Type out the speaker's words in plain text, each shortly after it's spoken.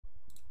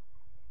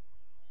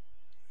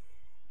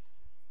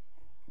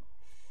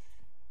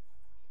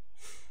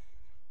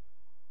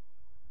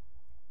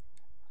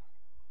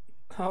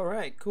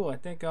Alright, cool. I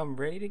think I'm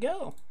ready to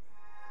go.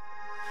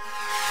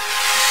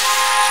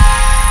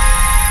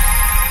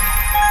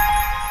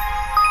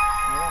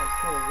 Alright,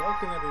 cool.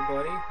 Welcome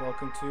everybody.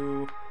 Welcome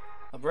to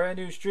a brand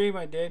new stream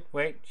I did.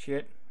 Wait,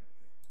 shit.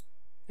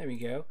 There we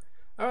go.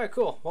 Alright,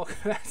 cool. Welcome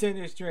back to a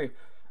new stream.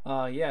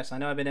 Yes, I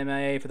know I've been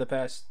MIA for the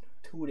past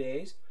 2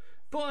 days,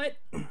 but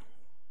it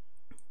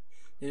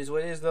is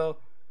what it is though.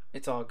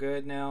 It's all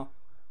good now.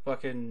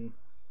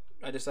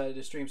 I decided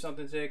to stream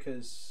something today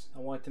because I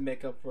wanted to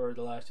make up for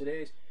the last 2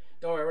 days.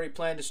 Don't worry, I already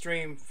planned to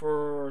stream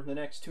for the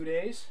next 2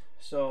 days,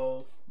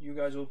 so you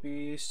guys will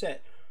be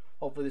set.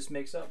 Hopefully this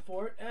makes up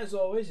for it. As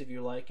always, if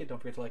you like it, don't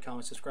forget to like,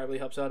 comment, subscribe. It really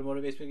helps out and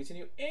motivates me to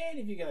continue. And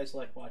if you guys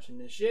like watching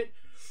this shit,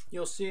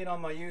 you'll see it on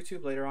my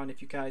YouTube later on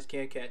if you guys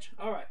can't catch.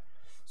 Alright,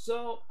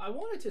 so I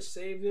wanted to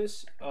save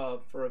this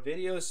for a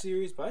video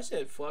series, but I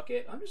said fuck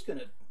it. I'm just going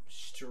to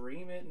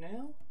stream it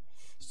now.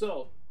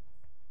 So,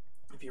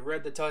 if you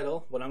read the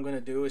title, what I'm going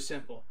to do is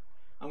simple.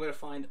 I'm going to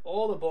find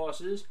all the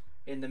bosses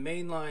in the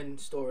mainline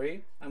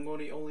story. I'm going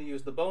to only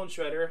use the Bone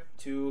Shredder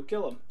to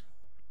kill them.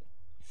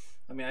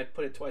 I mean, I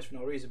put it twice for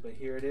no reason, but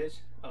here it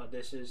is.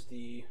 This is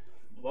the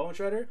Bone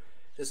Shredder.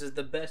 This is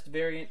the best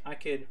variant I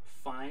could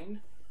find.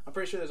 I'm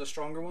pretty sure there's a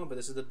stronger one, but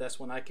this is the best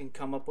one I can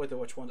come up with, or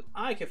which one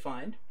I could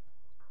find,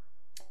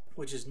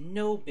 which is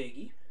no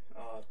biggie.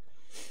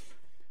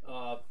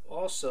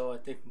 Also, I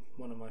think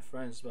one of my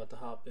friends is about to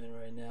hop in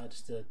right now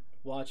just to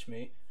watch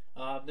me.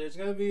 There's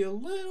going to be a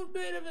little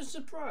bit of a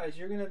surprise.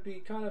 You're going to be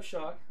kind of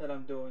shocked that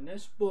I'm doing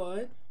this,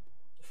 but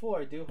before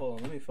I do, hold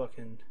on, let me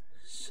fucking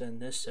send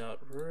this out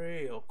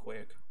real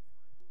quick.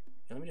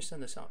 Yeah, let me just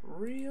send this out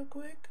real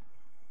quick.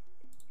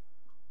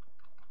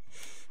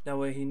 That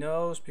way he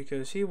knows,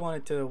 because he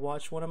wanted to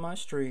watch one of my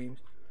streams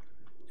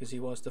because he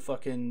wants to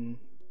fucking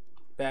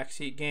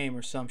backseat game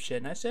or some shit,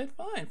 and I said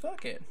fine,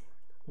 fuck it,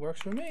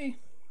 works for me.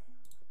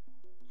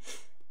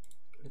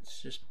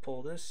 Let's just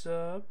pull this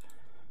up.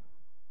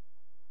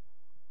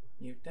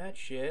 Mute that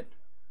shit.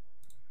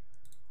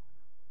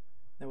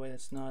 That way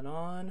that's not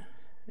on.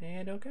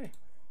 And okay.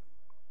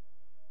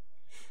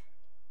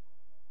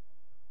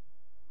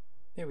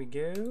 There we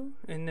go.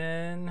 And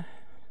then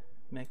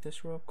make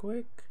this real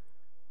quick.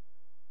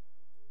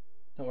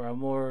 Don't worry, I'm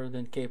more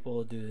than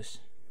capable to do this.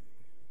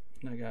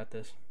 I got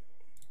this.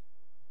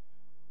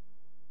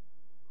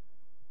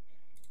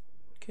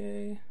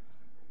 Okay.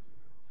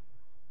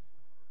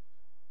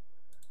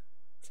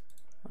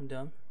 I'm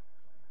done.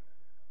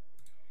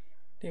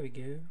 There we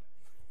go.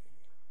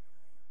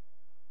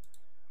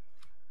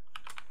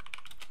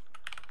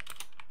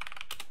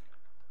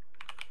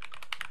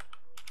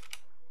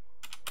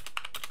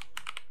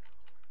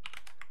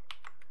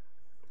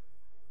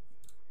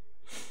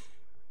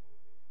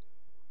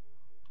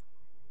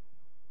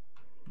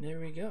 There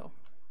we go.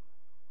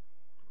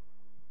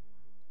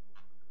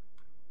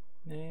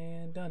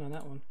 And done on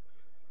that one.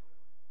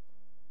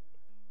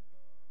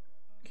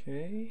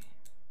 Okay.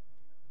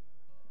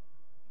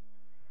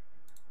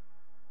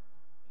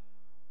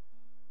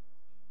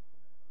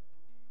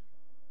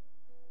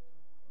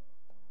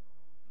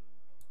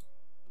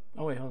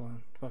 Oh wait, hold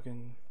on.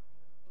 Fucking,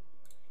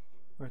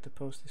 where to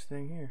post this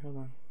thing here? Hold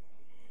on.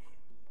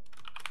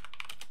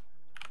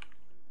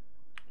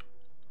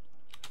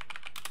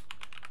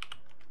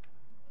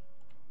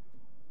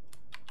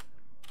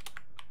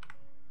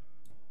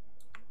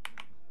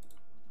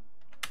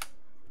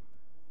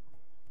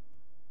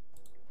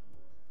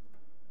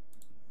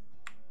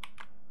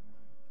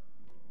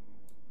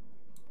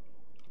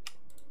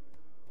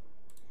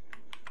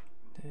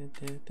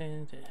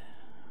 And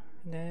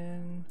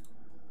then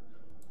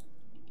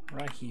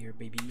right here,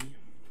 baby.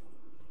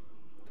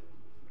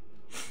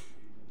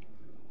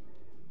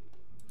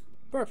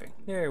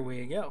 Perfect. There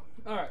we go.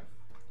 Alright.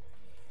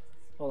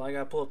 Well, I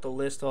gotta pull up the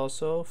list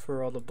also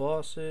for all the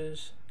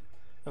bosses.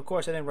 Of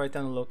course, I didn't write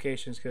down the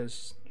locations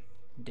because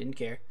I didn't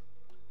care.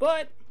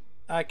 But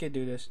I could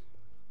do this.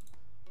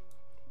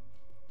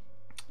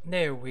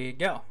 There we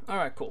go.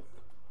 Alright, cool.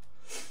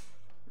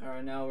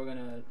 Alright, now we're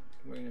gonna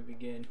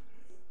begin.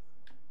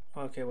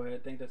 Okay, wait, I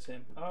think that's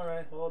him.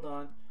 Alright, hold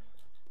on.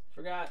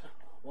 Forgot.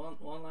 One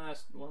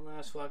last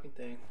fucking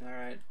thing.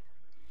 Alright.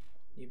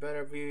 You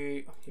better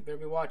be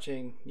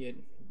watching, you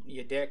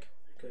dick.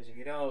 Because if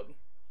you don't,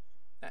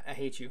 I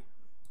hate you.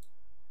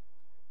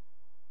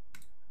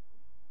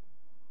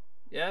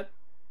 Yep.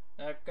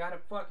 I've got a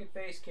fucking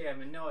face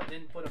cam, and no, I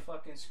didn't put a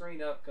fucking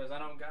screen up because I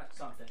don't got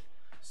something.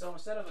 So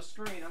instead of a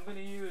screen, I'm gonna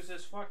use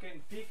this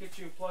fucking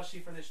Pikachu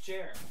plushie for this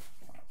chair.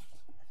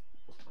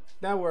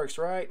 That works,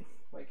 right?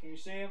 Wait, can you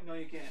see him? No,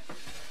 you can't.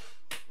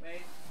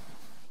 Wait.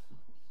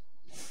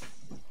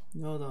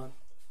 Hold on.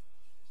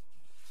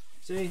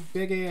 See?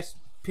 Big ass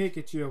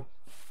Pikachu.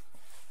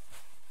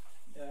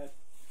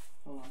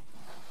 Hold on.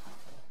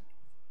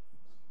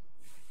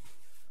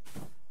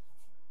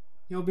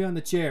 He'll be on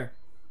the chair.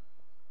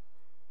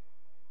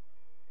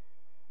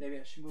 Maybe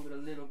I should move it a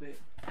little bit.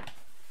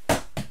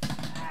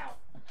 Ow.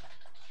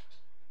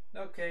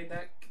 Okay,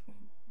 that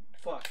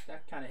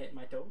kind of hit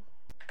my toe.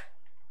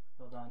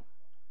 Hold on.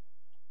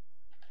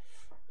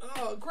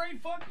 Oh,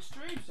 great fucking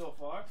stream so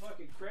far.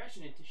 Fucking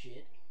crashing into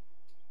shit.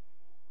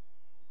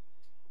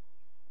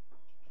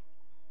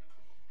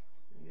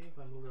 Maybe if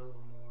I move it a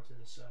little more to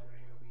the side right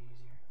here, it'll be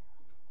easier.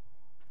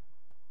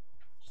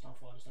 Just don't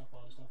fall, just don't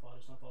fall, just don't fall,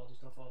 just don't fall,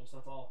 just don't fall, just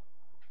don't fall.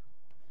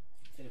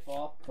 Did it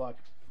fall? Fuck.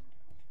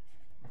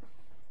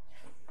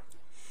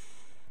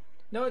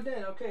 No, it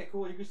didn't. Okay,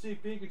 cool. You can see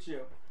Pikachu.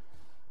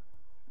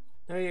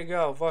 There you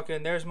go.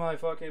 Fucking, there's my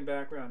fucking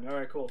background.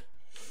 Alright, cool.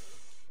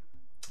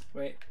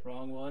 Wait,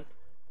 wrong one.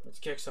 Let's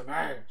kick some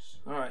ass.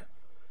 Alright.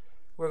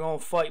 We're gonna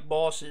fight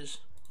bosses.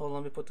 Hold on,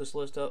 let me put this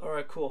list up.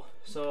 Alright, cool.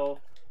 So,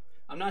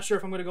 I'm not sure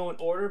if I'm gonna go in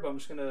order, but I'm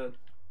just gonna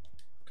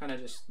kind of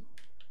just...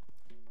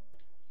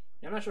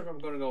 Yeah, I'm not sure if I'm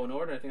gonna go in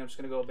order. I think I'm just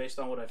gonna go based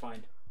on what I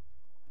find.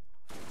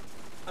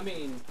 I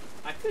mean,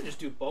 I could just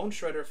do Bone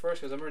Shredder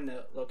first because I'm in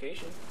the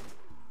location.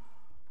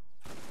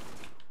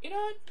 You know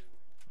what?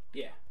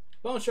 Yeah.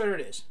 Bone Shredder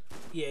it is.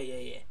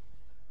 Yeah.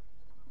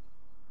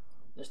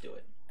 Let's do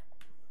it.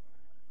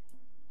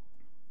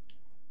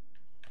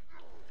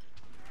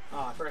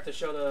 Oh, I forgot to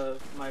show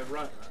my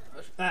run.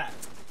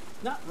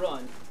 Not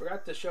run.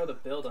 Forgot to show the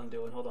build I'm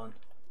doing. Hold on.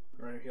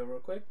 Right here real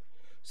quick.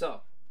 So,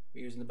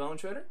 we're using the Bone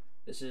Shredder.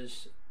 This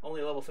is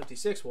only a level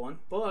 56 one,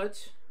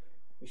 but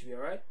we should be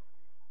alright.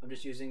 I'm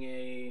just using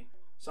a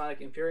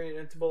Sonic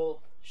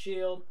Imperial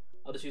shield.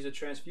 I'll just use a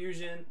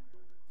transfusion.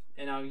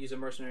 And I'll use a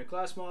mercenary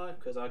class mod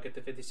because I'll get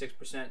the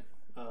 56%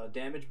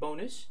 damage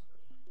bonus.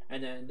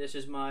 And then this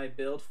is my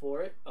build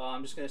for it.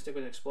 I'm just going to stick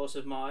with an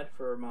explosive mod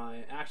for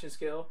my action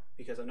skill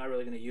because I'm not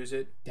really going to use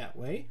it that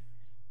way.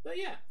 But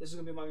yeah, this is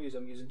going to be my use.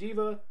 I'm using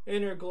Diva,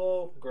 Inner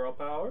Glow, Girl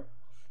Power,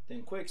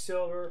 then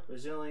Quicksilver,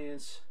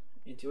 Resilience,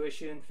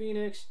 Intuition,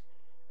 Phoenix,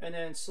 and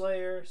then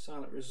Slayer,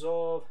 Silent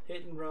Resolve,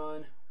 Hit and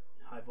Run,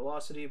 High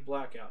Velocity,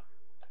 Blackout.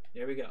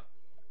 There we go.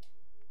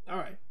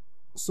 Alright.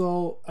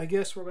 So, I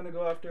guess we're going to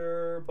go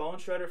after Bone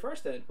Shredder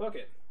first then. Fuck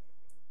it.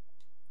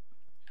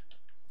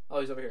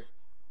 Oh, he's over here.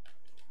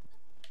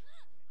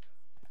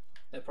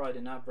 That probably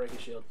did not break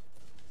his shield.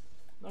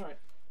 Alright.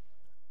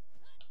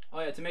 Oh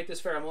yeah, to make this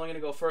fair, I'm only going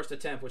to go first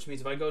attempt, which means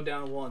if I go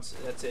down once,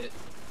 that's it.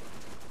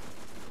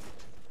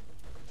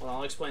 Hold on,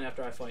 I'll explain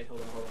after I fight.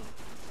 Hold on.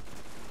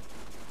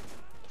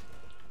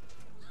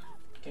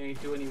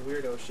 Can't do any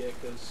weirdo shit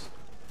because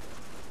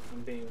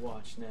I'm being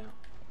watched now.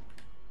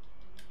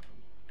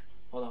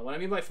 Hold on, what I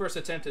mean by first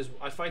attempt is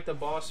I fight the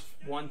boss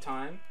one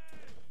time,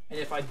 and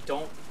if I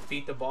don't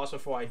beat the boss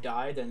before I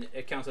die, then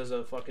it counts as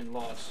a fucking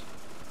loss.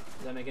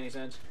 Does that make any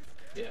sense?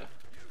 Yeah.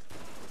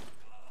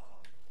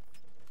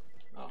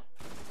 Oh.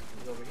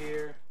 He's over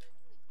here.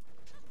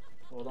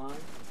 Hold on.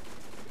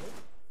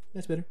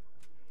 That's better.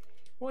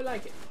 Oh, I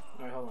like it.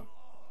 Alright, hold on.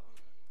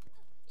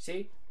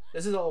 See?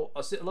 This is a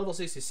level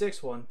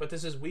 66 one, but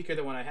this is weaker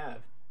than what I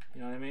have.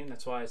 You know what I mean?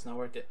 That's why it's not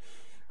worth it.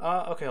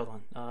 Okay,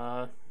 hold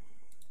on.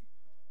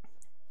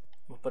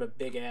 We'll put a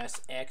big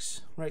ass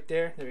X right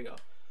there. There we go.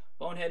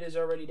 Bonehead is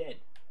already dead.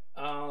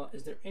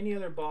 Is there any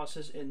other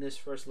bosses in this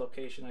first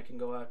location I can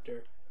go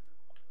after?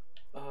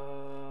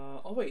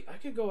 Oh wait, I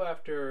could go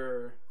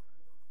after...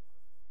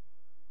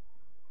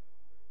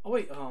 Oh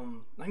wait, I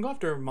can go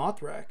after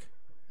Mothrak,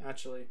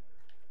 actually.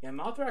 Yeah,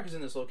 Mothrak is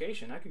in this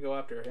location. I could go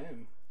after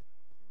him.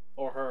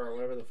 Or her, or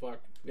whatever the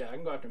fuck. Yeah, I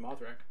can go after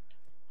Mothrak.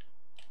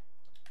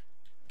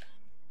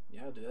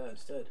 Yeah, I'll do that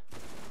instead.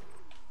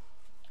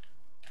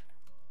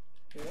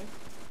 Okay.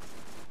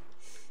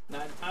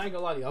 Now, I ain't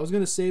gonna lie to you. I was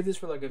gonna save this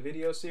for like a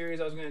video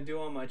series I was gonna do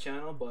on my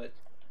channel, but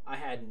I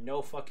had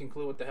no fucking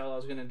clue what the hell I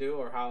was gonna do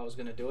or how I was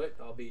gonna do it.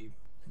 I'll be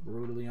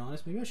brutally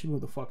honest. Maybe I should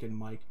move the fucking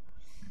mic.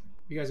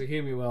 You guys can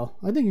hear me well.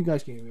 I think you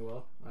guys can hear me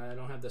well. I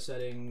don't have the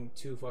setting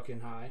too fucking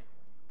high.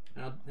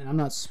 And I'm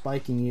not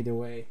spiking either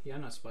way. Yeah,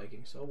 I'm not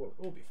spiking, so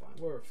we'll be fine.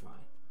 We're fine.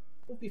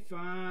 We'll be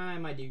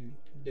fine, my dude.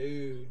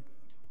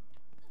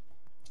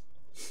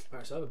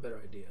 Alright, so I have a better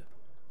idea.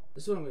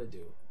 This is what I'm gonna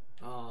do.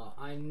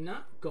 I'm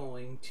not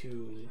going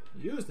to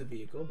use the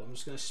vehicle, but I'm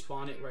just going to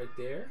spawn it right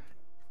there.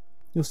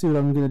 You'll see what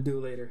I'm going to do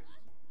later.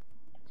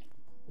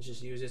 Let's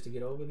just use this to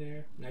get over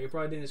there. Now, you're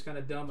probably thinking it's kind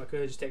of dumb. I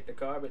could have just taken the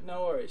car, but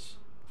no worries.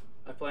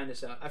 I planned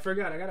this out. I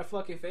forgot. I got a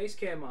fucking face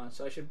cam on,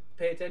 so I should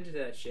pay attention to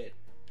that shit.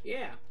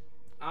 Yeah.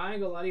 I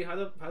ain't gonna lie to you.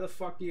 How the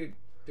fuck do you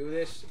do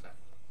this?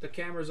 The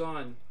camera's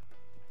on.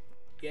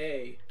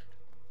 Yay.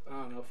 I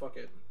don't know. Fuck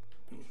it.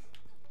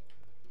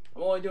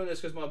 I'm only doing this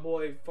because my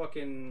boy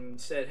fucking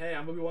said, hey,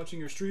 I'm going to be watching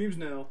your streams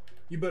now.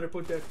 You better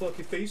put that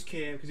fucking face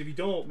cam, because if you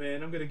don't,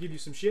 man, I'm going to give you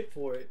some shit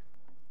for it.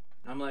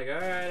 I'm like,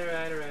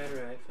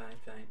 alright. Fine.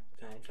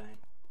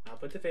 I'll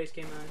put the face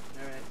cam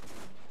on. Alright.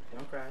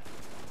 Don't cry.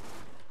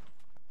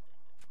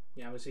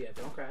 Yeah, I'm going to see it.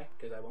 Don't cry,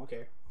 because I won't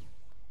care.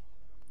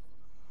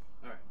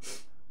 Alright.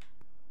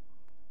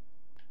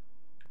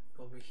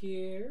 Over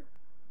here.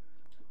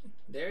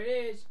 There it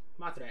is.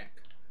 Mothrak.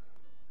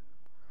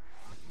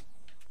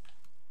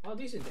 Oh,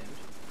 decent damage.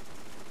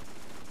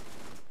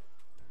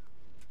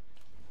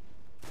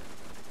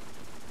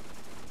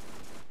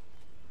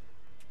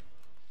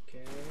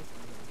 Okay.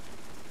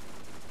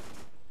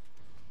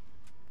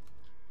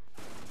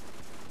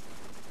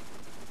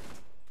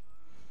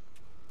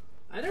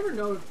 I never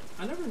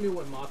never knew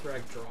what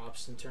Mothrak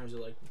drops in terms of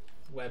like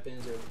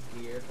weapons or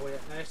gear. Oh yeah,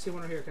 I see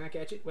one over here. Can I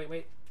catch it?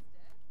 Wait.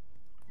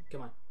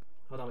 Come on.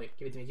 Hold on, wait.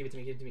 Give it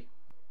to me.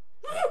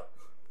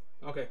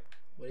 Okay.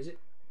 What is it?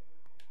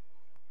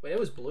 Wait, it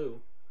was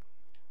blue.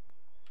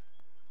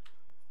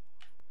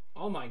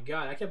 Oh my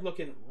god, I kept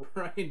looking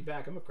right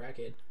back. I'm a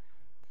crackhead.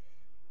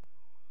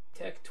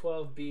 Tech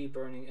 12B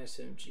burning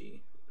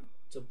SMG.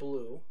 It's a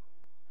blue.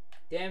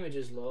 Damage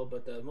is low,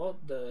 but the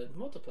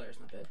multiplayer's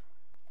not bad.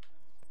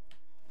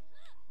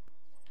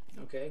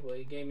 Okay, well,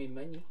 you gave me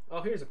money.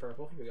 Oh, here's a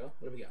purple. Here we go.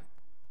 What do we got?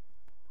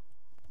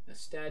 A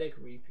static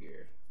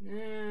rapier.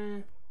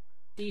 Nah,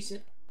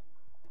 decent.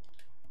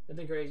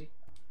 Nothing crazy.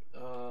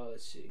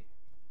 Let's see.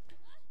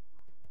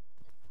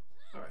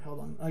 Alright, hold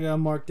on. I gotta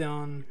mark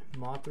down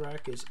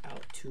Mothrak is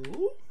out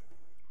too.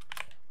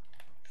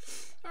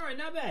 Alright,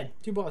 not bad.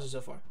 2 bosses so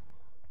far.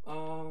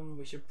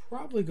 We should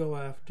probably go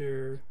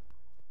after...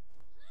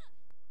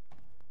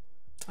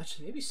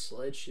 Actually, maybe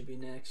Sledge should be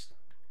next.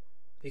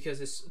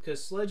 Because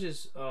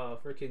Sledge's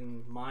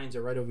freaking mines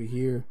are right over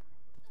here.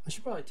 I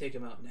should probably take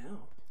him out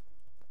now.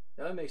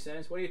 That makes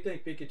sense. What do you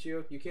think,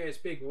 Pikachu? You can't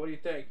speak, but what do you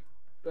think?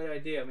 Good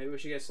idea. Maybe we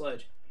should get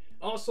Sledge.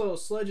 Also,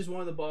 Sledge is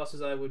one of the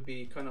bosses I would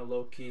be kind of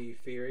low-key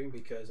fearing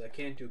because I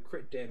can't do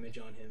crit damage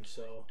on him,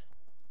 so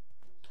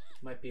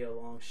might be a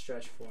long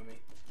stretch for me.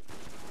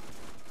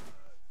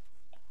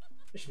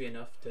 It should be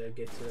enough to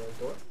get to the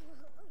door.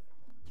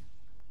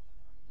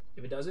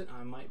 If it doesn't,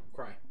 I might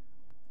cry.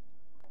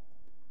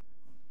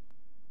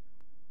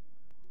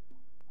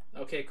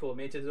 Okay, cool.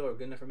 Made it to the door.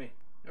 Good enough for me.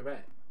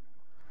 Alright.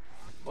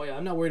 Oh yeah,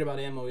 I'm not worried about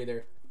ammo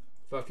either.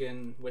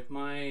 Fucking with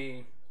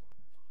my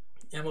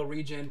ammo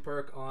regen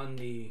perk on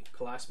the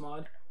class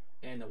mod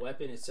and the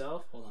weapon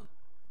itself. Hold on.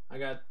 I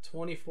got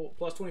 24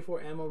 plus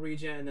 24 ammo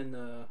regen, and then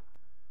the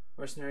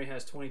mercenary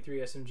has 23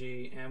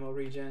 SMG ammo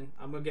regen.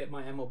 I'm gonna get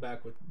my ammo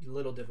back with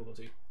little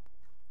difficulty.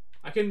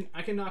 I can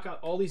knock out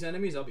all these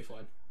enemies. I'll be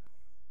fine.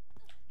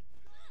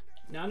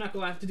 Now I'm not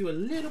gonna have to do a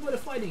little bit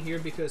of fighting here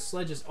because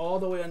Sledge is all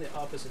the way on the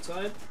opposite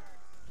side.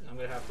 And I'm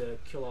gonna have to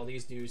kill all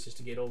these dudes just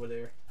to get over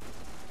there.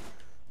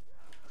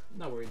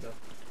 Not worried though.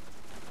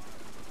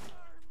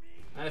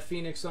 I have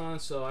Phoenix on,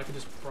 so I can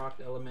just proc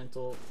the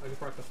elemental. I can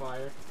proc the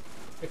fire.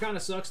 It kind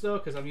of sucks though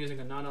because I'm using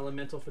a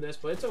non-elemental for this,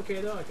 but it's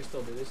okay though. I can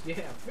still do this. Yeah,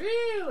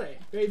 feel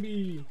it,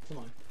 baby. Come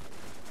on.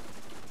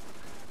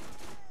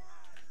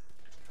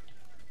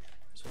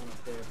 There's one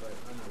up there, but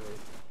I'm not worried.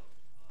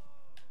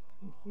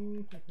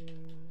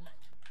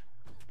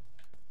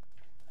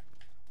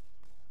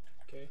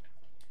 Okay.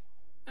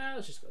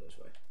 Let's just go this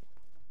way.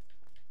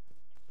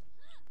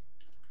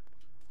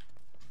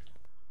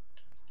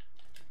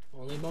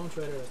 Only Bone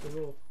Shredder, that's the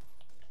rule.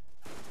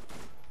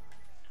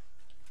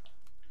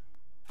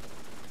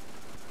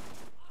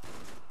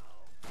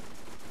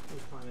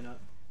 Who's climbing up?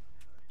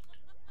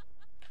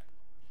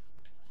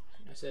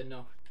 I said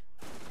no.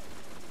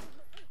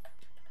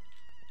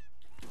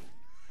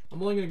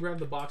 I'm only gonna grab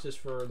the boxes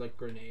for like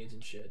grenades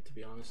and shit, to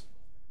be honest.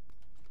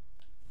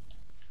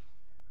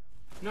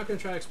 I'm not gonna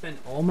try to expend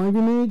all my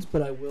grenades,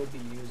 but I will be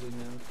using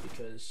them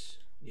because,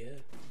 yeah.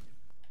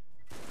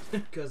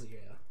 Because,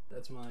 yeah,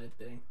 that's my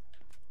thing.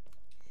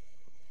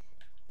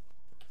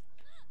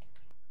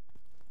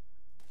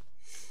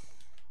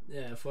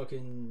 Yeah,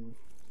 fucking...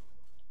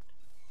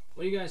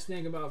 What do you guys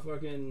think about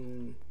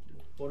fucking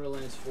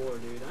Borderlands 4,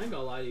 dude? I ain't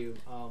gonna lie to you.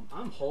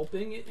 I'm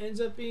hoping it ends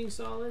up being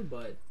solid,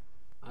 but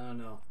I don't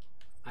know.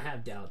 I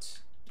have doubts.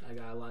 I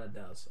got a lot of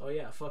doubts. Oh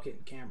yeah, fucking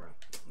camera.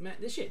 Man,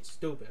 this shit's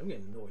stupid. I'm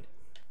getting annoyed.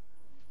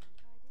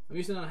 I'm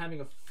used to not having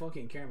a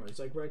fucking camera. It's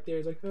like right there.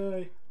 It's like,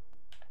 hi.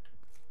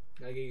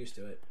 Gotta get used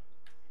to it.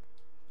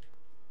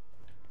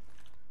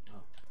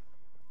 Oh.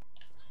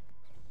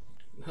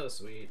 Oh,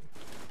 sweet.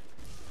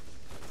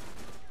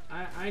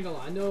 I ain't gonna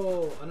lie. I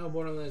know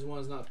Borderlands 1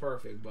 is not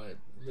perfect, but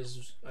this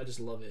is, I just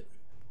love it.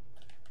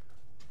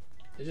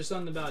 There's just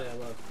something about it I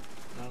love.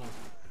 I don't know.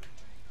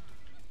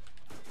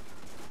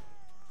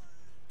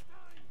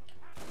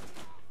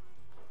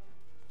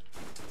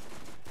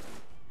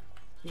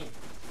 Yeah.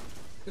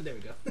 There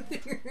we go.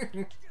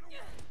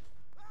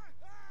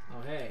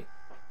 Oh, hey.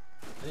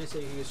 I didn't say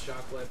you could use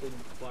shock weapon,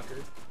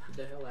 fucker. Get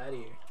the hell out of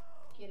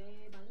here.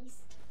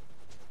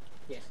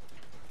 Yes.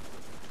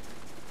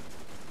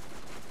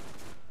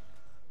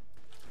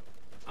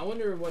 I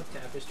wonder what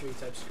tapestry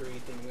type screen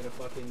thing I'm gonna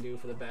fucking do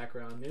for the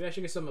background. Maybe I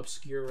should get some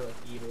obscure, like,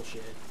 evil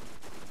shit.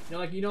 You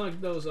know,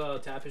 like those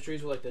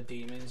tapestries with like the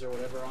demons or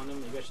whatever on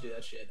them. Maybe I should do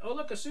that shit. Oh,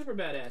 look, a super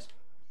badass.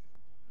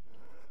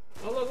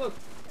 Oh, look.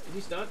 Is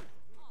he stuck?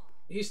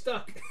 He's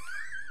stuck.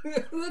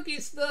 Look,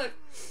 he's stuck.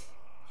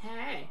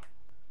 Hey.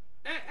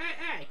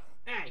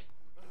 Hey.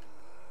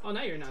 Oh,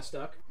 now you're not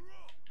stuck.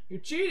 You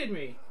cheated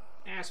me,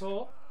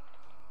 asshole.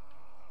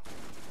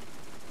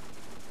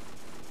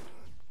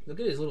 Look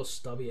at his little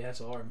stubby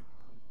ass arm.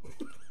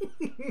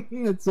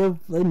 That's so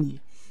funny.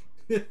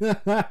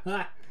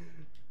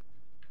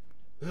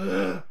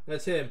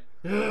 That's him.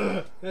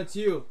 That's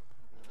you.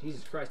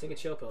 Jesus Christ, take a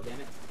chill pill, damn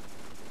it.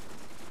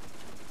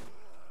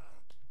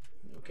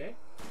 Okay.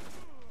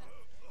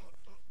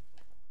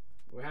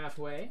 we're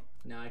halfway.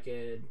 Now I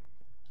could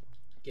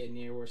get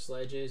near where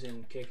Sledge is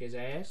and kick his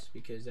ass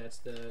because that's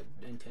the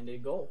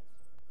intended goal.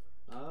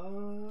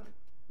 I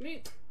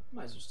mean,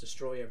 might as well just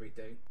destroy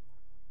everything.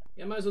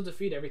 Yeah, might as well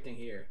defeat everything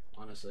here,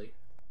 honestly.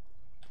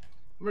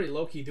 I'm already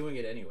low-key doing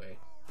it anyway.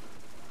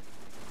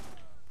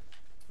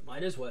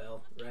 Might as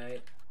well,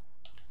 right?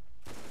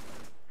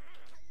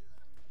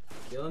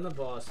 Killing the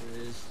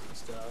bosses and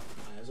stuff.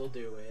 Might as well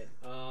do it.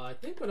 I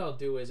think what I'll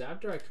do is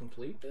after I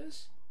complete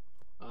this,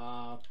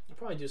 I'll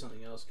probably do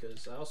something else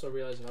because I also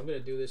realize if I'm going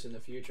to do this in the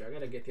future, I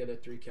got to get the other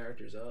 3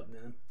 characters up,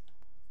 man.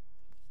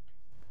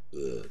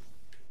 Ugh.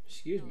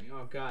 Excuse me.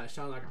 Oh, God. I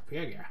sound like a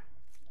pig.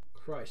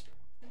 Christ.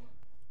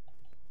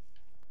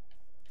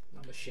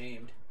 I'm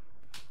ashamed.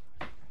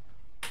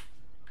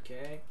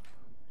 Okay.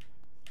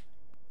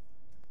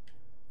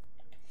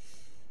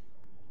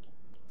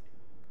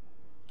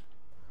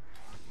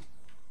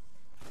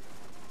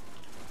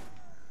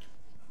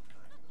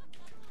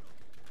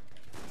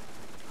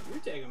 You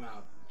take him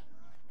out.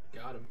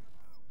 Got him.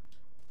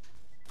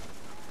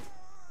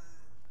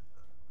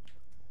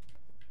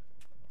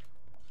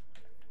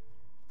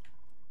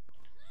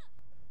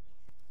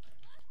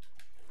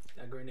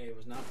 That grenade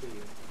was not for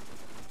you.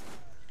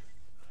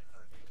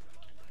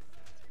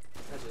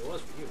 Actually, it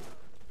was for you.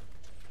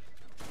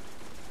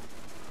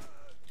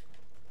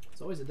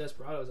 It's always the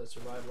desperados that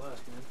survive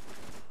last, man.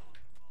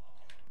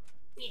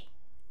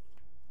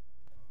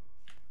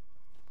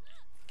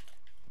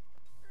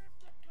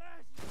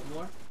 One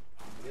more.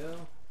 There we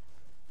go.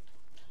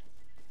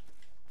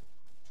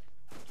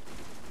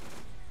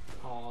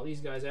 Oh,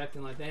 these guys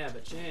acting like they have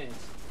a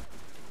chance.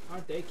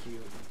 Aren't they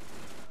cute?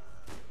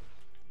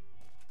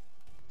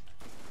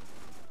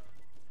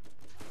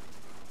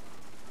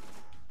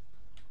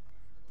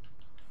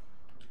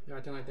 They're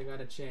acting like they got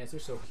a chance. They're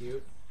so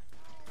cute.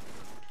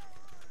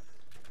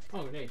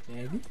 Oh, grenade.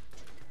 Thank you.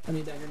 I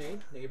need that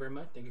grenade. Thank you very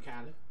much. Thank you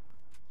kindly.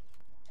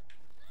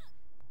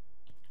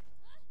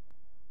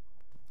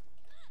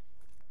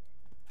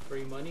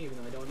 Free money, even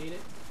though I don't need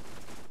it.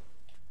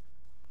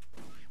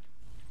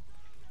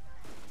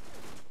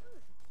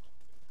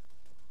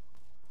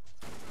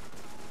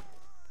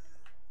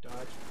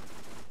 Dodge.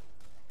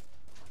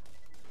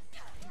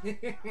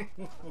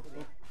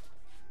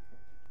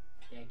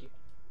 Thank you.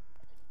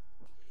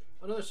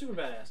 Oh, another super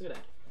badass. Look at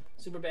that.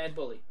 Super bad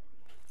bully.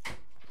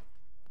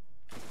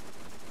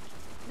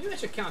 Maybe I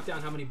should count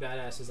down how many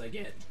badasses I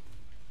get.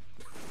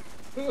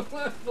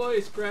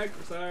 Voice crack.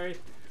 Sorry.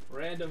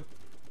 Random.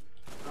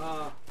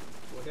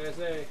 What can I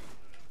say?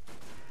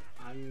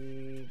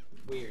 I'm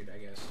weird, I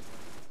guess.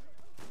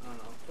 I don't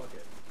know. Fuck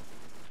it.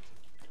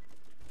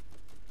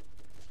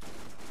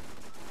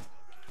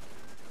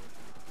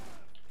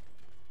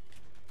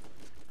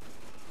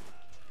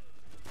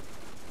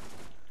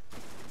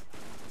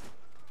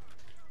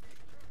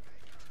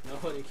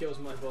 Nobody kills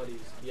my buddies,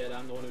 yet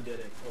I'm the one who did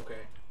it. Okay.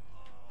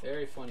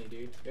 Very funny,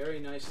 dude. Very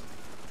nice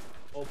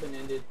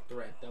open-ended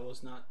threat. That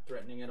was not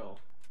threatening at all.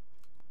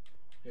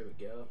 Here we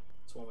go.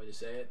 That's one way to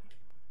say it.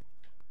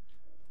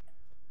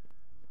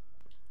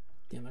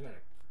 Damn, I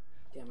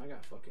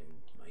got fucking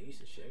Maïs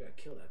and shit. I gotta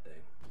kill that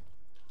thing.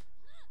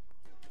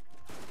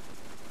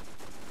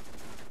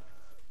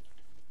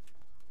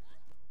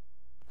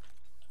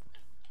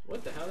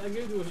 What the hell? That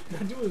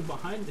dude was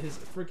behind his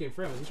freaking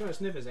friend. Was he trying to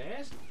sniff his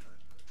ass?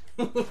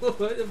 What the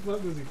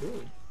fuck was he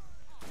doing?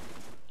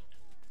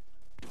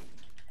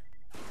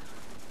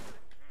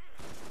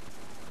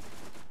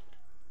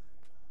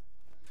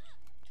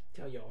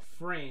 Tell your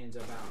friends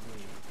about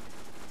me.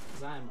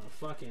 Cause I'm a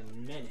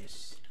fucking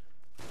menace.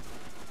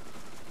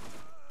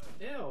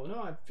 Ew,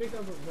 no, I picked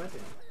up a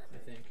weapon, I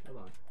think. Hold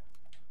on.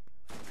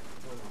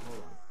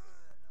 Hold on.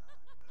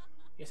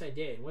 Yes, I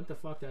did. What the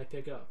fuck did I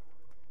pick up?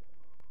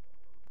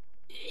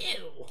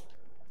 Ew!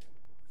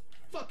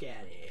 Fuck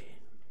out of here.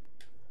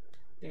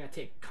 Think I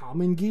take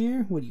common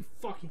gear? What do you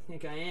fucking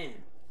think I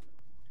am?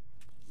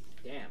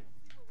 Damn.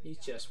 These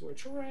just were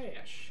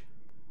trash.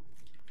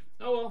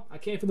 Oh well, I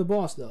came for the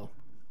boss though.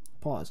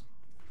 Pause.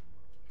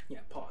 Yeah,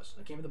 pause.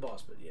 I came for the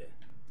boss, but yeah.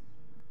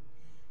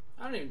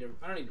 I don't need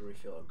to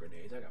refill up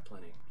grenades. I got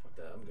plenty. Fuck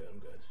that. I'm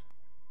good.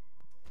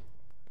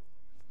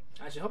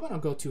 Actually, I hope I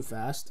don't go too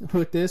fast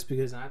with this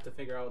because I have to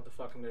figure out what the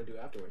fuck I'm gonna do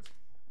afterwards.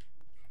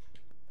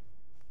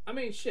 I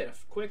mean, shit. A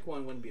quick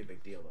one wouldn't be a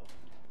big deal though.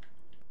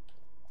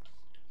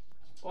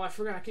 Oh, I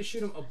forgot. I could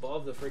shoot him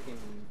above the fucking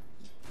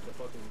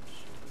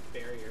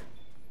barrier.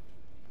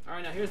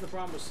 Alright, now here's the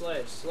problem with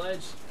Sledge.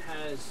 Sledge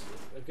has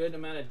a good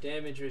amount of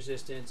damage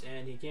resistance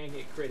and he can't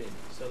get critted.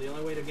 So the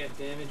only way to get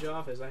damage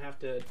off is I have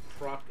to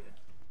proc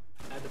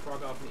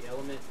off the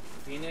element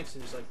Phoenix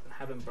and just like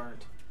have him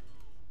burnt.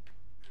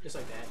 Just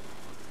like that.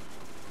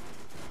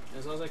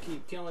 As long as I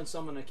keep killing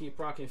someone, I keep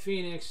procking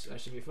Phoenix, I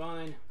should be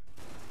fine.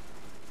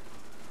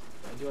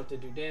 I do have to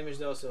do damage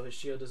though, so his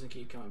shield doesn't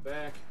keep coming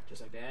back.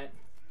 Just like that.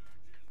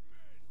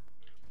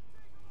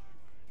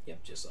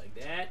 Yep, just like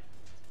that.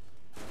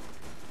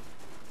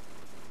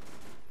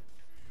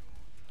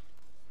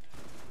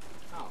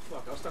 Oh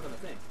fuck, I was stuck on the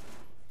thing.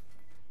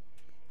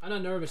 I'm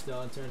not nervous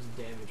though in terms of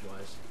damage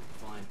wise.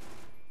 Fine.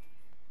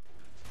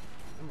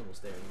 I'm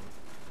almost there anyway.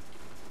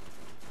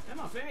 At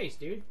my face,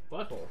 dude.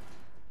 Butthole.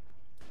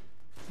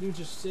 Dude's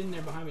just sitting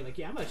there behind me like,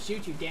 yeah, I'm gonna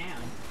shoot you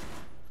down.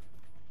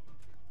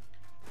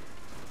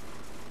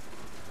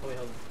 Oh, wait,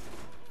 hold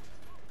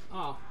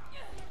on. Oh.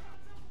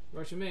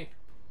 Rushing me.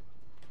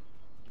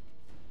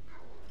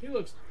 He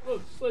looks,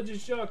 look,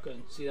 Sledge's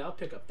shotgun. See, I'll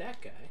pick up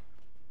that guy.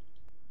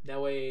 That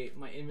way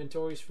my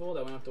inventory's full.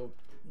 That way I don't have to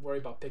worry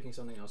about picking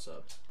something else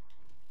up.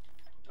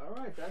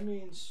 Alright, that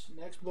means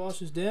next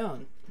boss is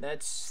down.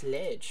 That's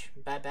Sledge.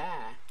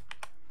 Bye-bye,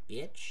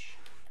 bitch.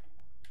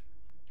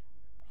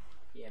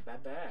 Yeah,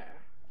 bye-bye.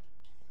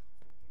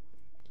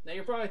 Now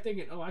you're probably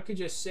thinking, oh, I could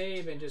just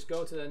save and just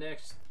go to the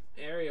next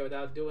area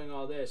without doing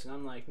all this. And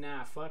I'm like,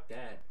 nah, fuck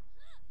that.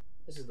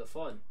 This is the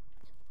fun.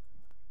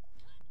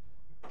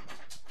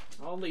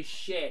 Holy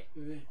shit.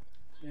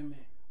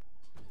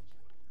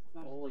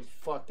 Holy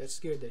fuck, that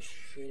scared the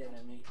shit out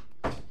of me.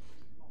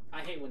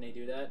 I hate when they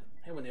do that.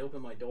 I hate when they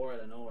open my door out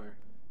of nowhere.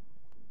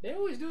 They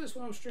always do this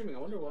when I'm streaming. I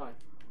wonder why.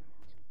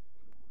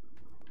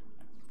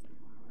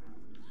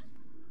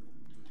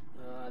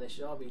 They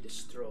should all be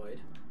destroyed.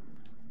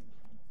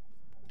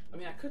 I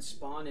mean, I could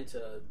spawn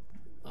into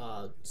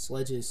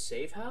Sledge's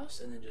safe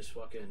house and then just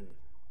fucking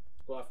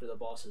go after the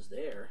bosses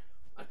there.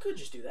 I could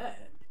just do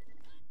that.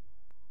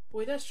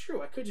 Wait, that's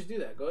true. I could just do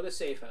that. Go to the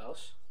safe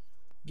house.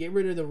 Get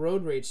rid of the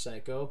road rage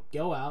psycho.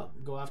 Go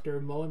out. Go after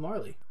Mo and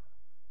Marley.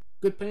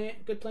 Good plan.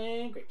 Good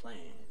plan. Great plan.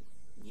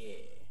 Yeah.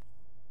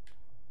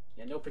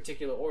 Yeah, no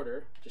particular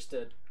order. Just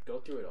to go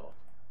through it all.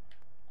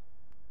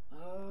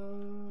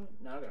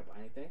 Not gonna buy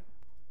anything.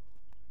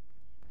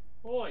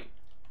 Oi.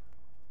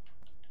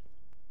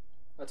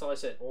 That's all I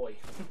said. Oi.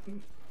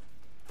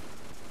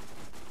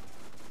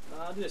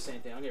 I'll do the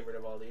same thing. I'll get rid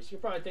of all these.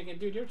 You're probably thinking,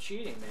 dude, you're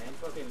cheating, man.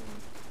 Fucking.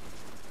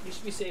 You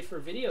should be safe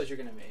for videos you're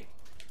gonna make.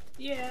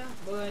 Yeah,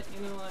 but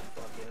you know what?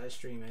 Fuck it. I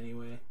stream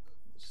anyway.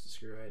 Just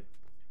screw it.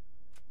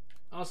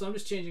 Also, I'm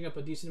just changing up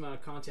a decent amount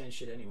of content and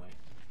shit anyway.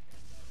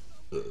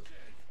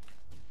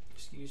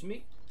 Excuse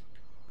me.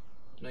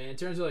 No, yeah, in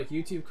terms of like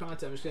YouTube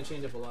content, I'm just gonna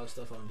change up a lot of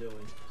stuff I'm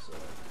doing. So,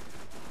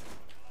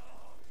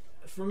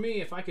 for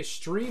me, if I could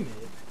stream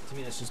it, to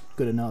me that's just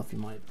good enough. In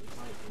my opinion.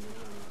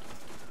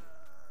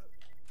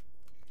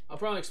 I'll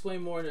probably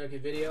explain more in like a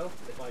video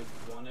if I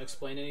want to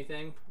explain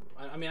anything.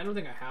 I mean, I don't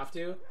think I have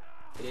to.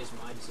 It is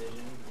my decision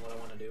on what I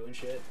want to do and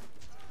shit.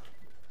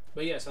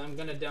 But yes, I'm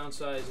gonna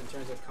downsize in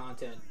terms of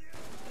content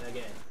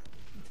again.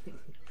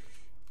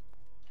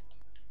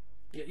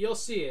 You'll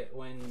see it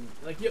when,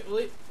 like,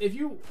 if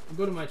you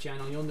go to my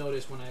channel, you'll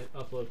notice when I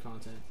upload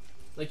content.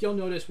 Like, you'll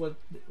notice what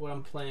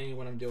I'm playing,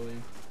 what I'm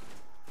doing.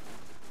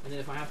 And then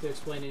if I have to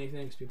explain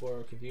anything because people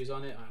are confused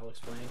on it, I'll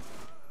explain.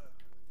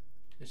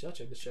 Actually, I'll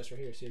check this chest right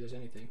here, see if there's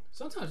anything.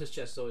 Sometimes this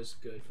chest is always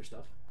good for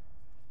stuff.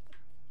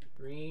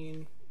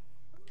 Green.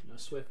 No,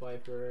 Swift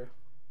Viper.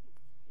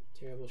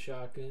 Terrible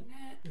shotgun.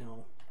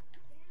 No.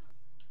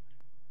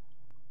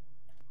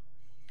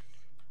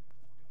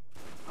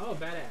 Oh,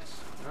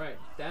 badass. Alright,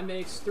 that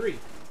makes 3.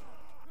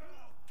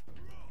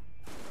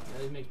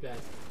 That makes bad.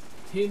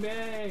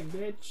 Teabag,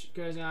 bitch,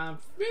 because I'm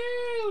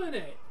feeling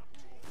it.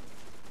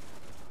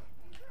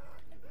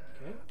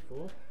 Okay,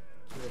 cool.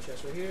 Another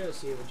chest right here. Let's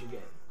see what you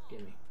get. Give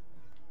me.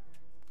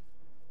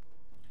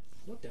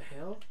 What the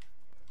hell?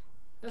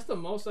 That's the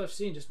most I've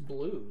seen, just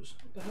blues.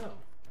 What the hell?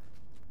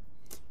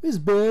 This is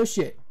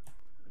bullshit.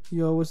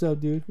 Yo, what's up,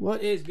 dude?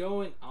 What is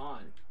going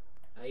on?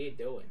 How you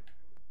doing?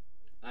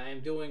 I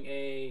am doing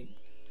a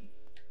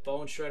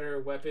bone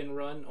shredder weapon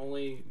run,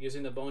 only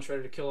using the bone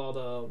shredder to kill all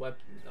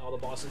the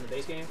bosses in the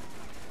base game.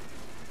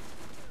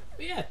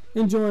 But yeah,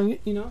 enjoying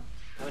it, you know,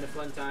 having a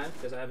fun time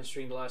because I haven't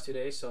streamed the last 2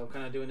 days, so I'm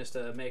kind of doing this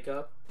to make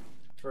up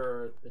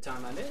for the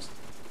time I missed.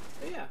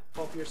 But yeah,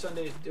 hope your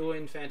Sunday's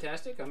doing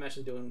fantastic. I'm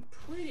actually doing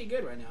pretty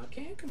good right now. I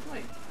can't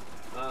complain.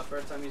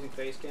 First time using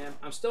face cam.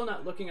 I'm still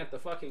not looking at the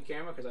fucking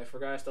camera because I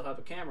forgot I still have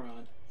a camera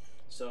on.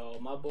 So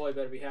my boy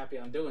better be happy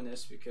I'm doing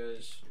this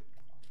because,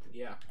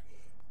 yeah.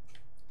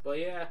 But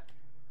yeah,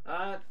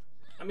 I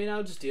mean,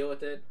 I'll just deal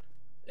with it.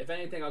 If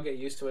anything, I'll get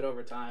used to it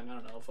over time. I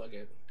don't know, fuck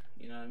it.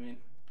 You know what I mean?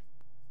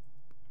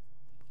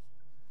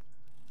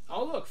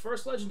 Oh look,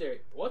 first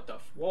legendary. What the?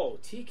 Whoa,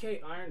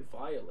 TK Iron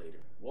Violator.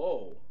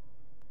 Whoa.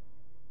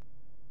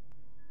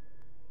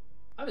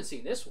 I haven't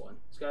seen this one.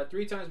 It's got a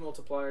 3 times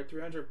multiplier,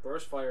 300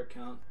 burst fire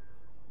count.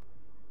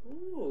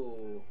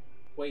 Ooh.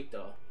 Wait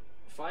though.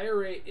 Fire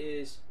rate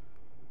is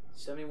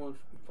 71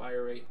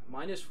 fire rate,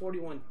 minus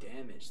 41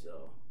 damage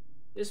though.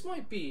 This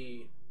might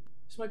be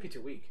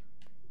too weak.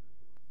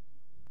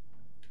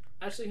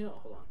 Actually, no,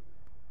 hold on.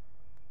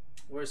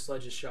 Where's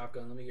Sledge's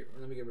shotgun? Let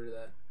me get rid of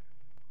that.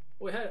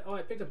 Oh,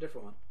 I picked up a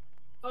different one.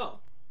 Oh.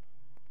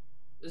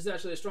 This is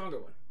actually a stronger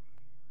one.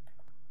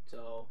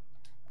 So,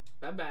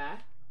 bye-bye.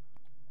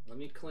 Let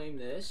me claim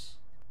this,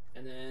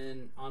 and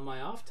then on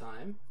my off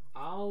time,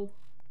 I'll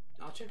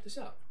check this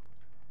out.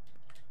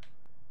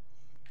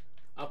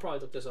 I'll probably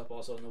look this up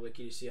also on the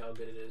wiki to see how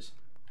good it is.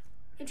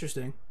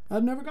 Interesting.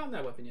 I've never gotten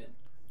that weapon yet.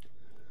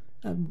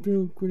 I'm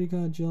pretty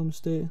kind of chill. I'm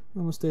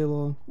gonna stay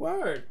along.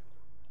 Word.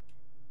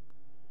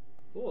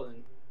 Cool,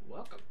 then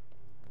welcome.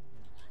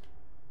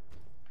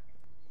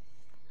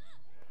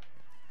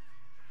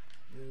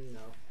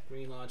 No.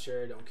 Green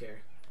launcher, don't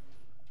care.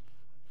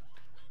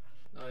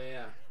 Oh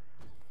yeah.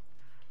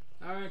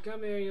 Alright,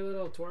 come here, you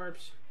little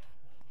twerps.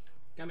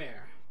 Come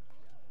here.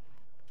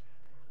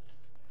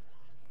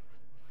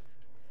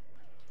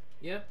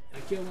 Yep, I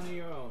killed one of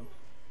your own.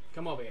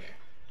 Come over here.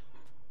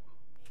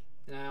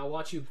 And I'll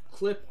watch you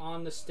clip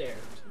on the stairs,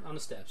 on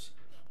the steps.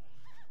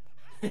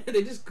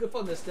 They just clip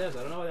on the steps.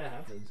 I don't know why that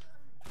happens.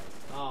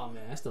 Oh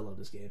man, I still love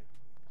this game.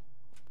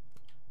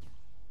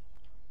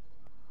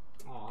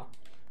 Aw.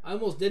 I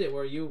almost did it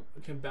where you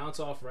can bounce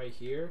off right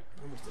here.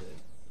 I almost did it.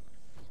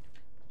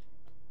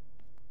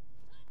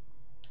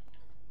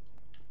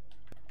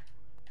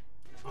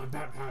 On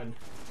Batman.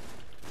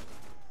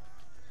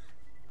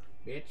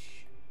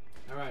 Bitch.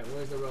 Alright,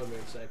 where's the road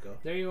rage psycho?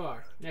 There you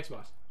are. Next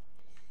boss.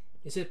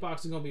 His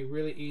hitbox is going to be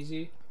really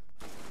easy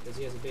because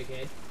he has a big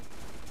head.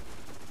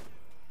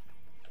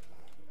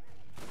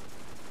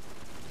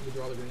 He can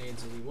throw all the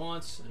grenades as he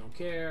wants. I don't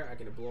care. I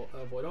can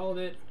avoid all of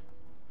it.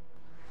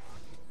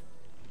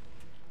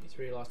 He's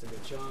really lost a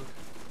good chunk.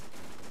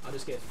 I'll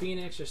just get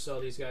Phoenix just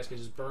so these guys can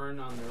just burn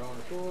on their own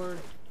accord.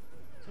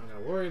 So I'm not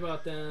going to worry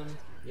about them.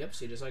 Yep,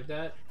 see, just like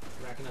that.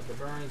 Racking up the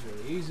burns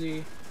really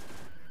easy.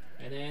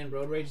 And then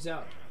road rage is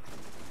out.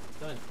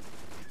 Done.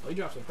 Oh, he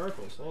dropped some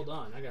purples. Hold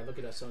on. I got to look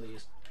at some of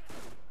these.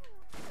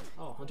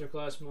 Oh, Hunter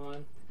Class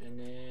Mod. And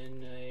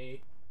then a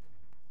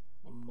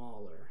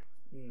Mauler.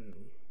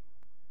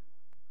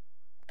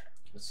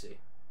 Let's see.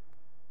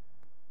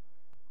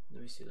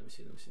 Let me see.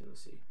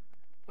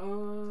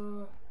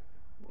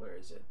 Where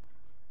is it?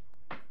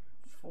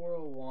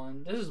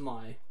 401. This is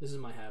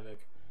my Havoc.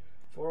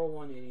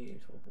 401,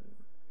 88,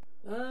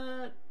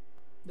 12.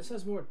 This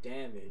has more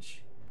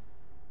damage.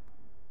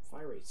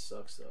 Fire rate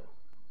sucks though.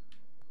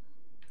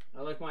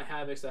 I like my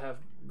Havocs that have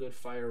good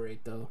fire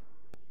rate though.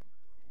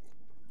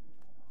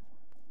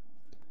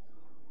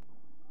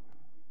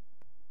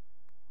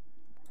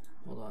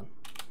 Hold on.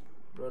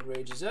 Road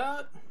rage is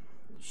out.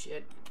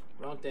 Shit.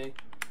 Wrong thing.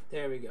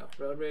 There we go.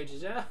 Road rage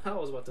is out. I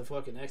was about to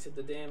fucking exit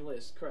the damn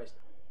list. Christ.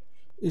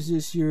 Is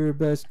this your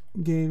best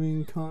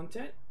gaming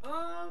Content?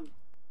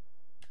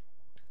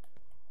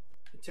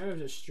 In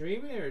terms of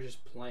streaming or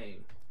just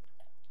playing?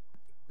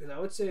 Because I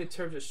would say in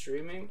terms of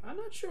streaming, I'm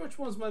not sure which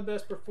one's my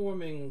best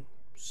performing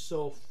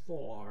so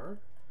far.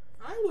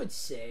 I would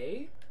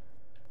say...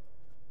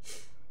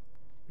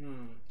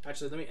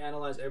 Actually, let me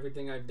analyze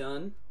everything I've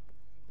done.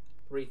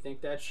 Rethink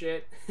that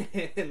shit.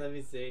 Let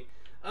me see.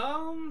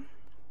 I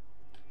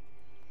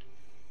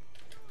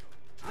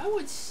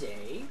would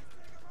say...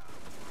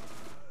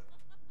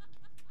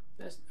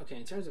 Best, okay,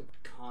 in terms of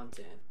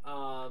content,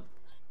 I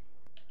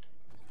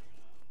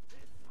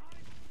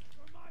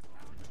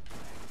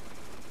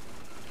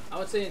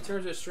would say in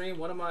terms of stream,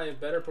 one of my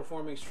better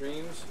performing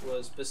streams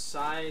was,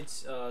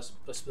 besides a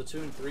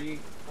Splatoon 3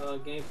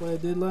 gameplay I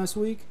did last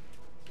week,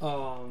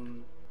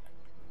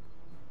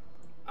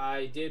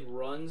 I did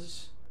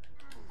runs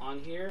on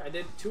here. I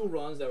did 2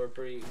 runs that were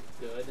pretty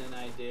good, and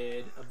I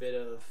did a bit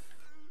of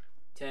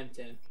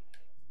Temtem.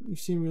 You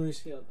seem really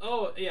skilled.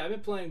 Oh yeah, I've been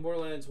playing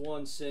Borderlands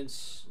 1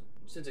 since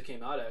it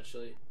came out.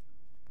 Actually,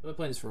 I've been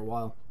playing this for a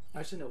while.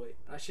 Actually, no wait.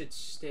 I should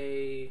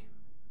stay.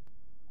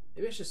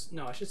 Maybe I should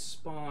I should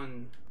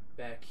spawn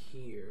back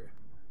here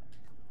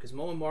because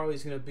Mo and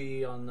Marley's gonna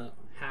be on the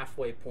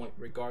halfway point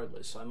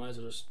regardless. So I might as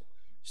well just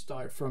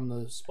start from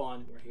the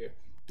spawn we're here.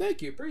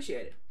 Thank you,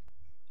 appreciate it.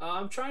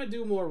 I'm trying to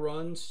do more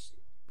runs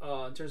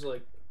in terms of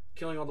like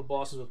killing all the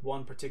bosses with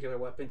one particular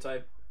weapon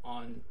type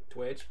on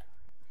Twitch.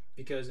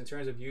 Because in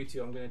terms of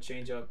YouTube, I'm going to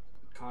change up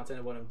content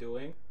of what I'm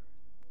doing.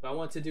 But I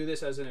want to do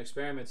this as an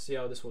experiment to see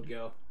how this would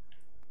go.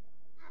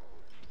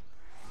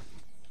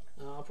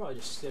 I'll probably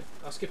just skip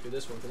through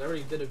this one because I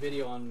already did a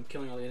video on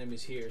killing all the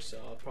enemies here, so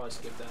I'll probably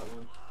skip that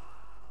one.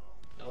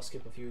 I'll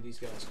skip a few of these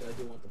guys because I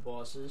do want the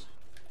bosses.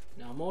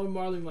 Now, Mo and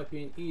Marley might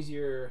be an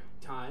easier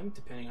time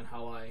depending on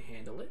how I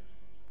handle it.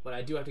 But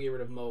I do have to get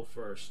rid of Mo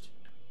first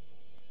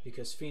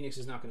because Phoenix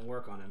is not going to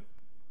work on him.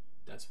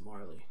 That's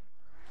Marley.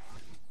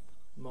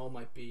 Mo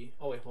might be...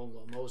 Oh wait, hold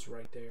on. Mo's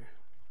right there.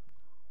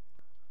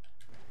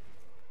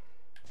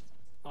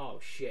 Oh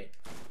shit.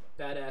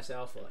 Badass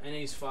Alpha. And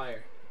he's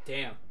fire.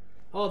 Damn.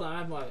 Hold on,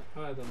 I'm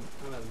having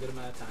a good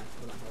amount of time.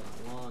 Hold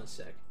on. 1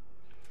 sec. I'm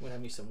gonna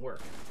have me some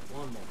work.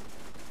 One moment.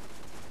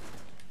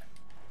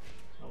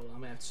 Hold on,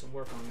 I'm gonna have some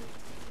work on me.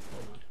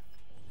 Hold on.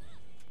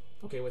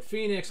 Okay, with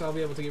Phoenix, I'll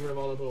be able to get rid of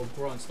all the little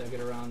grunts that get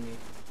around me.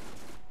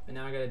 And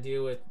now I gotta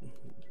deal with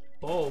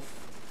both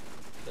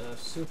the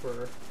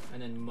Super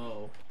and then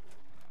Mo.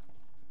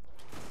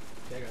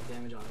 I got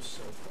damage on him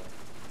so far.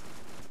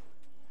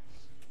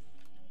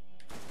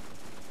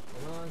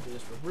 Hold on, do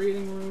this for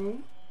breathing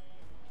room.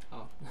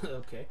 Oh,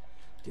 okay.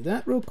 do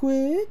that real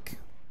quick.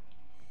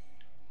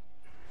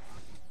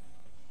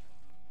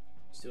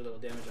 Let's do a little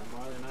damage on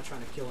Marley. I'm not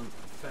trying to kill him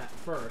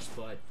first,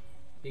 but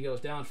if he goes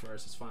down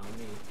first, it's fine with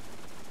me.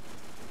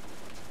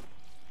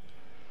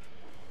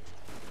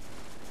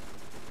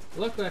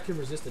 Luckily, I can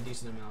resist a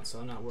decent amount, so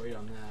I'm not worried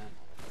on that.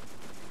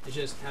 It's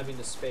just having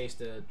the space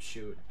to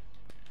shoot.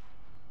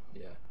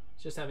 Yeah,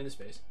 it's just having the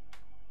space.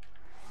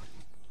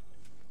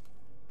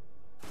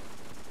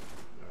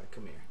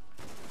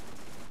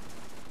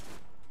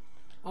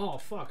 Oh,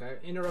 fuck.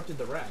 I interrupted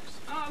the Rex.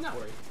 Oh, I'm not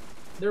worried.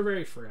 They're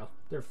very frail.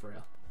 They're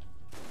frail.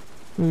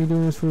 Are you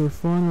doing this for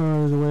fun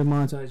or as a way to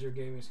monetize Your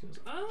gaming skills.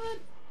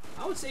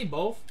 I would say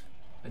both.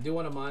 I do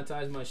want to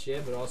monetize my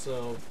shit, but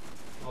also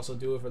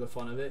do it for the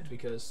fun of it,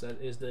 because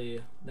that is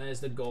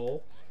the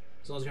goal.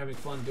 As long as you're having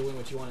fun doing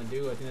what you want to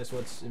do, I think that's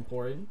what's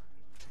important.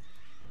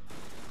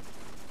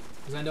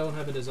 Because I don't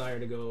have a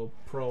desire to go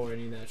pro or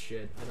any of that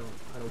shit.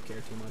 I don't care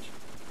too much.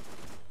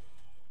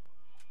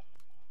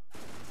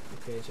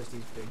 Okay, it's just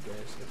these big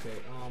guys. Okay,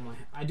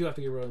 I do have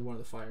to get rid of one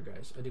of the fire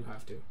guys. I do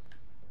have to.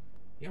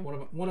 Yeah,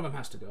 one of them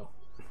has to go.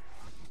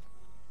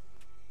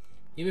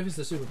 Even if it's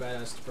the super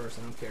badass first,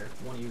 I don't care.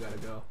 One of you gotta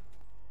go.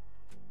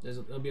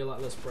 There'll be a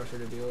lot less pressure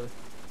to deal with.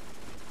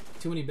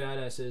 Too many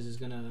badasses is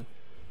gonna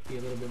be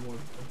a little bit more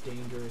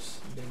dangerous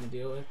thing to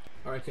deal with.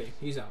 Alright, okay,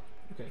 he's out.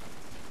 Okay,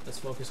 let's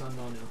focus on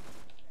Mo now.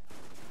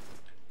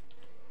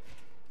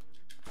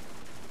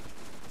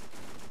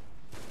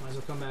 Might as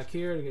well come back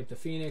here to get the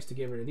Phoenix to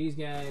get rid of these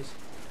guys.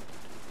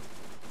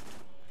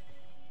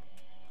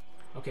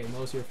 Okay,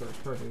 Mo's here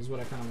first. Perfect, this is what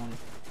I kind of wanted.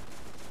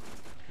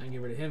 I can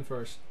get rid of him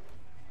first.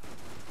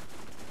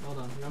 Hold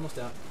on, you're almost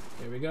out.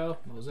 There we go,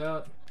 Mo's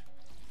out.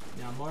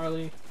 Now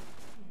Marley.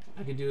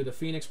 I can do the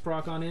Phoenix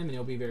proc on him and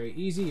it'll be very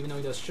easy, even though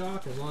he does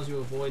shock. As long as you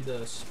avoid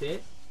the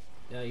spit,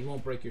 you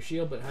won't break your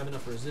shield, but have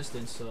enough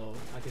resistance so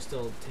I can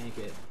still tank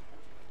it.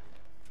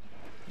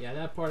 Yeah,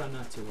 that part I'm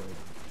not too worried about.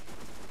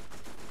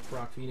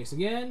 Proc Phoenix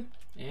again,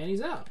 and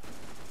he's out.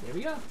 There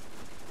we go.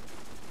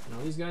 And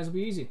all these guys will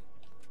be easy.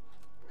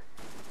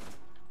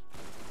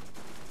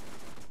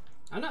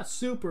 I'm not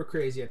super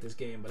crazy at this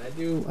game, but I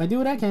do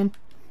what I can.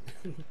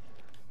 Yeah,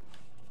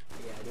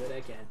 I do what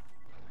I can.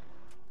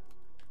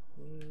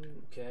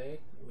 Okay,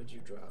 what'd you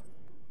drop?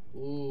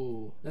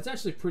 Ooh, that's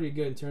actually pretty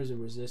good in terms of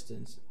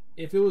resistance.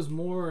 If it was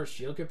more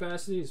shield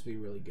capacity, this would be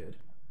really good.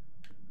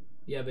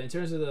 Yeah, but in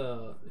terms of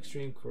the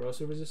extreme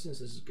corrosive resistance,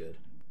 this is good.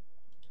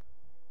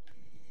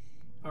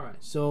 Alright,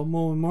 So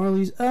Mo and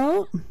Marley's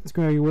out. It's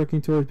great. Are you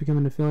working towards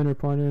becoming an affiliate or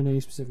partner in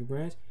any specific specific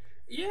brands?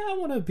 Yeah, I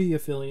want to be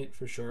affiliate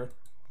for sure.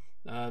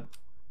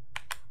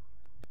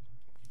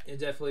 It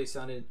definitely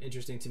sounded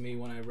interesting to me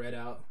when I read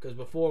out, because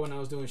before, when I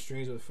was doing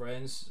streams with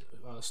friends,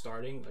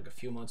 starting like a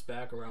few months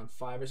back, around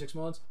 5 or 6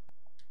 months,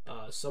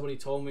 somebody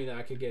told me that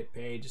I could get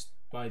paid just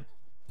by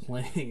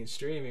playing and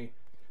streaming,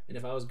 and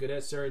if I was good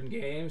at certain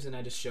games and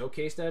I just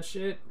showcased that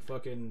shit,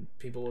 fucking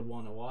people would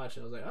want to watch.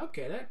 I was like,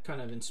 okay, that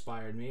kind of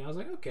inspired me. I was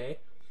like, okay,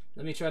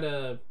 let me try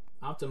to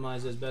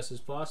optimize as best as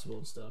possible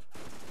and stuff.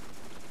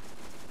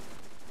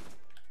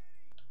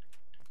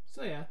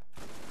 So yeah.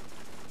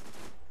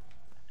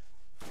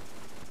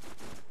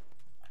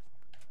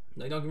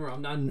 Like, don't get me wrong,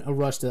 I'm not in a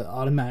rush to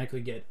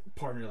automatically get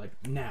partner like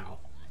now.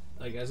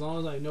 Like, as long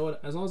as I know it,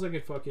 as long as I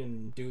can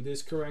fucking do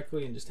this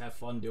correctly and just have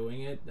fun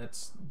doing it,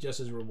 that's just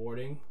as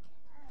rewarding.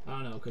 I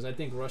don't know, because I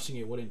think rushing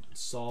it wouldn't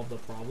solve the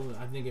problem.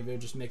 I think it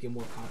would just make it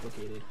more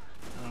complicated.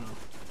 I don't know.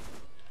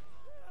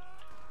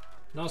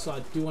 And also, I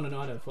do want to know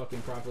how to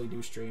fucking properly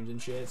do streams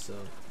and shit, so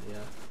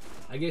yeah.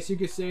 I guess you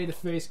could say the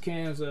face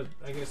cam is a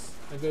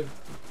good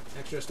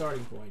extra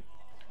starting point.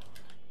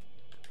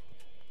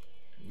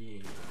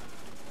 Yeah.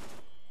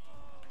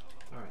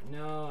 Alright,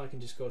 now I can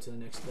just go to the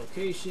next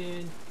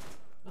location.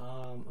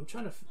 I'm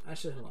trying to...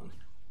 Actually, hold on.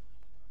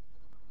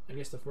 I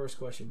guess the first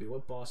question would be,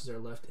 what bosses are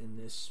left in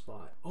this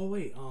spot? Oh,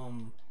 wait,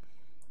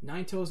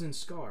 Nine Toes and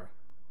Scar.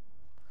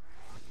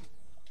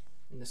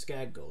 In the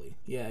Skag Gully.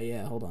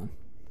 Yeah, hold on.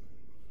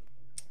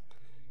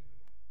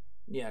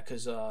 Yeah,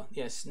 because,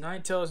 yes,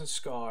 Nine Toes and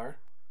Scar.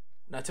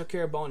 And I took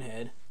care of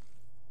Bonehead.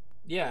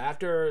 Yeah,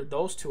 after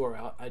those two are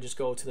out, I just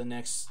go to the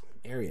next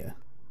area.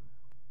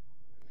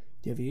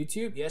 Do you have a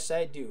YouTube? Yes,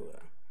 I do.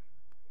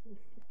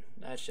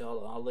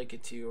 Actually, I'll link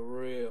it to you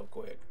real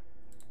quick.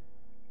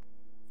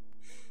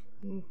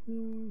 I'll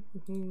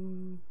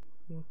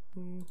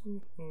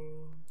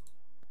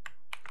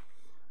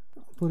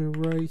put it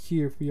right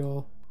here for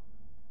y'all.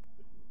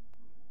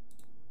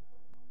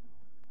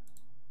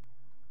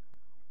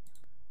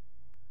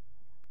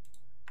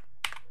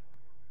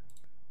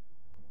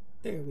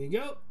 There we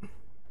go.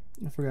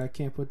 I forgot I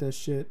can't put that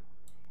shit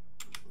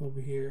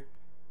over here.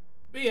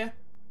 But yeah.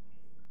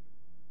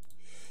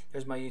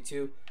 There's my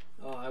YouTube.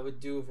 I would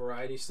do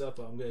variety stuff,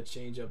 but I'm going to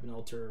change up and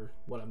alter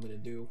what I'm going to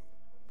do.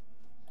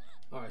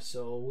 Alright,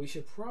 so we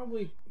should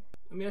probably...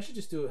 I mean, I should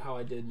just do it how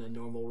I did in the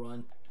normal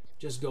run.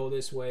 Just go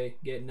this way,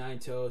 get Nine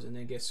Toes, and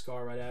then get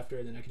Scar right after,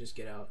 and then I can just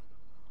get out.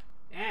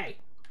 Hey!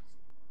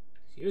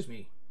 Excuse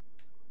me.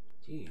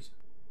 Jeez.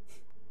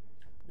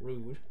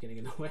 Rude. Getting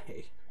in the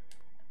way.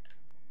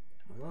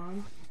 Hold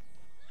on.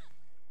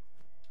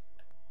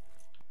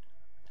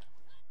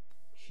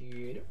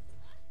 Shit.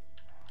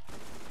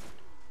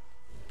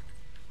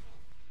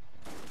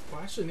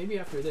 Well, actually, maybe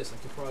after this, I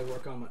could probably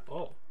work on my...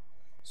 Oh.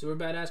 Super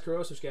badass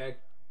corrosive skag.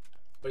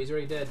 But he's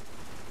already dead.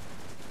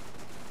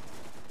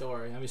 Don't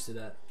worry, I'm used to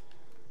that.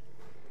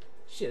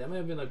 Shit, that might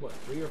have been like, what,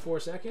 3 or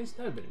 4 seconds?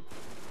 That would have been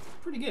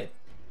pretty good.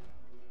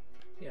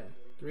 Yeah,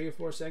 3 or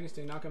 4 seconds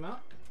to knock him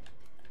out?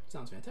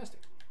 Sounds fantastic.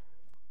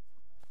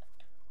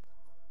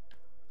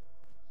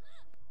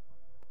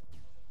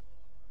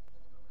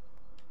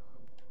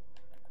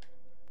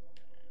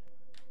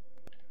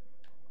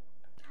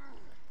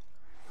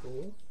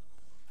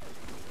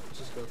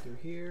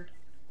 here.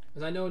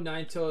 Because I know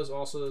Ninetales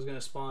also is going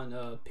to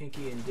spawn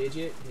Pinky and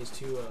Digit, his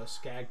two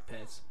Skag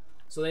pets.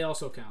 So they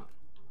also count.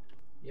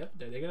 Yep,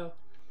 there they go.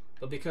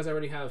 But because I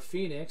already have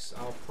Phoenix,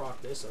 I'll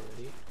proc this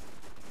already.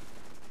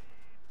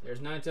 There's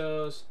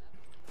Ninetales.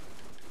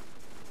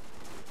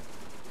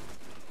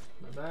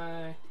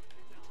 Bye-bye.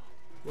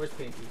 Where's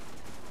Pinky?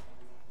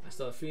 I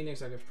still have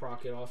Phoenix. I can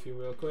proc it off you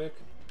real quick.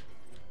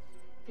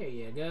 There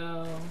you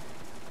go.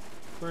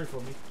 Burn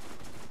for me.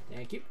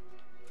 Thank you.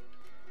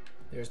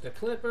 There's the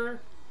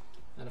Clipper.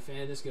 Not a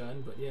fan of this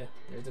gun, but yeah,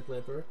 there's the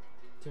Clipper.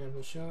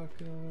 Terrible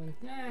shotgun.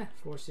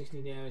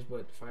 460 damage,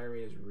 but the fire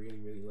rate is really,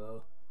 really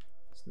low.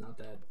 It's not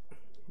that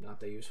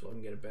useful. I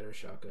can get a better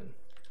shotgun.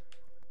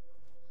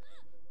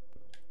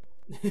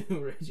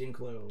 Raging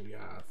Claw,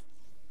 yeah.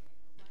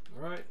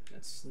 Alright,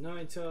 that's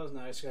Ninetales.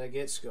 Now I just gotta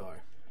get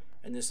Scar.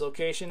 In this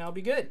location, I'll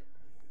be good.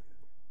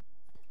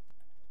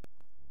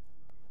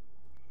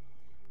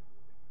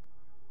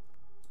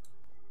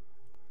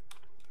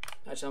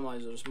 Actually, I might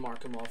as well just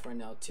mark him off right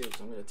now too,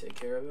 because I'm gonna take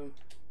care of him.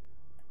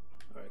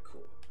 Alright,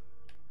 cool.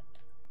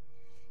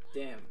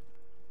 Damn.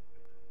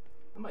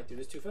 I might do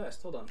this too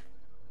fast. Hold on.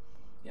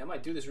 Yeah, I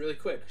might do this really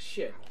quick.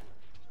 Shit.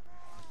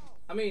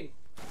 I mean,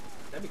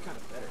 that'd be kind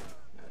of better,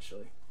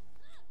 actually.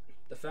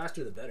 The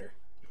faster, the better.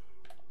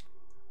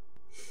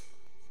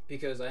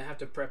 Because I have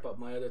to prep up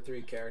my other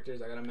 3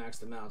 characters. I gotta max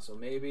them out. So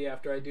maybe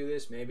after I do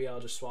this, maybe I'll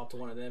just swap to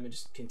one of them and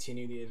just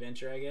continue the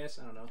adventure, I guess.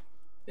 I don't know.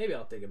 Maybe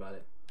I'll think about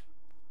it.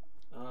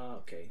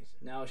 Okay,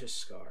 now it's just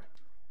Scar.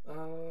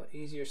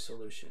 Easier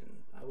solution.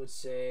 I would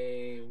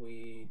say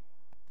we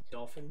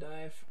dolphin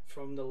dive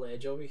from the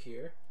ledge over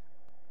here.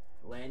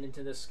 Land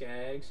into the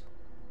Skags.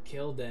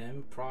 Kill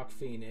them. Proc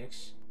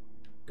Phoenix.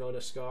 Go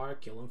to Scar.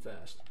 Kill him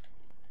fast.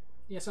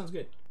 Yeah, sounds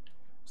good.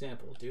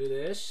 Example. Do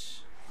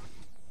this.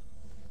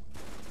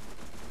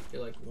 Get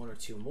like 1 or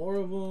 2 more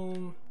of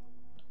them.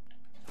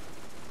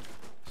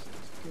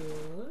 Sounds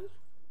good.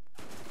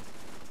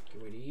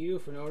 Get rid of you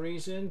for no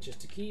reason, just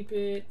to keep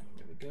it.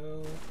 There we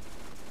go.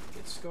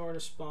 Get Scar to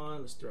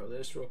spawn. Let's throw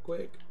this real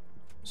quick.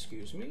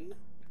 Excuse me.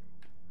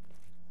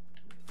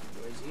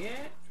 Where's he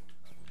at?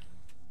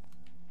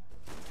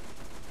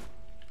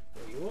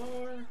 There you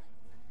are.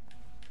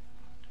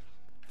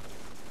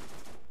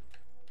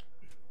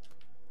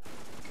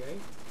 Okay.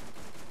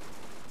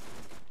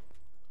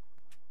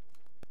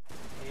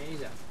 And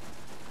he's out.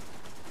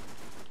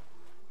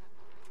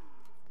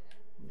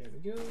 There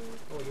we go.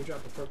 Oh, you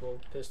dropped the purple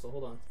pistol.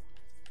 Hold on.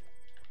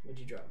 What'd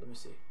you drop? Let me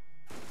see.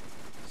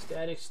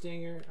 Static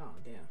Stinger. Oh,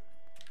 damn.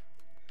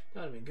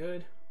 That would have been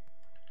good.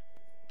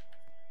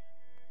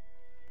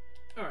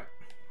 Alright.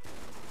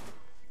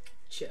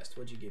 Chest.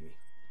 What'd you give me?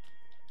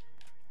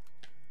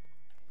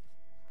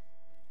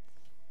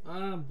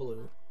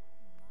 Blue.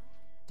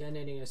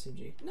 Detonating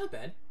SMG. Not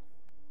bad.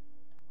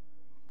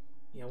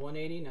 Yeah,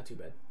 180. Not too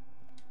bad.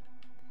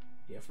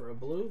 Yeah, for a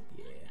blue?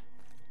 Yeah.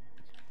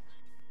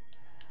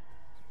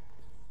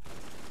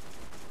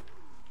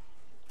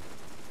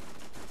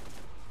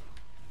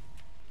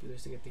 Do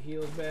this to get the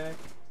heals back.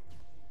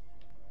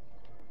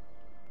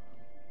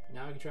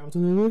 Now I can travel to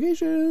the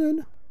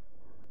location.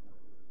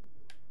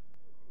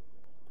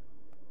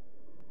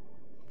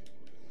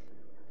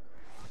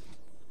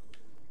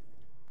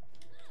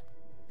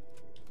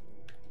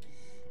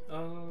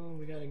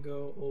 We gotta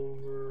go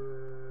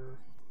over.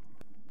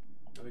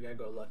 Oh, we gotta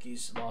go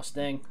Lucky's lost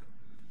thing.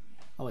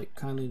 Oh wait,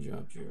 kindly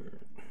dropped your.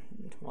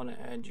 Want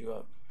to add you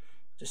up?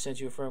 Just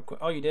sent you a friend.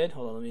 Oh, you did?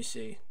 Hold on, let me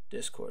see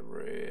Discord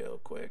real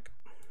quick.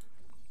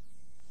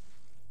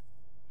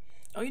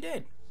 Oh, you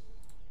did.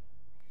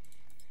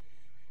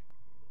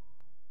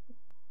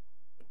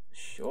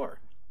 Sure,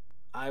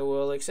 I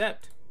will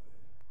accept.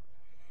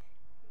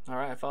 All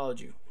right, I followed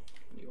you.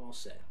 You all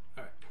set.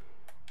 All right,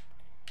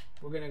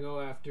 we're gonna go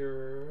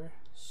after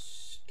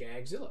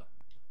Skagzilla.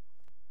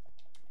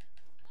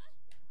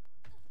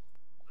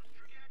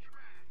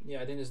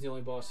 Yeah, I think this is the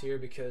only boss here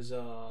because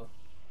the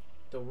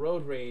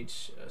Road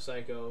Rage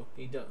Psycho,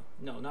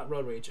 no, not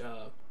Road Rage,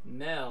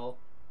 Mel,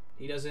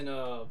 he doesn't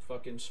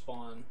fucking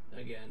spawn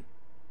again.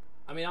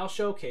 I mean, I'll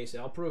showcase it,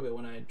 I'll prove it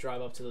when I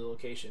drive up to the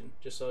location,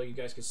 just so you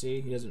guys can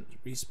see he doesn't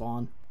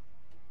respawn.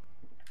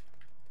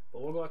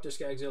 But we'll go after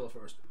Skagzilla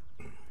first.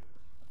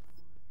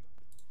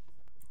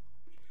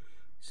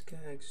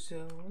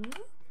 Skagzilla,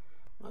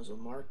 might as well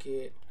mark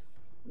it.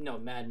 No,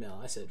 Mad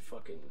Mel. I said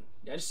fucking.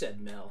 I just said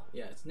Mel.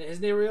 Yeah, his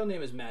real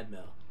name is Mad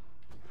Mel.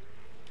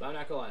 But I'm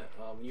not gonna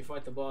lie. When you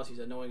fight the boss, he's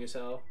annoying as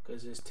hell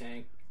because his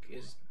tank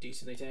is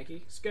decently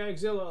tanky.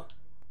 Skagzilla.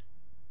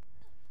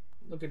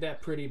 Look at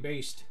that pretty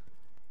beast.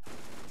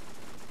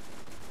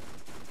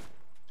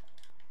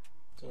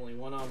 It's only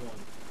one-on-one.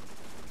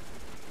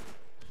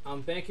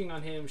 I'm banking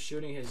on him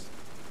shooting his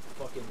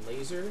fucking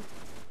laser.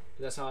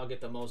 That's how I'll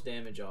get the most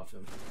damage off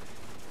him.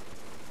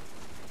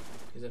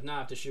 Because if not, I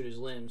have to shoot his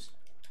limbs.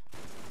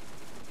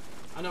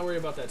 I'm not worried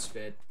about that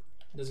spit.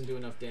 It doesn't do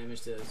enough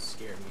damage to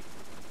scare me.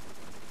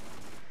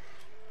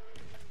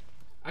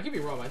 I could be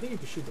wrong. I think you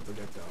can shoot the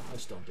projectile. I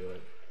just don't do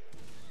it.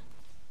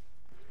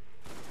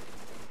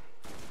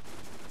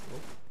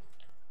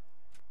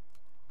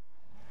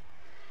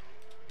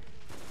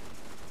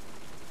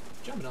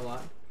 Jumping a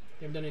lot.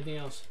 You haven't done anything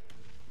else.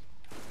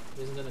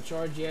 He hasn't done a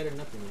charge yet or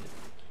nothing yet.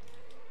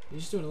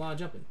 He's just doing a lot of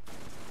jumping.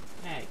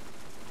 Hey.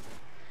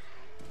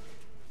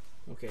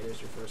 Okay, there's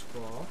your first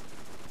claw.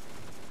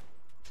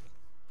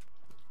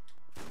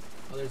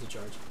 Oh, there's a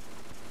charge.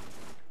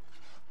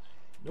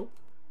 Nope.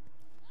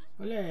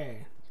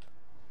 Olé.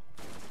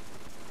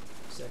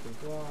 Second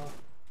claw.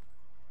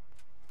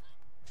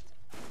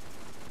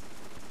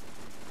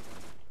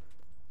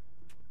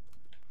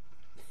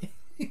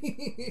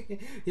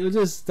 He'll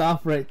just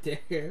stop right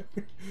there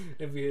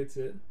if he hits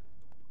it.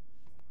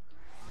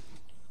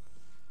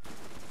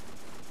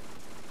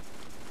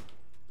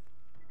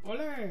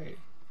 Olé!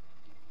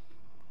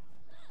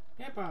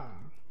 Yepa!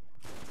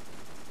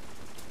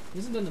 He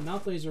hasn't done the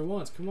mouth laser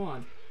once, come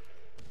on.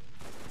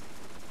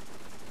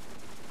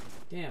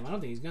 Damn, I don't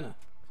think he's gonna.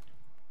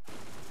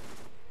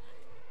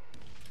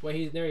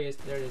 Wait, there he is.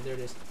 There it is, there it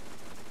is.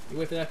 You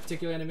wait for that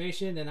particular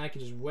animation, then I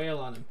can just wail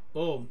on him.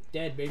 Boom,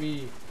 dead,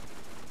 baby.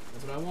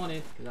 That's what I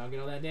wanted, because I'll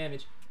get all that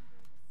damage.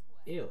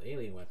 Ew,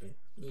 alien weapon.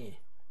 Yeah.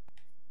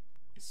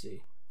 Let's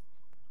see.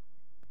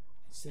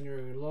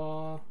 Incendiary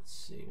Law. Let's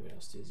see, what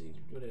else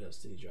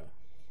did he draw?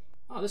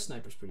 Oh, this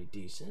sniper's pretty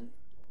decent.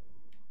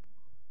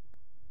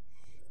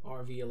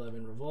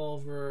 RV11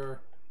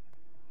 revolver.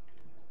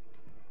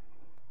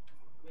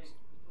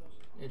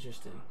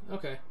 Interesting.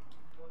 Okay.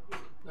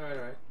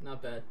 Alright.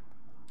 Not bad.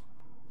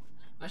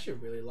 I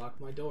should really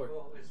lock my door.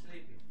 Oh, we're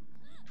sleeping.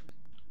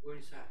 We're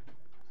inside.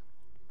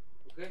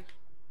 Okay?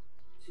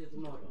 See you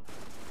tomorrow.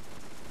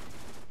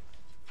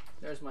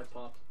 There's my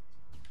pop.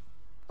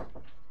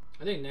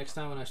 I think next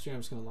time when I stream,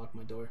 I'm just gonna lock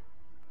my door.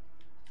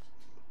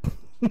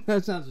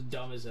 That sounds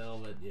dumb as hell,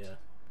 but yeah.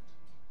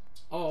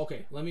 Oh,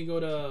 okay. Let me go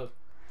to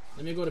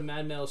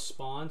Mad Mel's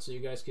spawn so you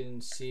guys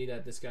can see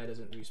that this guy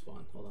doesn't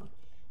respawn. Hold on.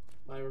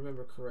 If I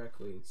remember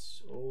correctly,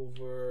 it's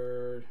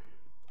over.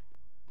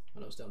 Oh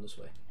no, it's down this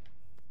way.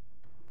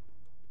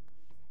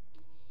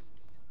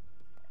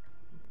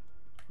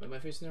 Am I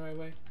facing the right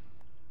way?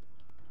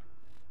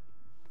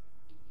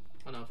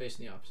 Oh no, I'm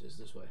facing the opposite. It's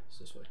this way. It's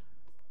this way.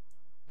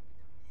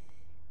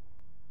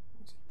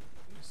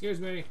 Excuse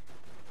me.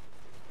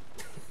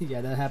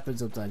 Yeah, that happens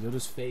sometimes. You'll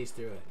just phase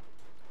through it.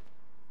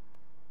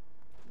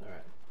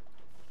 Alright.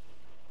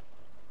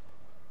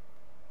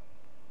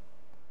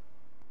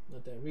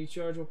 Let that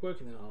recharge real quick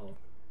and then I'll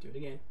do it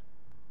again.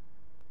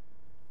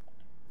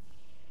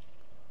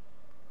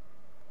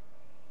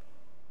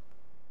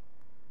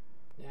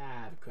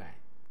 Ah, crap.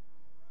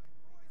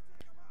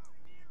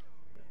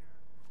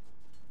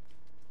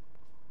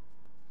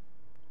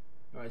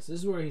 Alright, so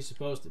this is where he's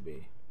supposed to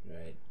be,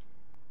 right?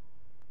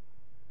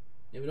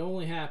 It would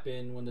only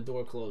happen when the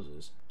door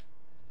closes.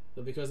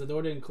 But because the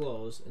door didn't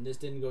close and this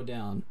didn't go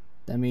down,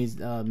 that means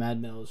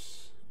Mad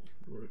Mel's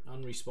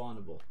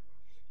unrespawnable.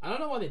 I don't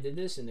know why they did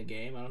this in the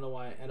game. I don't know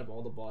why out of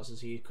all the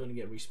bosses he couldn't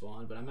get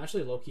respawned, but I'm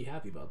actually low-key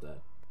happy about that.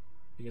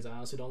 Because I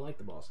honestly don't like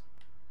the boss.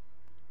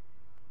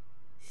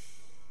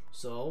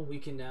 So we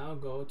can now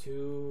go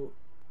to...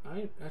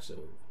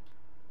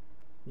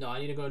 No, I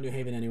need to go to New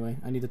Haven anyway.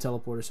 I need the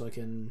teleporter so I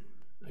can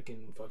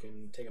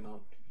fucking take him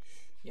out.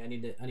 Yeah, I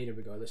need it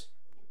regardless.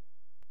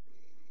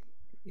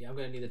 Yeah, I'm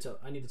gonna need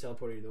I need the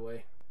teleporter either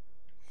way.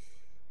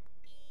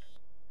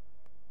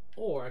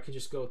 Or I could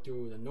just go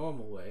through the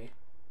normal way.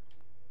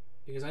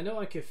 Because I know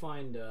I could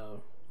find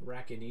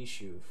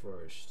Rakinishu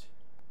first.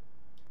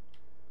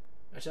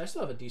 Actually, I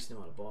still have a decent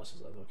amount of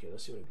bosses left. Okay,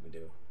 let's see what we can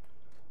do.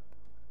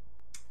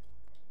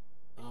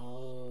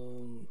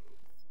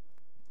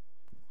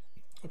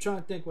 I'm trying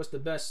to think what's the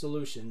best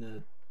solution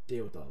to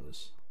deal with all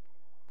this.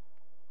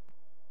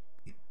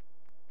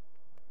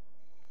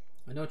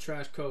 I know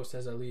Trash Coast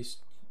has at least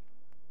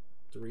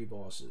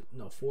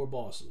 4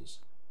 bosses.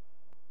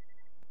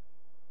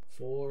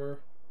 4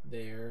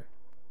 there.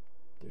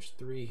 There's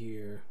 3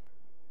 here.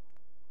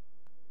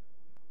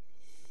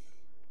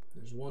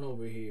 There's 1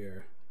 over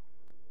here.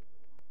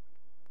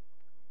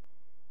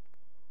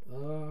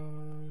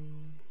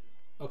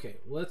 Okay,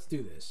 let's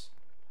do this.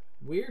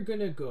 We're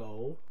gonna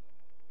go.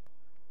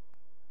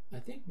 I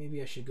think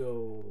maybe I should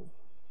go.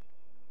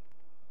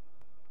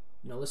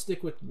 No, let's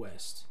stick with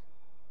West.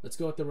 Let's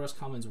go with the Rust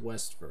Commons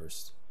West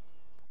first.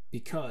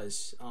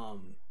 Because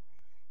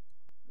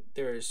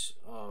there's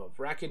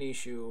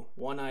Rakinishu,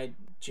 One-Eyed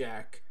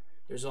Jack.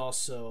 There's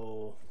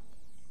also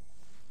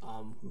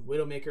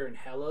Widowmaker and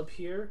Hellub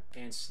here,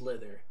 and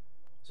Slither.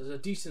 So there's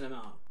a decent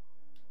amount.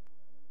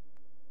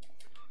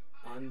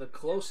 I'm the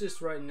closest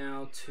right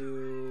now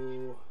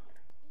to...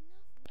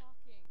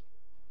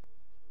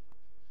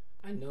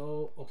 I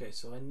know... Okay,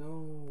 so I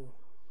know...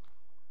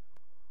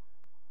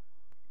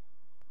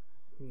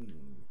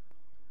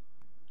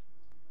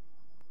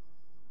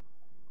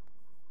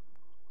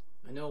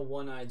 I know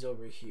One-Eyed's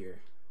over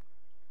here.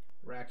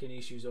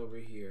 Rakinishu's over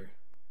here.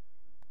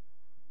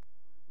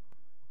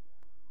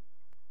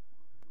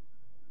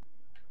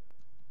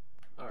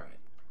 Alright.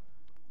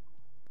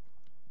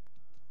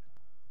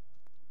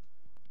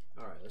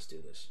 Alright, let's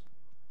do this.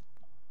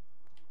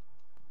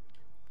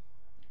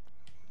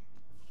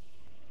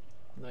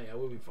 No, yeah,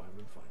 we'll be fine,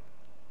 we'll be fine.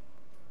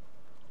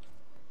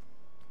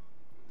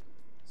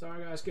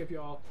 Sorry, guys, skip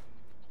y'all.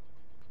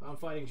 I'm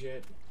fighting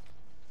shit.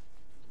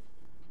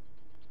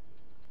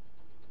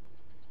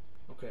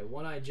 Okay,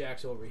 One-Eyed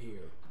Jack's over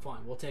here. Fine,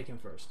 we'll take him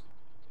first.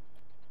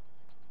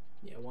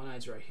 Yeah,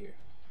 One-Eye's right here.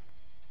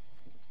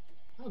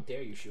 How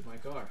dare you shoot my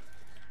car?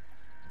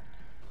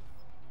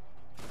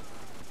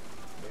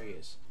 There he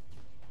is.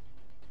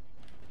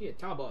 Here,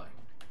 tall boy.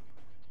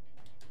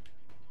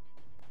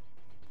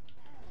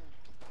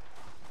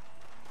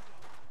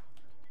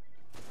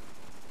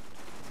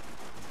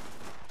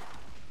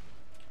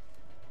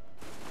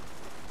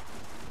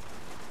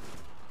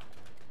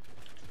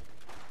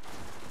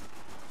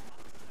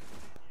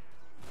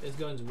 This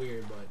gun's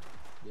weird, but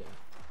yeah.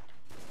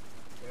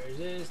 There it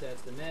is.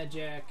 That's the Mad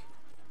Jack.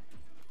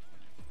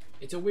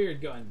 It's a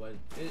weird gun, but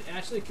it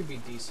actually could be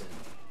decent.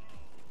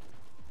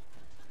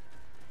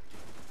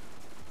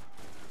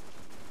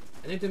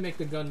 I think to make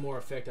the gun more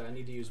effective, I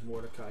need to use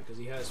Mordecai because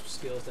he has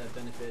skills that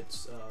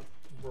benefits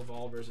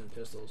revolvers and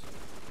pistols.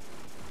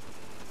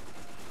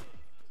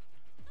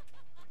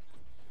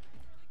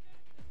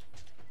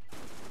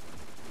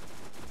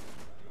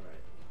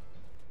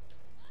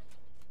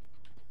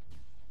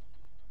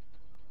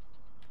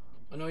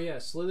 Oh no, yeah,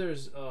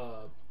 Slither's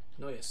no,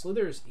 yeah,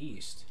 Slither's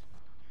east.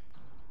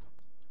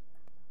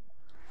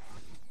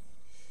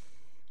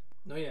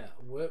 No, yeah,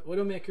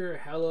 Widowmaker,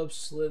 Hallop,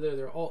 Slither,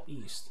 they're all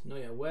east. No,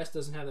 yeah, west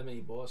doesn't have that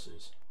many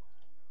bosses.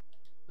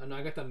 Oh no,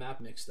 I got the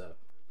map mixed up.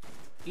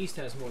 East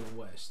has more than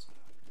west.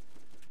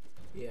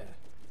 Yeah.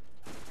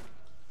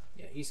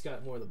 Yeah, east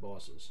got more of the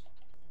bosses.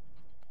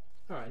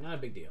 Alright, not a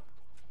big deal.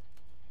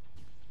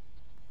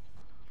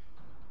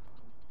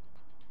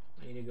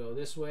 I need to go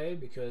this way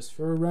because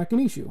for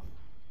Rakinishu.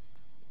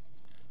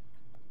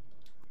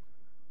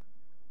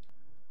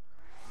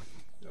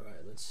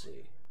 Alright, let's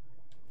see.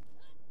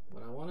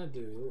 What I want to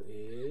do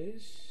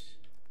is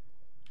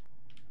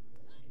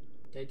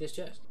take this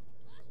chest.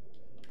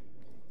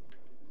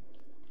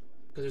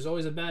 Because there's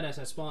always a badass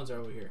that spawns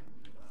over here.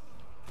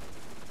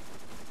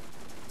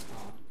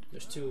 Oh,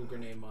 there's 2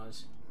 grenade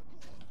mods.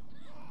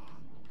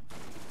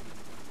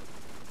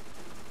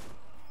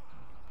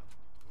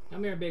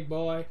 Come here, big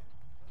boy.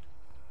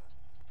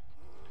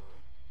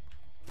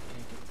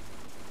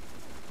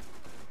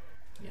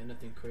 Yeah,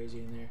 nothing crazy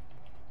in there.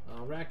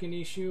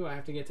 Rakinishu, I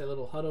have to get that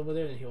little hut over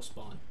there and he'll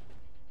spawn.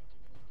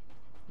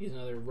 He's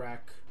another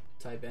Rak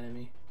type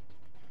enemy.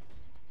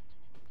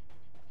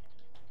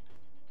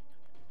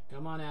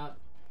 Come on out.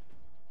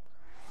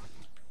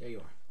 There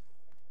you are.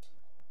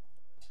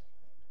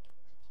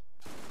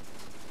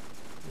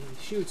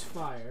 He shoots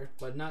fire,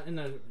 but not in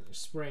a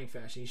spraying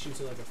fashion. He shoots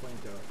it like a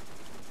flamethrower.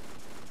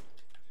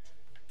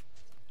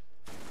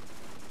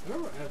 I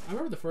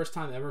remember the first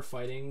time ever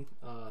fighting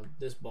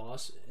this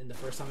boss, and the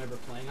first time ever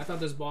playing. I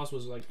thought this boss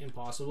was like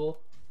impossible,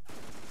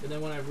 and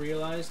then when I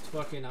realized,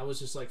 fucking, I was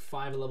just like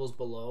 5 levels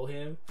below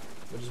him,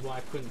 which is why I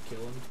couldn't kill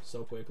him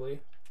so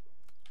quickly.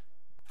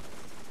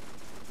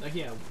 Like,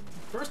 yeah,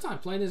 first time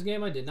playing this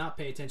game, I did not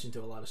pay attention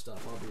to a lot of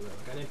stuff. I'll be real.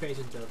 Like, I didn't pay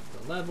attention to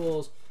the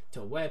levels,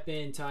 to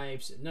weapon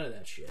types, none of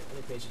that shit. I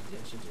didn't pay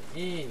attention to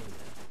any of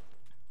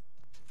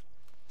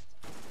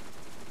that.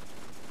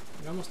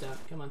 You're almost out.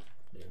 Come on.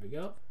 There we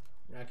go.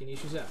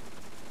 Rakinishu's out.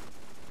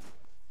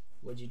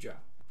 What'd you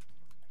drop?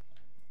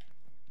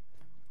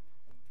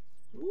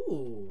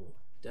 Ooh,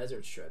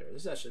 Desert Shredder.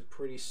 This is actually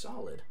pretty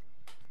solid.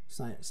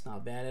 It's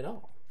not bad at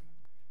all.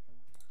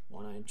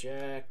 One-Eyed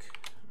Jack,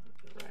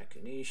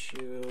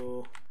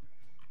 Rakinishu.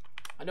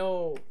 I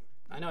know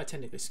I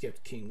technically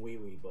skipped King Wee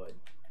Wee, but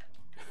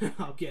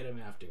I'll get him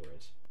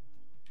afterwards.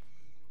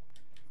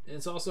 And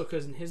it's also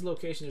because in his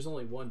location there's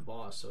only 1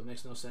 boss, so it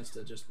makes no sense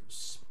to just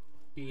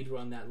speed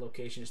run that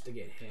location just to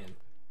get him.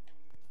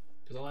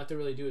 Because all I have to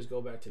really do is go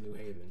back to New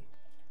Haven.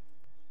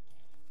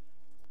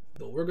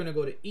 But we're going to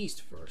go to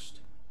East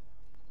first.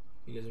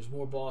 Because there's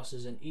more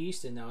bosses in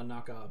East, and now I'll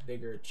knock out a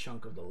bigger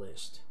chunk of the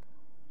list.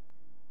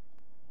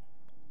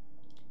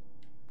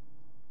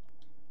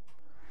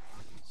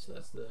 So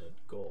that's the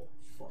goal.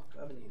 Fuck,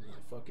 I haven't eaten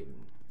my fucking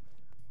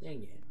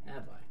thing yet,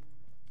 have I?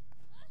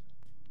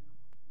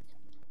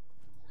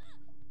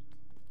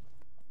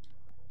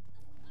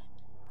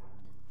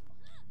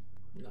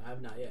 No, I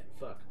have not yet.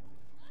 Fuck.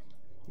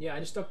 Yeah, I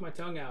just stuck my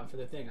tongue out for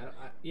the thing.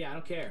 I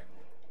don't care.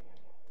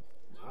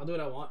 I'll do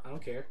what I want. I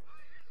don't care.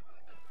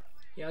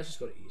 Yeah, let's just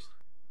go to East.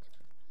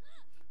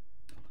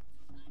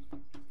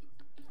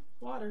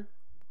 Water.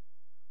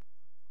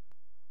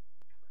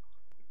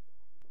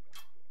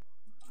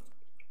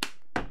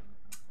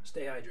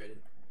 Stay hydrated.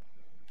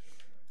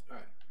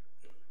 Alright.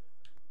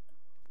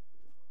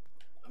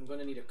 I'm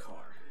gonna need a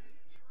car.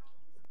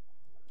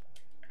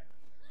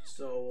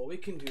 So what we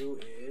can do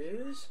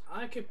is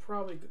I could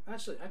probably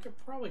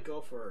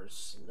go for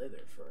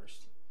Slither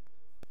first.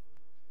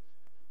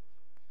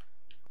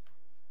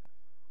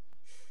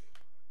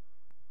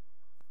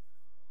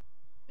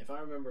 If I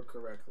remember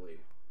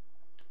correctly.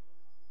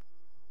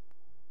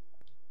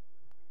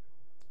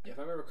 If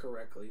I remember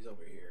correctly, he's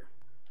over here.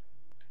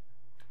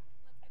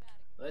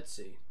 Let's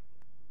see.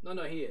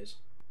 No, he is.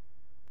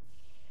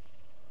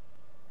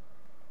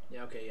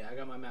 Yeah, okay, yeah, I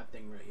got my map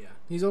thing right, yeah.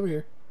 He's over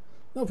here.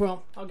 No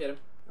problem. I'll get him.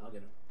 I'll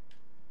get him.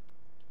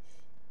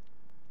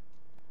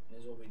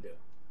 Here's what we do.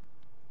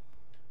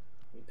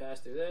 We pass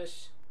through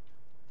this.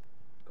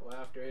 Go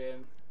after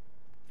him.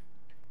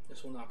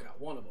 This will knock out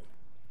one of them.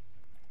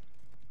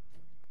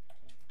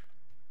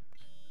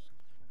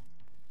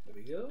 There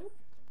we go.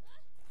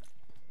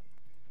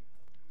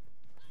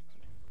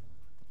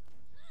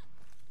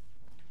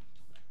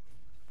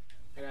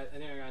 I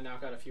think I gotta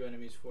knock out a few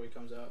enemies before he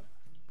comes out.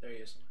 There he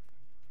is.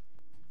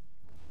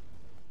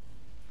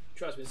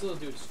 Trust me, this little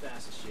dude is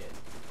fast as shit.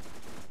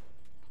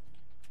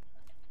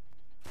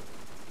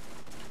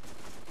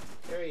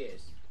 There he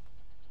is.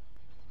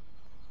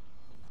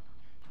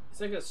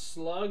 It's like a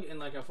slug and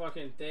like a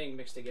fucking thing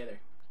mixed together.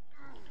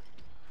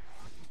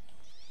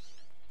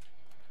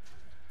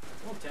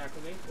 Don't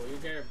tackle me. Well, you're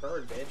getting a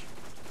bird, bitch.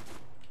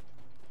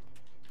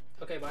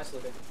 Okay, bye,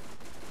 Slippin.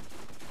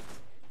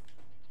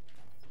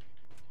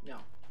 No.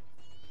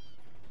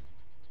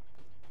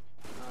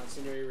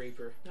 Incendiary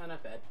Reaper. No,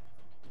 not bad.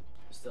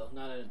 Still,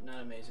 not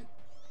amazing.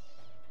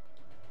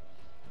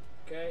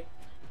 Okay.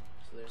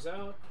 So there's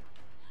out.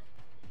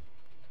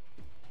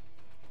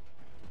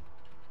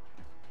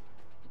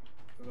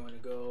 We're going to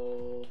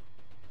go...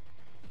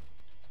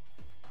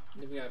 I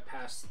think we gotta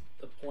pass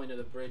the point of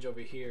the bridge over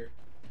here.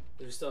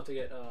 We still have to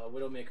get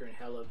Widowmaker and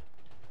Heleb.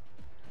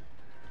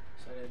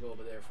 So I gotta go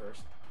over there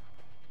first.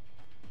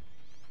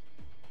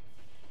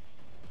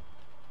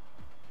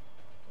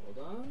 Hold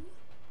on.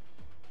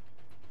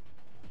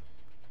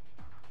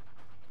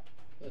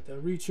 Let that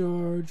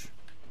recharge.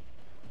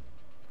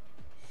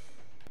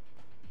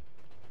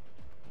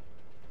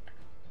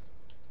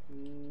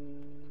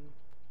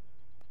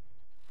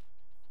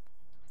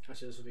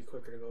 Actually, this will be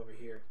quicker to go over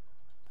here.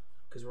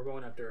 Because we're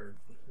going after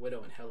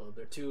Widow and Heleb.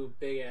 They're two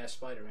big ass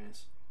spider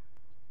ants.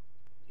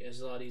 Yeah, it's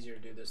a lot easier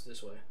to do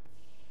this way.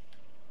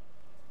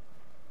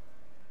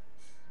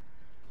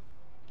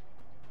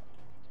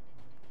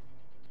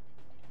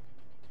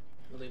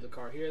 We'll leave the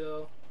car here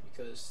though,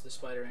 because the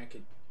spider ant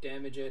could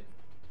damage it.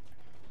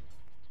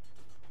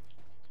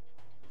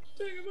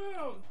 Take him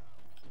out!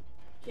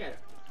 Get him.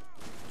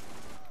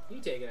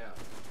 You take it out.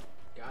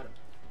 Got him.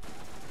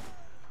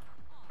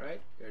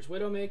 Right, there's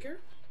Widowmaker.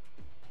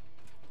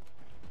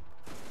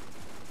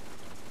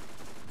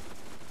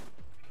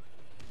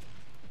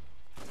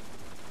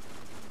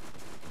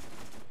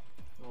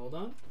 Hold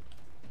on.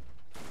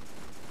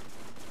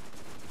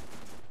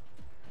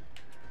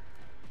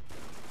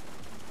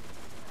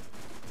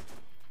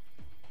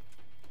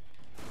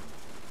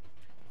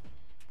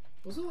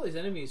 What's all these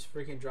enemies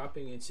freaking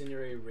dropping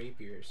incendiary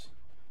rapiers?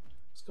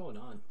 What's going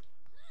on?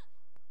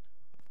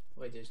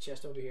 Wait, there's a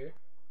chest over here.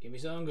 Give me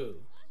some goo.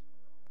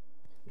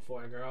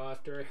 Before I go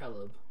after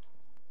Heleb.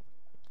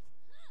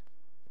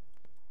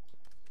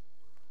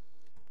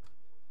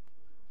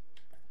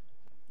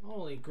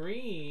 Holy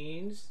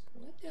greens.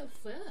 What the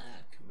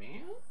fuck,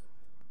 man?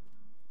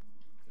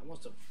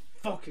 Almost a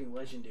fucking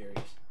legendaries.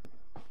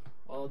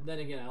 Well, then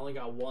again, I only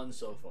got one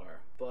so far.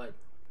 But,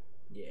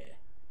 yeah.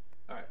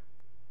 Alright.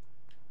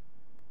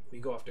 We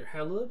go after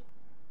Heleb.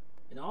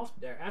 And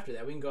after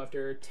that, we can go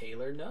after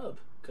Taylor Nub.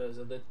 Because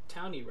of the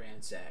town he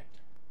ransacked.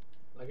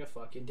 Like a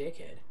fucking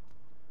dickhead.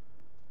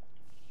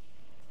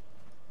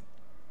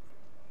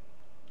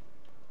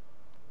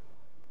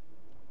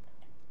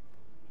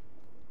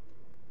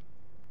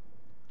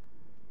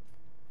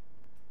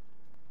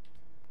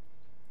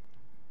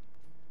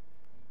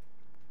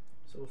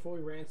 So before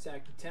we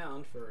ransack the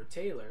town for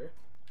Taylor,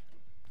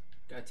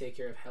 gotta take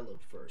care of Heleb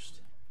first.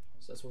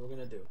 So that's what we're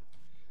gonna do.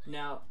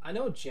 Now, I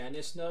know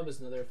Janus Nub is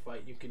another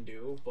fight you can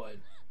do, but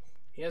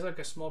he has like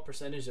a small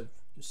percentage of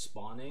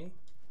spawning.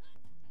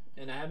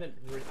 And I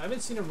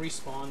haven't seen him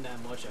respawn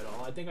that much at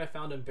all. I think I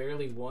found him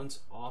barely once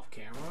off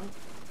camera.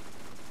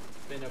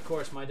 And of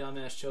course, my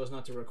dumbass chose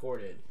not to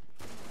record it.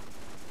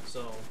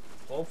 So,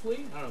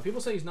 hopefully, I don't know, people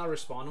say he's not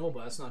respawnable,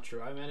 but that's not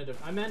true. I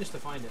managed to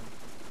find him.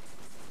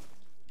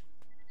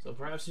 So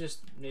perhaps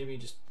maybe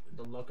just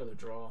the luck of the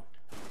draw.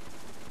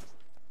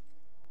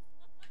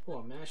 Oh,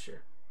 a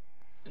masher.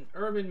 An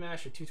urban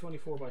masher,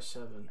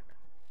 224x7.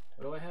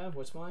 What do I have?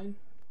 What's mine?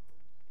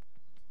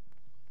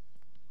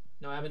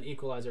 No, I have an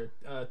equalizer,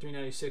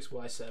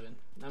 396y7.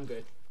 I'm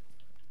good.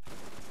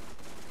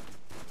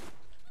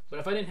 But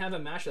if I didn't have a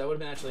masher, that would have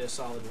been actually a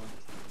solid one.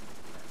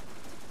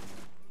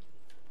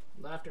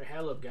 Laughter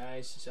Heleb,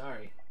 guys.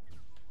 Sorry.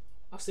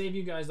 I'll save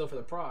you guys though for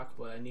the proc,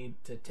 but I need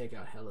to take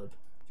out Heleb.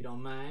 If you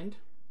don't mind.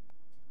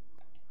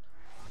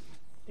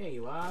 There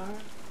you are.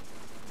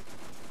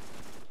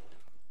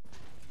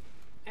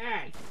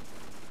 Hey!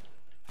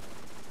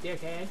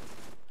 Dickhead.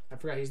 I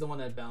forgot he's the one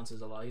that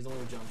bounces a lot. He's the one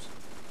who jumps.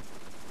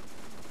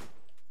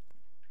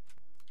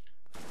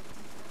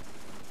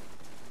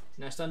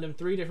 And I stunned him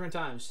 3 different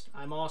times.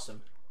 I'm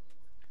awesome.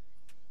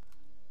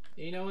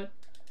 You know what?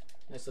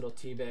 Nice little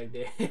teabag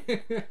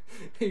there.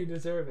 You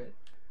deserve it.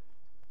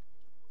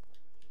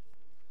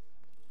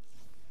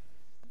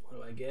 What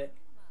do I get?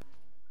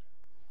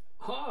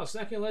 Oh,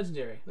 second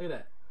legendary. Look at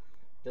that.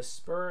 The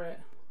Spur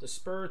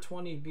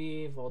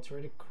 20B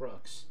Volteric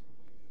Crux.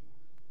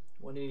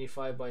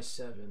 185 by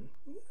 7.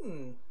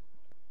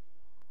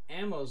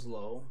 Ammo's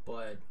low,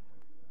 but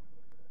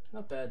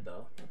not bad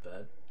though. Not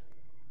bad.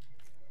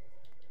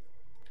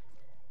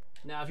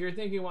 Now, if you're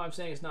thinking why I'm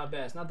saying it's not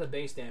bad, it's not the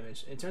base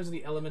damage. In terms of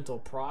the elemental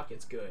proc,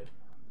 it's good.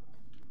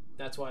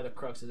 That's why the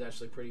Crux is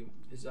actually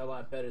is a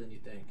lot better than you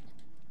think.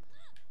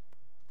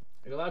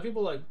 Like, a lot of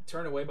people like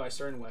turn away by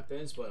certain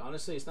weapons, but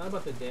honestly, it's not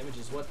about the damage.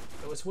 It's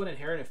what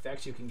inherent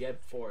effects you can get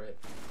for it.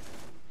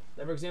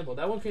 Like, for example,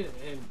 that one can,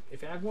 and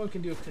if everyone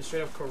can do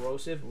straight up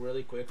corrosive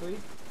really quickly,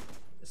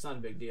 it's not a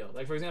big deal.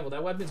 Like, for example,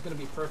 that weapon's gonna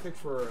be perfect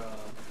for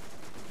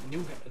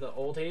the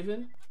Old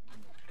Haven,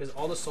 because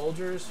all the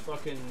soldiers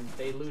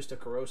they lose to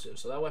corrosive,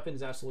 so that weapon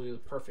is absolutely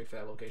perfect for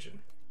that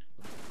location.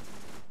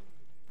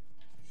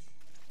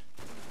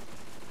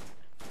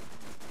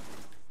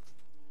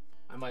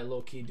 I might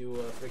low-key do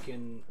a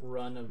freaking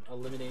run of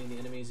eliminating the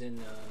enemies in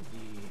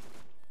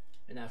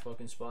that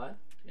fucking spot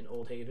in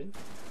Old Haven,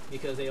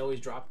 because they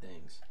always drop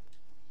things.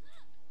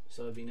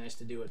 So it'd be nice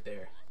to do it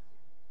there.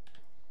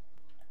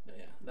 Oh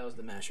yeah, that was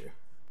the masher.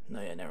 No,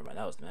 yeah, never mind.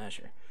 That was the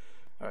masher.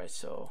 All right,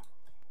 so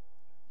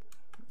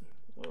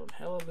World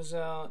Hell is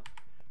out.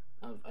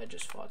 I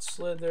just fought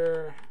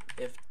Slither.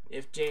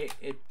 If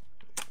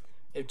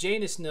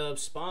Janus Snub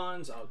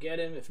spawns, I'll get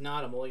him. If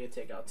not, I'm only gonna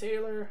take out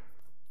Taylor.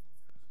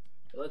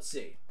 Let's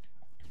see.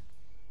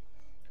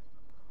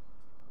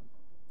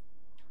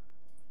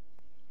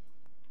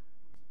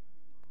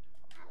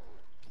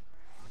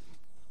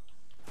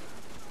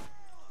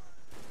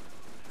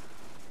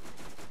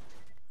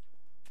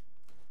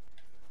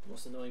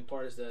 Most annoying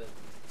part is the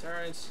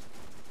turrets.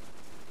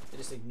 They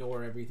just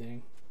ignore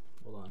everything.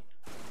 Hold on.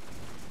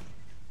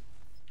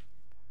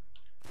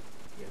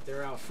 Yeah,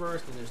 they're out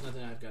first, and there's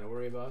nothing I've got to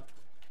worry about.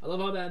 I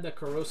love how that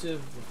corrosive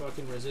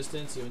fucking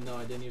resistance, even though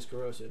I didn't use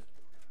corrosive.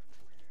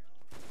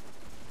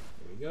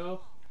 There we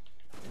go.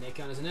 And they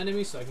count as an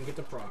enemy, so I can get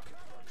the proc.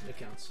 It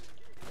counts.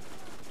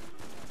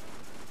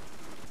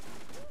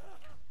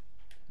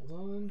 Hold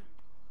on.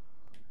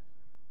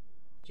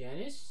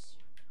 Janice?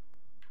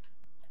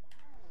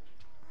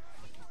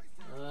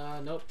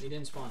 Nope, he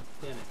didn't spawn.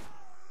 Damn it.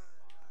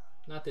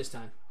 Not this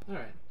time.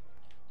 Alright.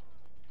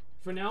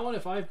 For now on,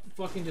 if I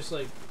fucking just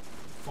like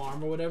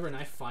farm or whatever and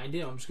I find it,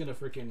 I'm just gonna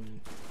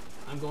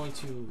I'm going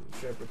to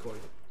straight up record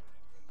it.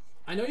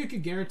 I know you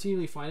could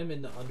guaranteedly find him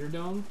in the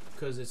Underdome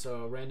because it's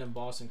a random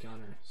boss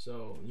encounter,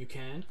 so you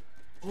can.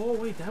 Oh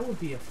wait, that would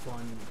be a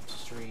fun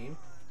stream.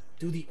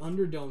 Do the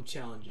Underdome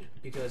challenge,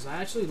 because I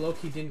actually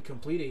low-key didn't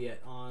complete it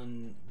yet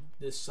on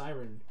this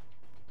Siren,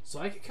 so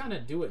I could kind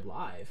of do it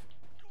live.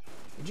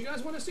 Would you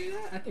guys want to see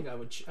that? I think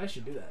I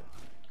should do that.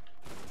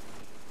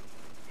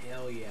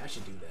 Hell yeah, I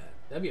should do that.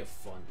 That'd be a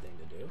fun thing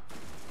to do.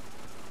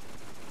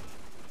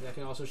 That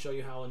can also show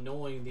you how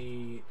annoying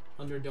the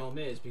Underdome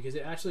is, because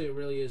it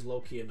really is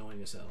low-key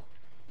annoying as hell.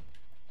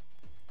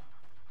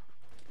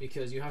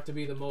 Because you have to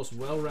be the most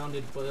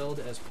well-rounded build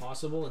as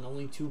possible, and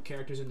only 2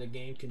 characters in the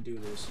game can do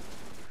this.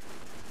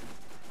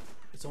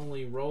 It's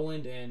only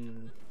Roland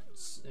and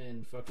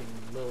fucking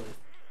Lilith.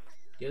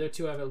 The other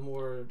 2 have a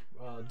more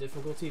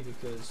difficulty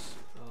because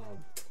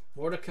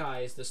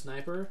Mordecai is the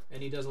sniper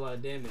and he does a lot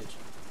of damage,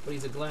 but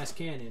he's a glass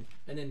cannon,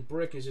 and then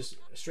Brick is just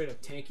straight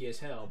up tanky as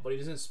hell, but he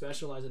doesn't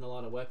specialize in a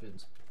lot of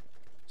weapons,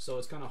 so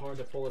it's kind of hard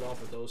to pull it off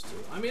with those 2.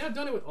 I mean, I've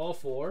done it with all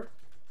 4,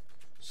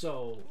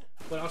 so,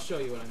 but I'll show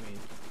you what I mean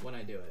when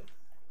I do it.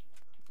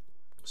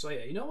 So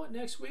yeah, you know what?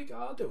 Next week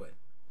I'll do it.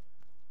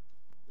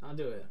 I'll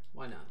do it.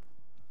 Why not?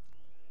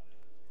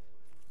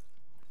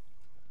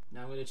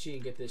 Now I'm gonna cheat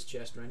and get this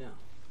chest right now.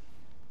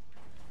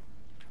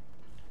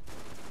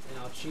 And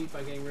I'll cheat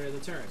by getting rid of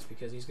the turrets,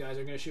 because these guys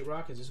are going to shoot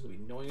rockets. This is going to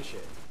be annoying as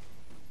shit.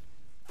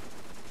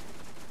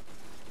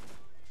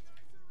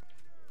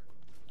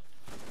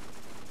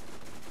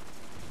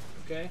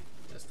 Okay,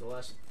 that's the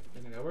last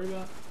thing I got to worry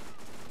about.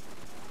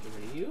 Get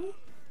rid of you.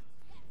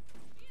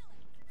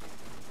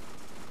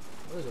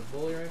 Oh, there's a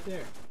bully right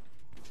there.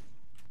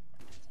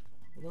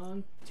 Hold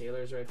on.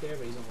 Taylor's right there,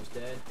 but he's almost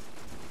dead.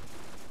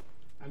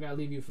 I got to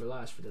leave you for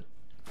last for the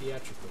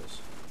theatricals.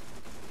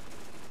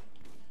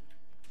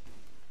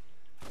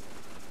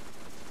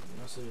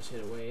 Also just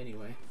hit away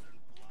anyway.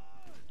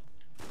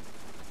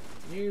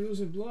 Yeah, you're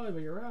losing blood,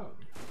 but you're out.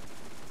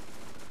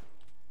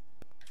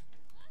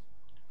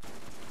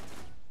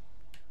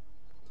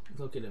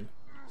 Look at him.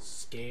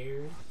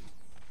 Scared.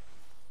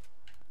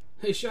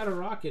 He shot a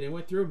rocket and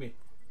went through me.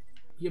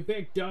 You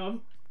big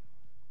dumb.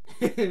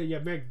 You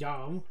big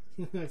dumb.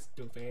 That's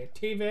stupid.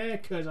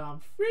 T-Bag, because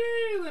I'm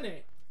feeling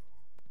it.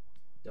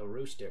 The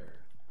Rooster.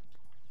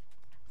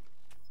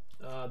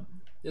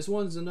 This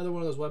one's another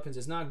one of those weapons.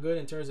 It's not good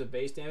in terms of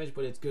base damage,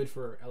 but it's good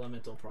for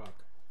elemental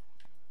proc.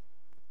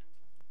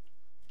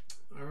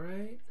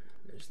 Alright,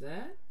 there's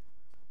that.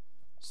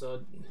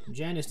 So,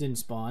 Janice didn't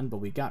spawn, but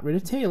we got rid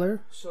of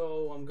Taylor,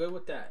 so I'm good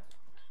with that.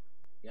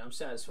 Yeah, I'm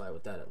satisfied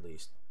with that at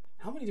least.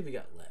 How many do we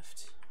got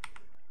left?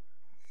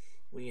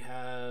 We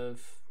got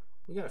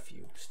a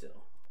few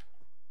still.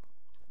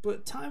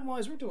 But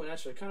time-wise, we're doing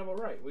actually kind of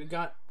alright.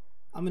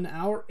 I'm an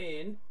hour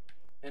in,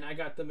 and I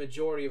got the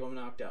majority of them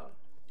knocked out.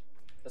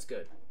 That's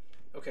good.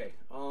 Okay.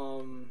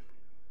 All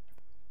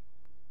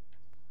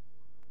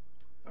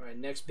right.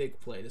 Next big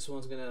play. This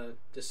one's gonna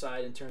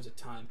decide in terms of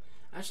time.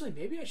 Actually,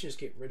 maybe I should just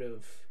get rid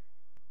of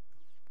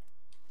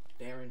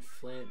Baron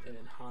Flint and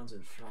then Hans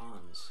and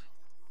Franz.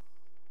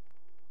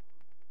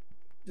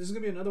 This is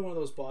gonna be another one of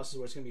those bosses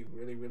where it's gonna be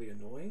really, really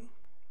annoying.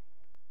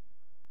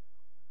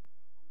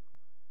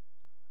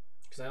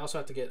 Because I also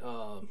have to get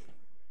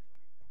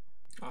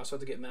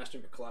Master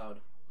McCloud.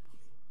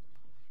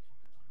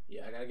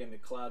 Yeah, I gotta get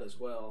McCloud as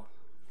well.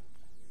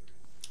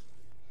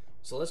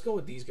 So let's go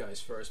with these guys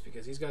first,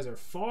 because these guys are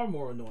far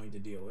more annoying to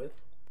deal with.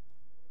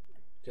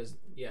 Because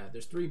yeah,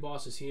 there's 3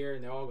 bosses here,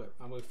 and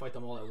I'm gonna fight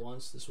them all at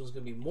once. This one's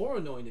gonna be more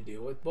annoying to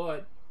deal with,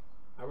 but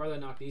I'd rather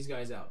knock these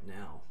guys out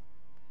now.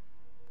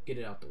 Get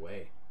it out the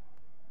way.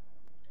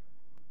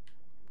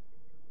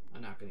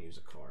 I'm not gonna use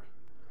a car.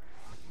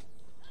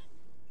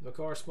 If a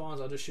car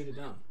spawns, I'll just shoot it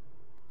down.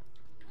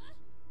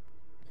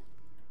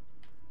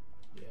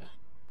 Yeah.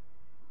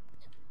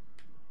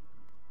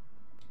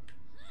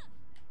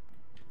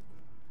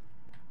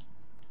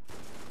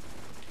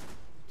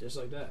 Just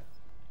like that.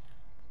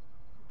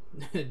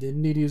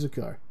 Didn't need to use a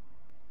car.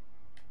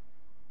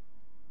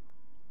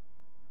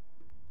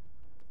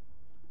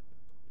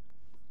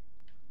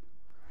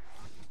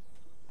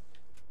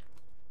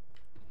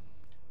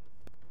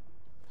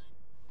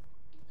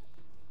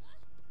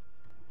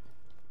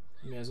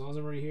 I mean, as long as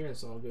I'm already here,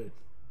 it's all good.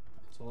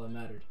 That's all that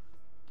mattered.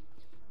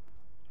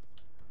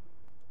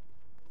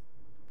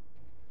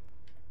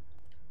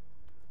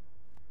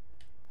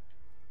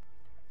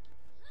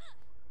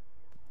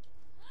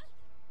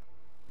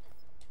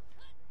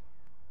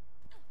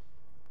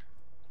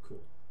 Cool.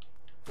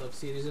 Look,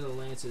 see, these are the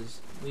lances.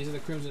 These are the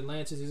Crimson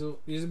Lances. These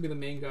will be the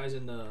main guys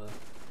in the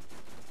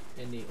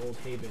Old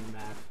Haven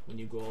map when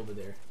you go over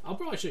there. I'll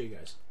probably show you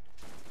guys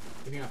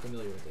if you're not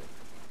familiar with it.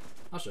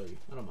 I'll show you.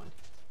 I don't mind.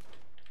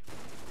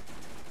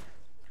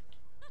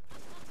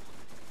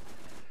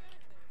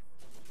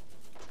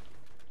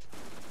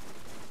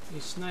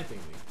 He's sniping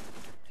me.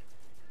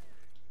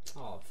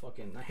 Oh,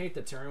 fucking... I hate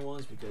the turn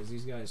ones because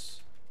these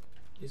guys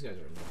are annoying.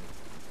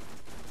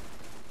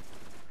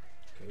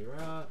 Okay, you're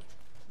out.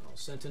 Oh,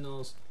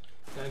 Sentinels.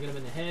 Gotta get them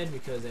in the head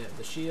because they have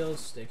the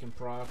shields. They can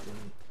proc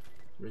and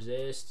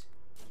resist.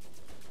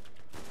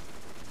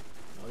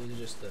 Oh, these are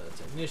just the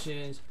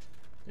technicians.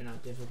 They're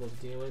not difficult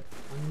to deal with.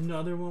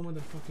 Another one with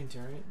a fucking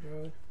turret,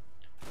 bro.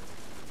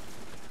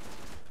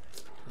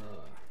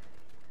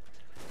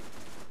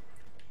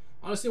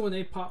 Honestly, when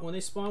they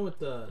spawn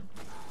with another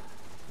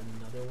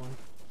one.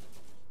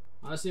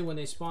 Honestly, when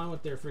they spawn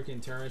with their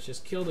freaking turrets,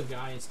 just kill the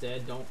guy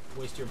instead. Don't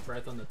waste your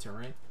breath on the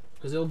turret,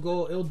 because it'll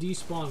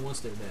despawn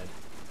once they're dead.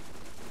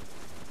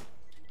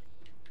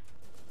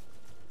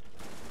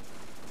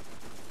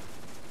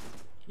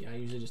 Yeah, I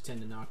usually just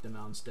tend to knock them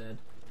out instead.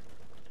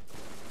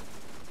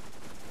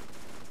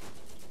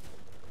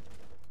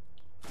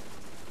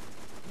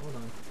 Hold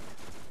on.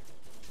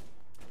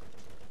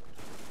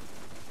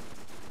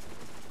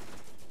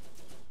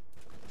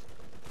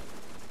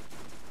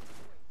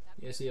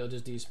 Yeah, see, it'll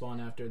just despawn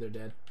after they're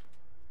dead.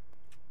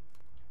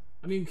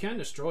 I mean, you can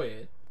destroy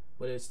it,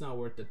 but it's not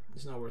worth the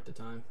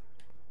time.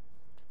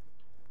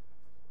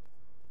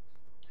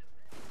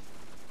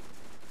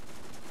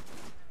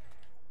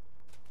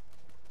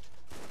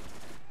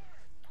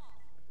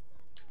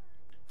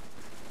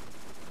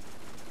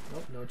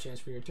 Nope, no chance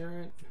for your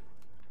turret.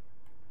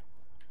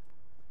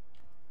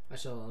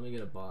 Actually, let me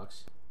get a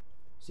box.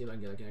 See if I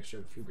can get like an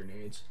extra few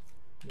grenades.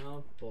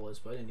 No, bullets,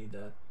 but I didn't need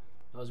that.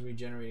 I was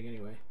regenerating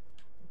anyway.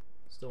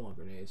 Still want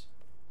grenades.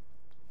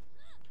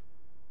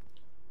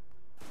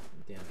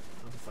 Damn it.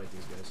 I'll have to fight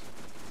these guys.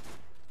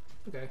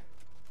 Okay.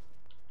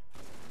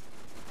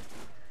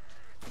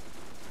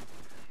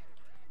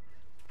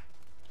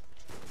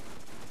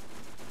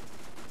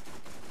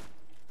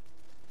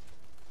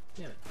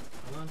 Damn it.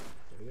 Hold on.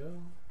 There we go.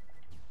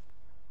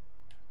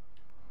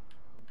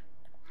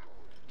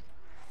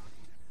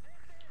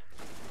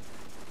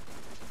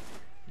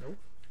 Nope.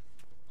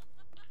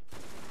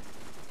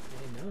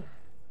 And no.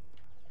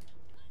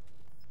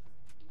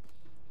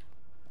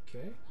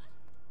 Okay.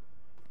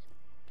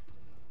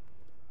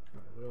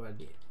 Alright, what do I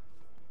get?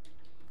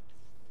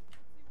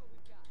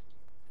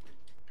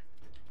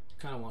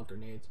 Kinda want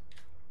grenades.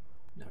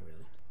 Not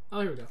really.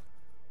 Oh, here we go.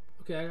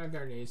 Okay, I got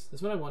grenades.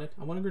 That's what I wanted.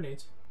 I wanted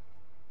grenades.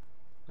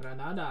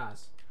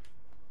 Granadas.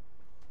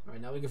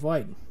 Alright, now we can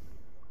fight.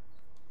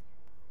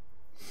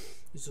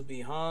 This will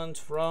be Hans,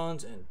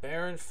 Franz, and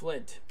Baron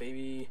Flint,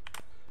 baby.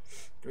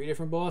 3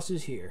 different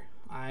bosses here.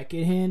 I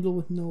can handle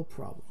with no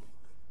problem.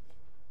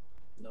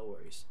 No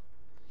worries.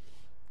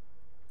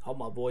 Hope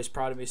my boy's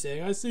proud of me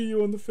saying, I see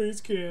you on the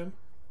face cam.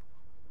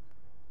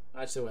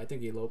 Actually, I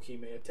think he low-key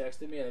may have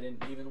texted me. I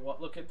didn't even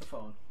look at the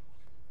phone.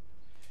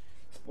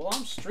 Well,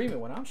 I'm streaming.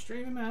 When I'm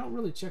streaming, man, I don't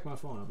really check my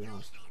phone, I'll be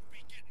honest.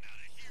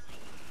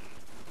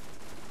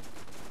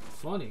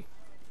 Funny.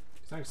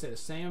 Because I can say the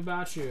same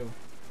about you.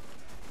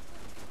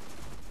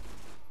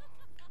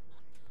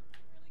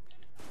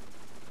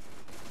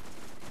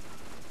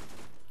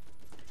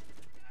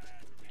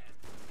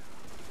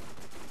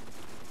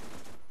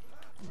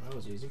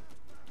 easy.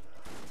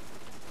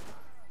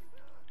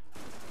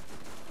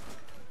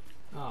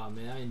 Oh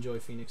man, I enjoy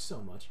Phoenix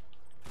so much.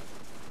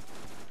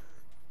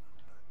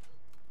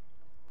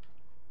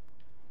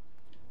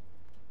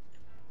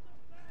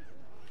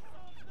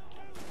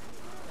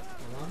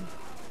 Hold on.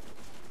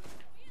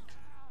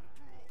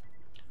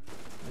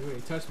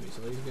 Everybody touched me,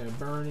 so he's gonna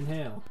burn in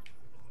hell.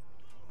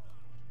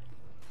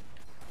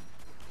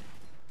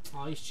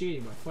 Oh, he's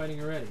cheating by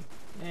fighting already.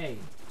 Hey,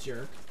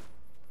 jerk.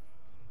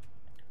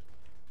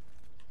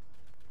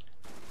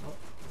 Oh, hold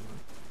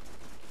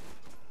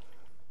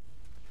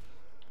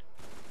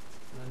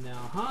on. And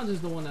now Hans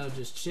is the one that will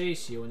just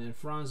chase you, and then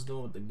Franz is the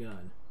one with the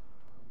gun.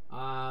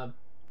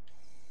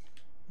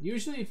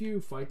 Usually if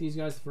you fight these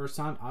guys the first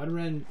time,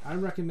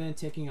 I'd recommend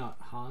taking out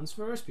Hans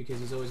first, because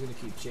he's always going to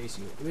keep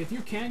chasing you. If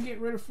you can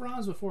get rid of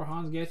Franz before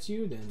Hans gets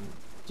you, then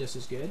just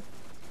as good.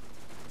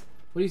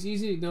 But he's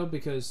easy though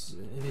because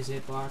of his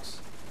hitbox.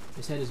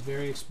 His head is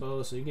very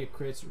exposed, so you get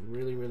crits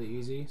really, really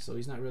easy. So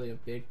he's not really a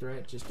big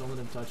threat. Just don't let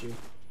him touch you.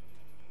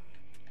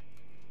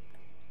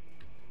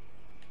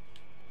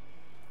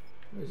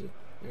 Where is he?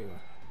 There you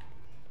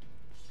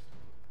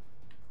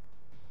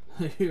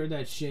are. You heard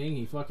that shing?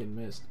 He fucking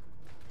missed.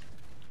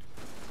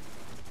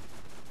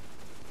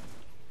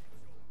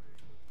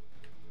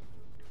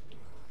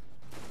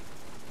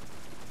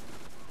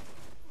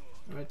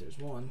 Alright, there's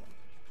one.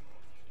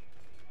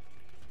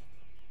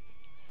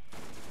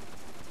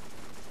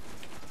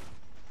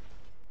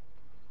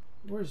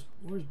 Where's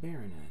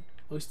Baron at?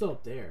 Oh, he's still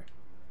up there.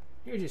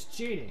 You're just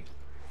cheating.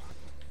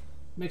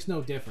 Makes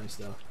no difference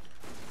though.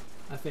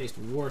 I faced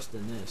worse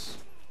than this.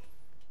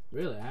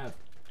 Really, I have.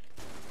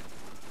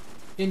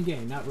 In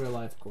game, not real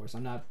life, of course.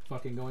 I'm not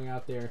fucking going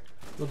out there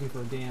looking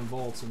for damn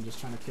vaults and just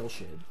trying to kill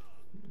shit.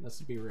 Let's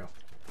be real.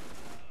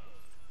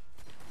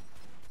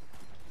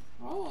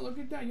 Oh, look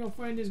at that. Your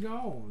friend is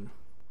gone.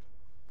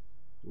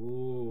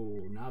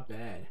 Ooh, not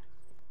bad.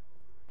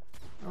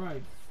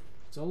 Alright.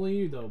 It's only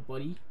you though,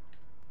 buddy.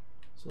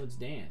 So let's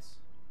dance.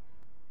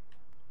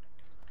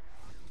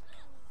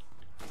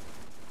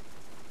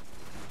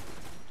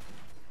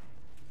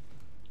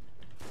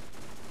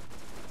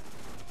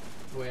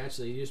 Wait,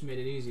 actually, you just made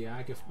it easy. Now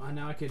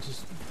I could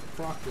just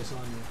proc this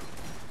on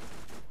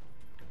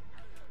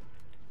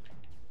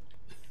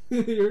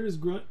you. You're just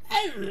grunt.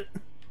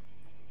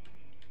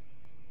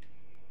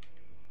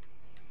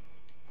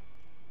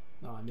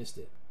 Oh, I missed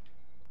it.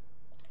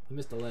 I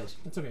missed the ledge.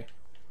 That's okay.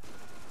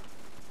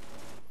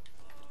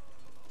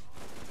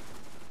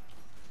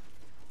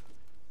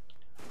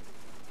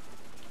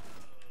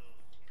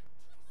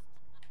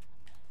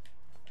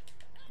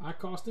 I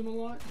cost him a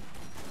lot.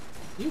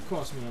 You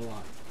cost me a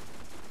lot.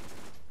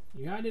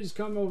 You had to just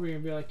come over here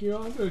and be like,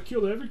 yo, I'm gonna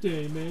kill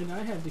everything, man.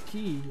 I have the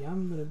key.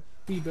 I'm gonna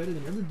be better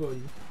than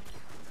everybody.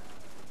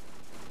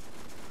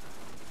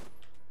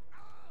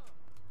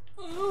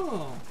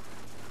 Oh,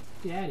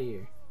 get out of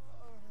here.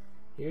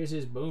 Here's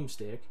his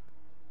boomstick.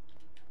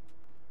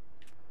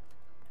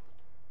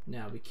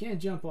 Now, we can't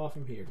jump off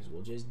from here because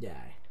we'll just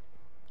die.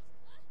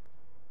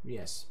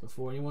 Yes,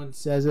 before anyone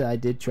says it, I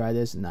did try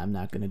this and I'm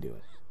not gonna do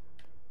it.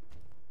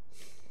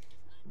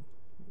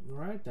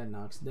 Alright, that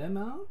knocks them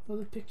out of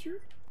the picture.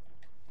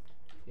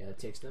 Yeah, that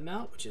takes them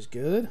out, which is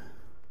good.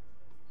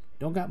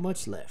 Don't got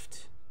much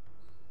left,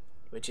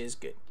 which is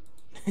good.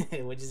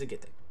 Which is a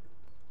good thing.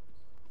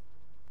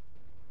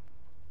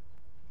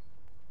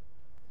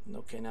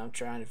 Okay, now I'm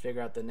trying to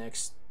figure out the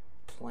next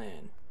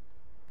plan.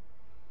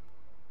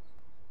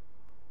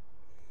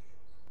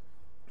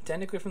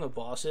 Technically from the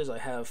bosses, I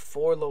have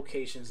 4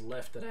 locations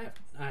left that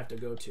I have to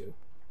go to.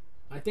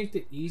 I think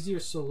the easier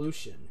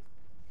solution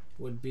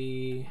would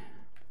be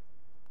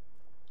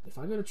if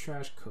I go to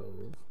Trash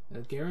Cove,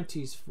 that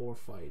guarantees 4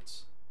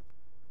 fights.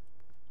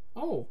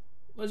 Oh,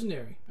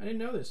 legendary. I didn't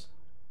know this.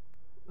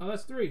 Oh,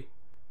 that's 3.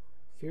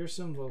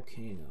 Fearsome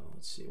Volcano.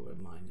 Let's see what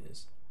mine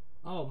is.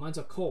 Oh, mine's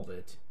a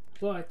Colbit,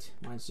 but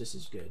mine's just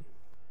as good.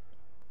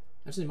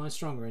 Actually, mine's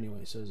stronger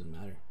anyway, so it doesn't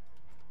matter.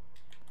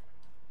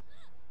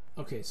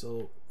 Okay,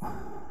 so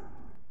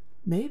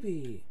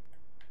maybe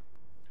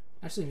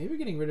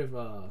getting rid of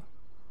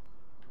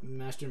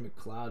Master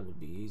McCloud would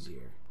be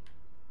easier.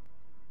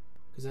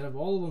 Because out of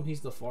all of them,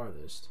 he's the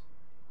farthest.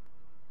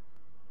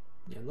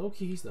 Yeah,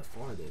 low-key, he's the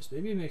farthest.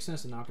 Maybe it makes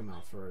sense to knock him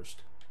out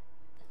first.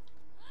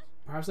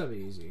 Perhaps that'd be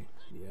easy.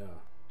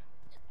 Yeah.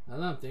 Now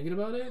that I'm thinking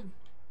about it,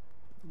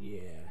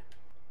 yeah.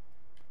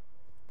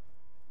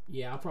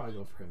 Yeah, I'll probably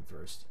go for him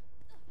first.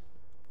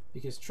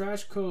 Because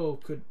Trash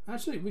Cove could...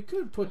 Actually, we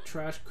could put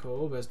Trash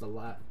Cove as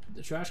the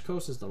Trash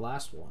Coast is the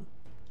last one.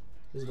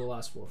 These are the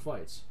last 4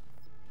 fights.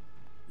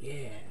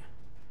 Yeah.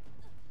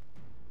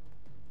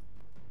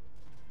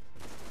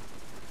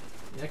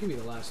 That could be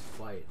the last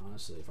fight,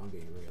 honestly, if I'm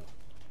being real.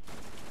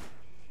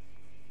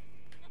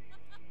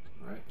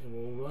 Alright, and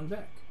we'll run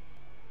back.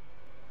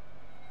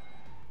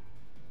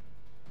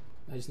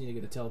 I just need to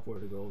get a teleporter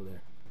to go over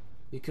there.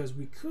 Because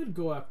we could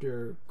go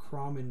after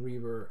Crom and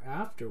Reaver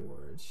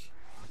afterwards.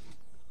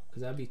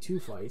 Because that'd be 2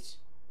 fights.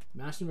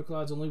 Master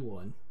McCloud's only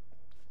 1.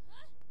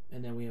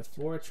 And then we have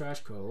 4 at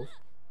Trash Cove.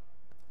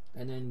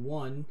 And then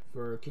 1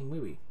 for King Wee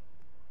Wee.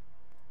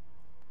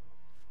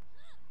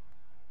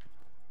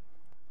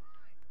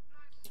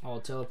 All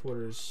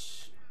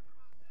teleporters.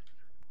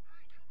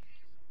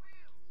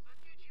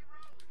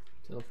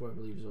 Teleport, I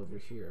believe, is over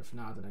here. If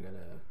not, then I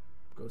gotta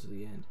go to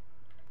the end.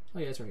 Oh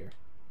yeah, it's right here.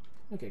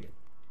 Okay, good.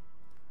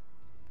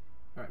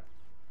 Alright.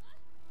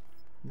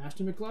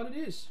 Master McCloud it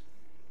is.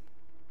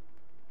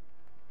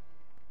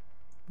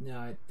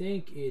 Now, I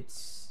think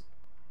it's...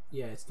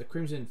 Yeah, it's the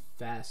Crimson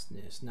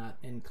Fastness, not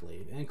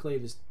Enclave.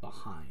 Enclave is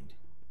behind.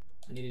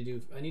 I need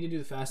to do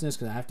the Fastness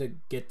because I have to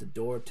get the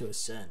door to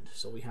ascend.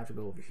 So we have to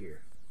go over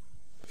here.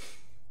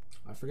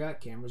 I forgot,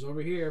 camera's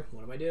over here.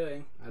 What am I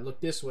doing? I look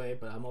this way,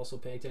 but I'm also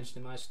paying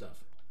attention to my stuff.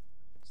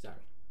 Sorry.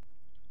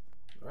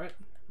 Alright,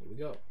 here we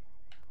go.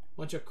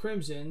 Bunch of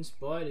Crimsons,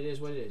 but it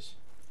is what it is.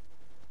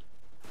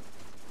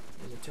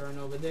 There's a turn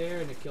over there,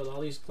 and it killed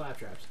all these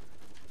claptraps.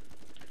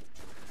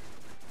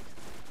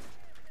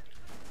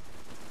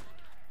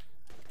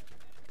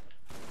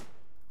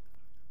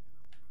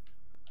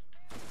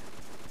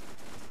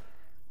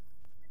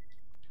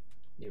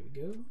 There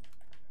we go.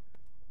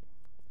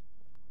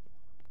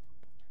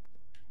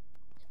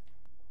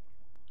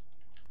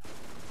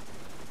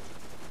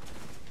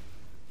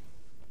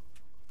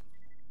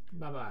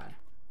 Bye-bye.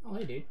 Oh,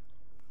 hey, dude.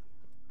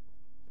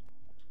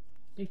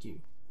 Thank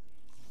you.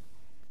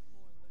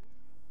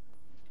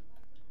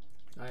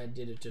 I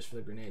did it just for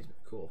the grenades, but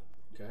cool.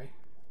 Okay.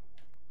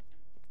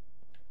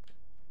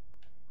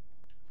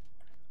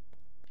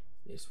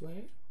 This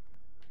way.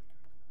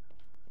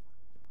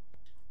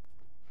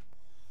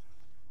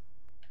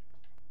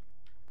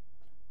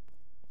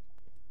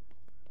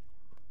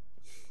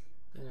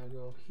 Then I'll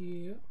go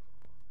here.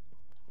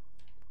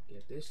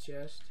 Get this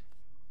chest.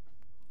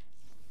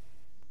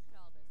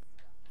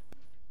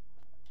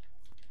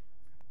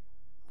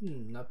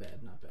 Not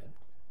bad, not bad.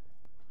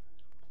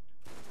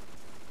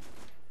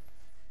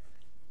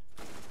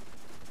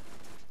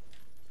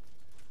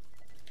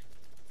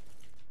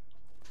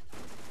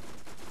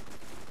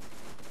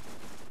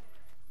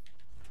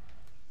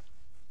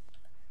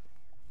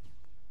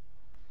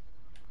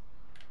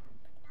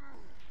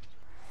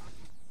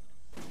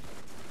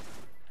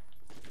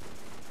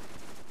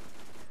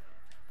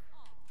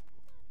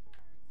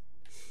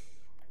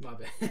 My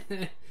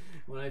bad.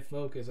 When I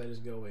focus, I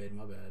just go in.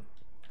 My bad.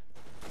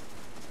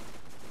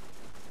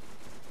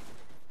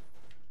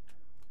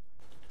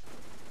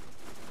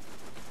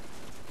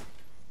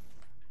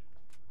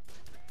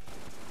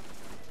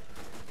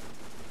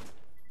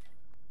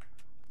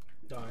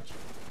 Dodge.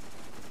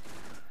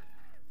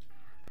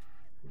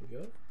 Here we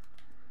go.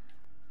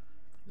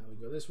 Now we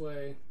go this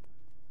way.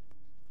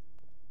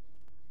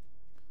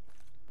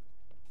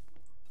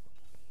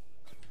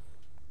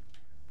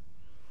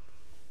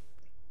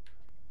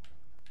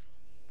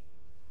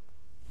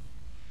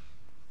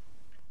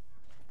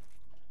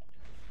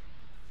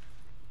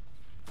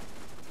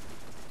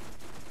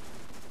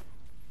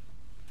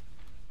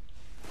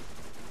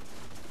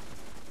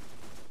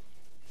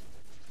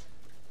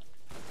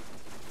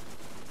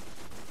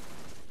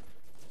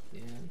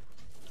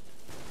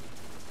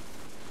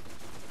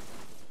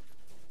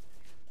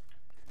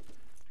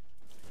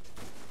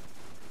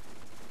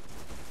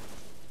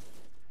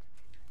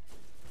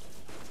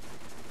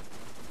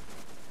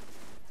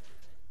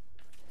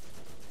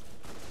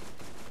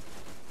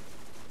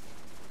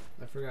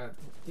 Forgot.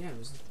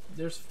 Damn,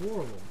 there's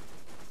 4 of them.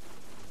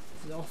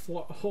 It's all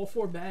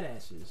four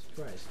badasses.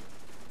 Christ.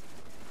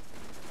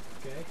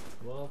 Okay,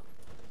 well,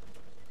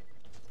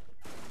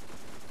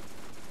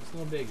 it's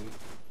no biggie.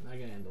 I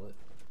can handle it.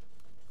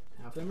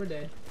 Half of them are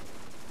dead.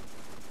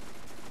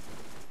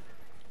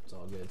 It's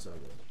all good. It's all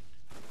good.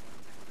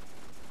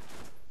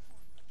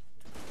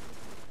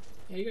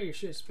 Yeah, you got your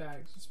shit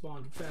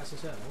spawned fast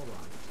as hell. Hold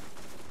on.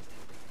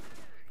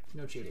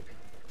 No cheating.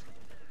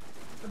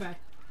 Bye bye.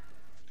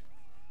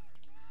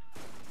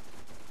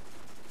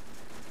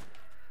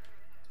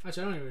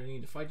 Actually, I don't even really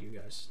need to fight you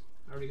guys.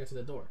 I already got to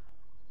the door.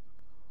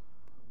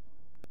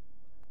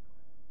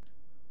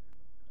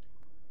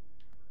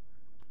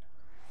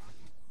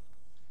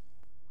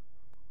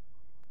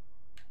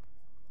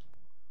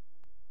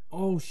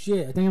 Oh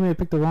shit! I think I may have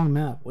picked the wrong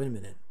map. Wait a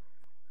minute.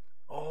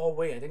 Oh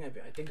wait, I think I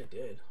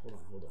did. Hold on.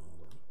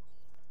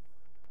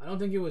 I don't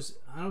think it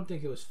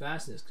was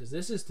fastness because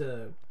this is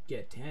to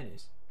get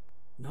Tannis.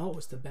 No,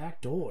 it's the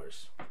back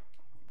doors.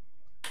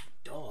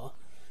 Duh.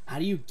 How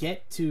do you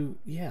get to...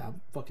 Yeah,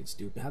 I'm fucking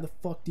stupid. How the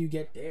fuck do you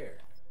get there?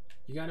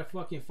 You gotta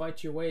fucking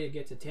fight your way to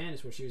get to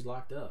Tannis where she was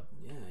locked up.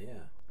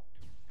 Yeah.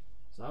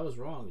 So I was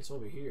wrong. It's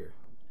over here.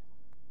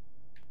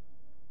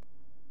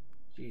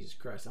 Jesus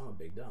Christ, I'm a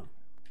big dumb.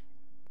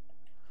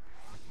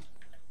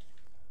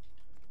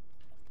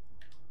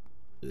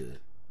 Ugh.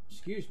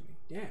 Excuse me.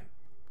 Damn.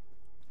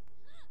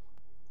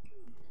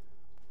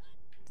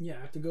 Yeah,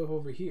 I have to go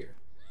over here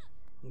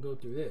and go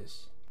through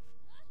this.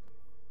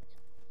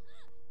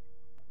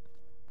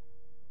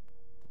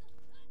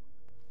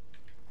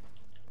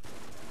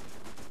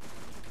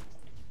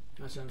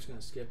 Actually, I'm just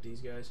gonna skip these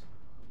guys.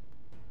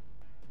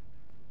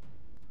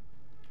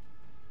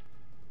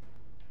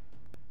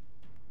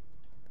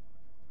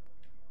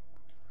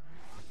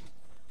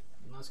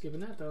 not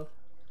skipping that though.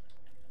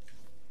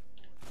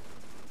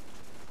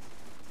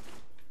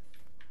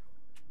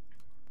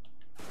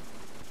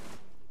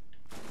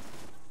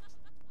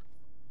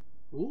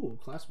 Ooh,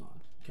 class mod.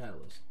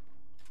 Catalyst.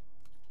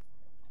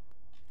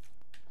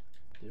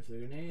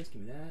 Different grenades,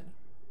 give me that.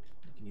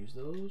 I can use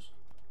those.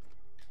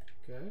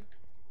 Okay.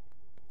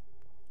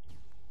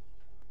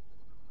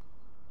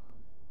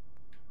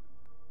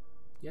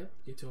 Yep,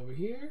 get to over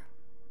here.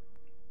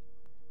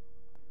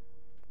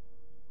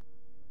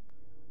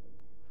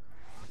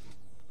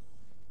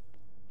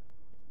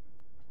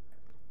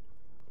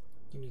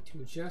 Give me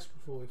 2 chests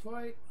before we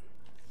fight.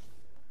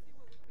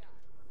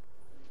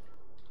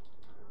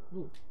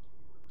 Ooh.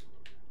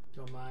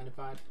 Don't mind if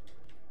I...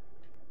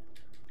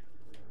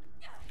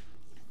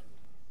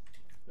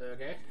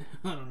 Okay.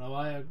 I don't know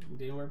why it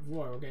didn't work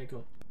before. Okay,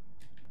 cool.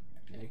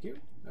 Thank you.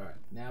 Alright,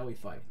 now we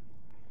fight.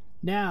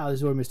 Now this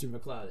is where Mr.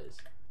 McCloud is.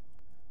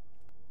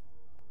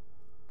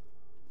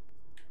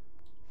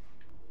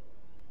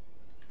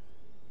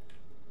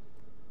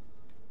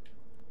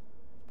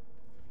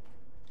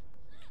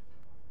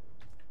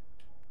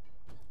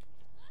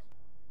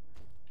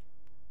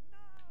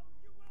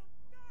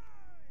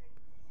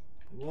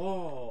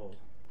 Whoa.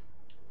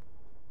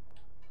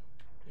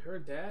 You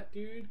heard that,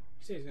 dude? He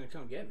said he's gonna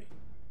come get me.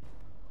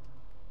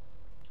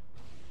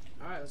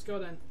 Alright, let's go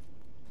then.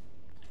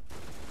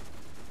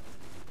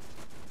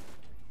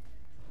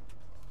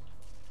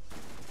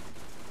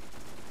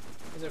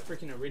 There's a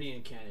freaking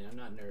Iridian cannon. I'm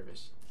not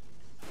nervous.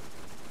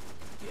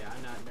 Yeah,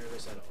 I'm not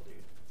nervous at all, dude.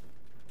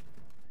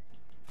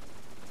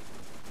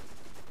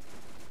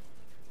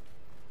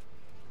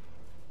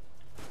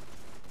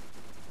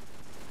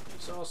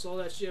 You saw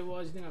that shit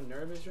was? You think I'm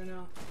nervous right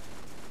now?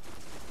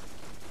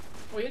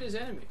 Oh, he hit his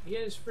enemy. He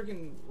hit his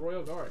freaking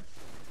Royal Guard.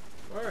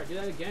 Alright, do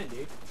that again,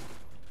 dude.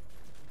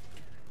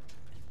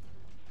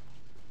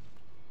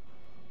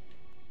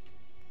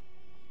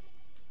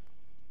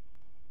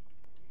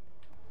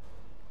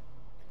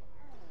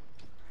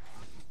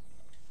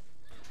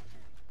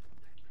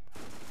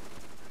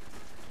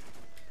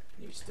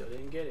 You still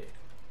didn't get it.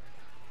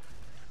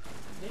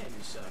 Damn,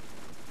 you suck.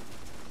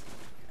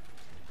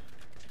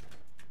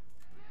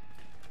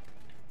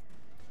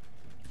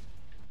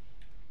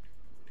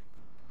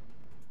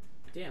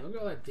 Damn, look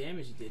at all that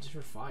damage you did just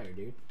for fire,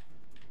 dude.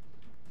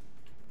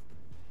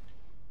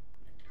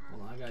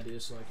 Hold on, I gotta do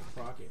this so I can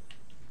proc it.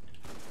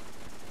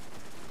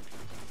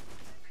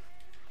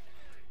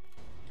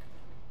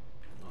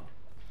 Oh.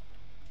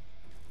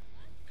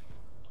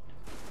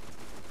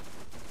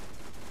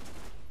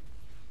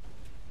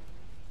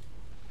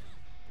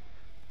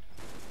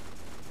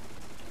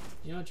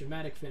 You know,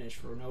 dramatic finish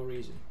for no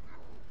reason.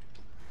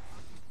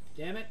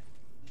 Damn it.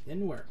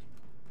 Didn't work.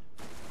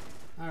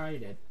 Alright, you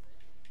did.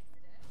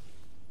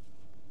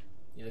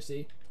 Yeah,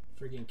 see?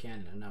 Freaking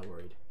cannon, I'm not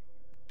worried.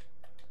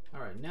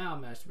 Alright, now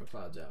Master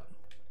McCloud's out.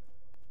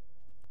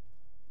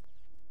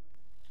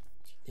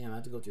 Damn, I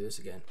have to go through this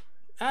again.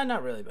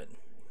 Not really, but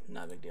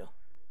not a big deal.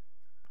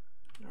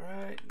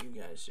 Alright, you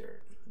guys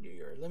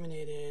you're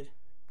eliminated.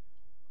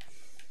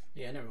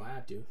 Yeah, never mind, I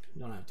have to.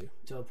 Don't have to.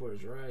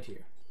 Teleporter's right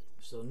here.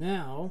 So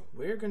now,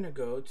 we're gonna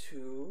go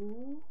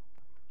to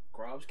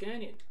Crob's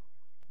Canyon.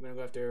 We're gonna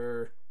go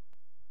after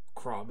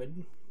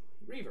Crobid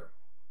Reaver.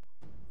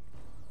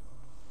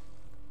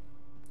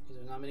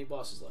 There's not many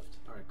bosses left.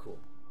 Alright, cool.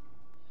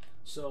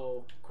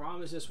 So,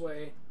 Crom is this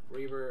way,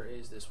 Reaver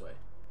is this way.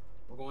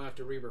 We're going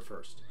after Reaver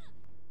first.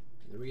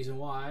 And the reason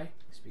why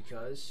is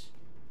because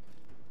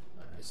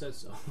I said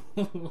so.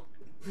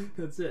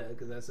 That's it,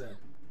 because that's it.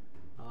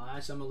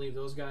 Actually, I'm going to leave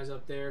those guys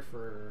up there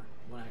for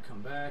when I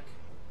come back.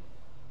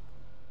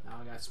 Now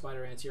I got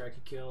spider ants here I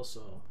could kill,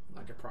 so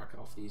I can proc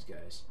off these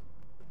guys.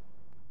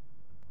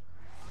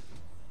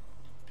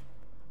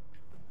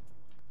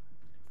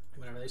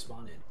 Whenever they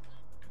spawn in.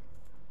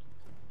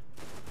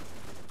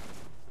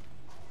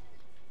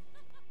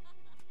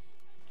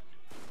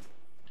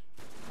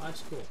 Oh,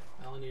 that's cool.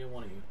 I only needed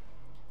one of you.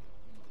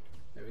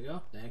 There we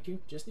go. Thank you.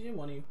 Just needed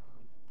one of you.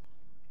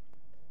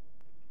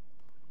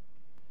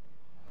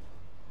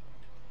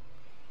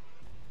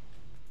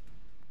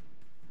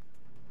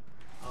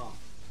 Oh.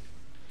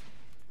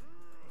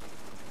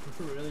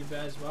 Really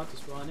bad spot to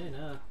spawn in,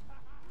 huh?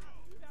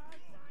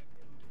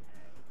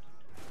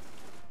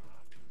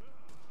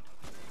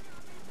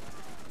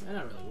 I'm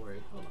not really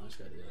worried. Hold on, I just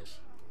gotta do this.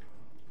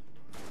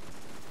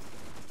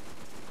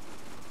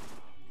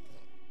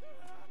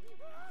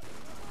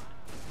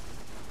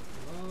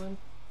 Come on.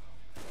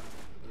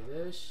 Do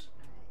this.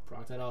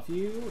 Proc that off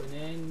you, and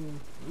then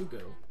you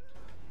go.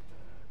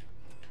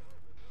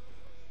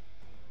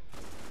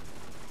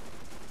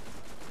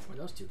 Where'd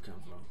those two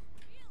come from?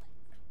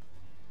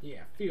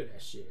 Yeah, feel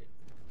that shit.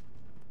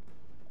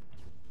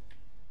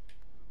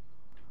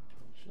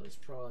 So let's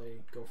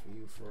probably go for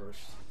you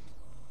first.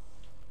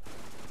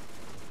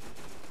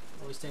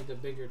 Always take the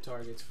bigger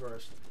targets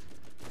first.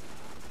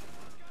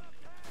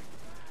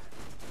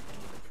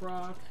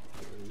 Proc,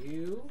 kill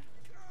you,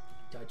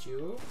 touch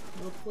you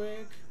real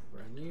quick,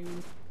 run you,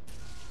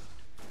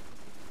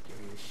 give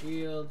you your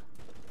shield.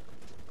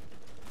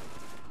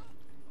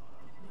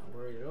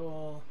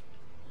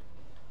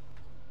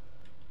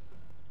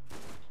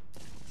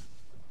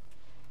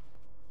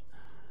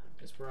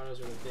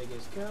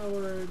 biggest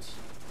cowards.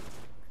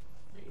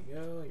 There you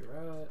go, you're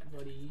out,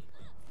 buddy.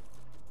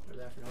 Throw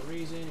that for no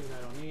reason, even though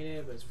I don't need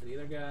it, but it's for the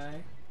other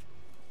guy.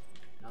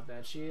 Not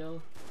bad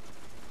shield.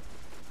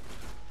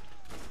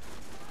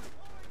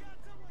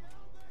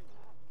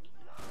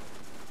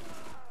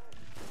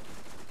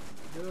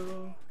 There you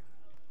go.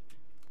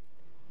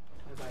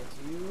 Bye bye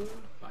to you.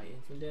 Bye,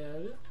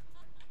 infidel.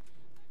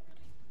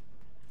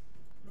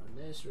 Run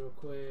this real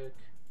quick.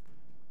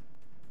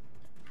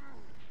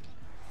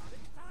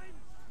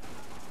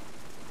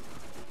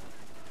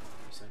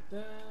 Just like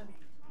that.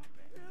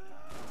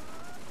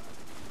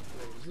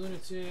 These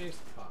lunatics.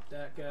 Pop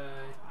that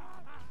guy.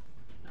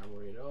 Not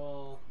worried at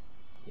all.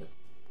 Yep.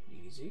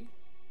 Easy.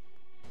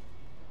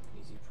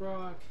 Easy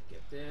proc.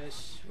 Get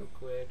this real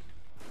quick.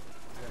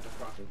 I got the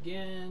proc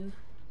again.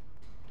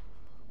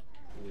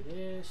 Do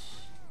this.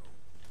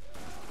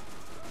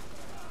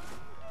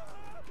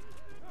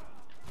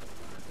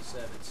 Got the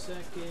 7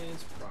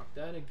 seconds. Proc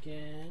that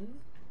again.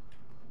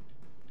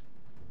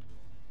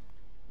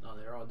 Oh,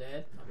 they're all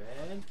dead. Not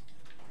bad.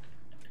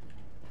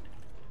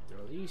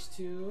 Throw these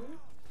two.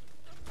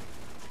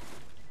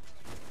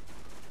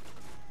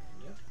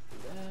 Yep, do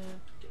that.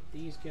 Get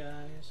these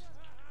guys.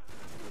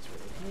 Get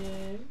rid of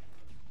him.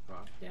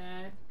 Proc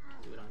that.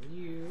 Do it on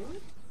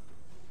you.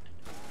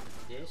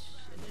 This,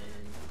 and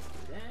then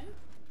do that.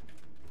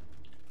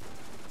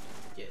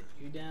 Get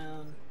you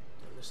down.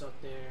 Throw this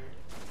up there.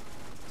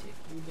 Take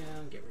you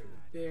down. Get rid of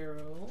the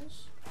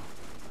barrels.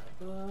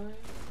 Bye bye.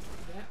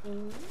 That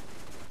one.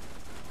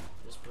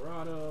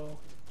 Desperado.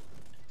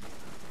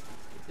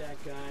 Get that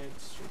guy.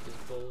 Shoot this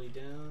bully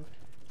down.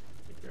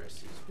 Get the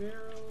rest of these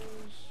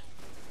barrels.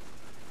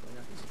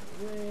 Nothing's in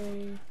the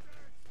way.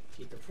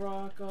 Keep the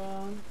proc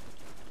on.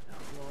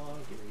 Outlaw.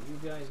 Get rid of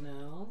you guys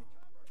now.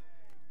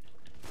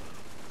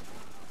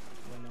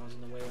 When no one's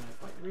in the way when I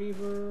fight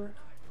Reaver.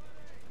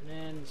 And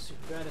then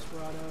super bad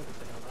Desperado. Get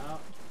the hell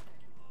out.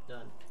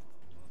 Done.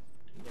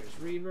 And there's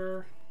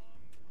Reaver.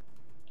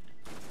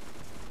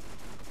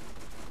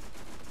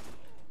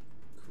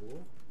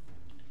 Cool.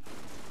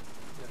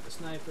 Got the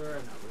sniper.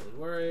 I'm not really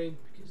worried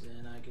because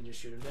then I can just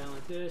shoot him down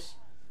like this.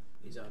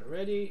 He's out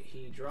already.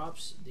 He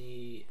drops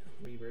the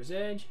Reaver's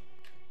edge.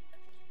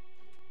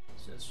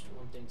 So that's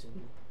one thing to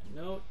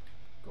note.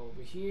 Go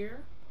over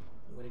here.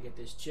 I'm going to get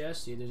this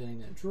chest, see if there's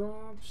anything that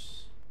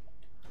drops.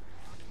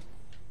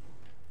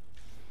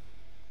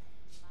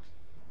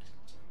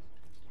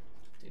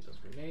 Take those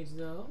grenades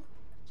though.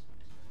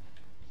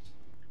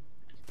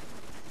 Get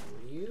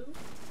rid of you.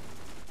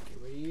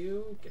 Get rid of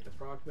you. Get the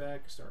proc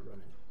back. Start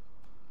running.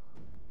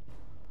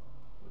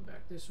 Go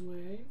back this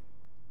way.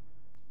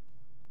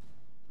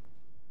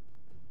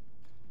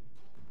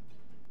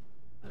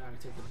 I'm not going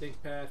to take the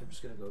big path. I'm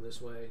just going to go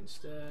this way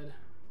instead.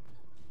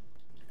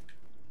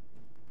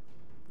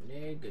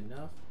 Grenade, good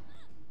enough.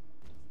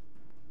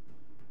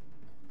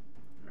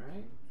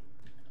 Alright.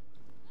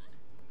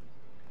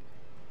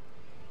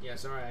 Yeah,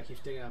 sorry, I keep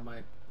sticking out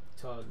my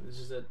tongue. It's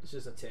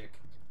just a tick.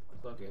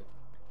 Fuck it.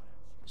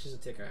 It's just a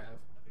tick I have.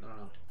 I don't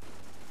know.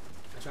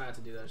 I try not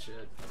to do that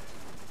shit.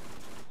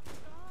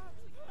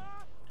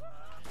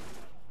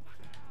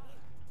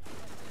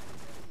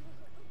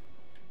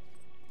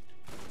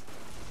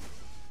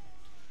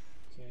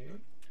 Okay.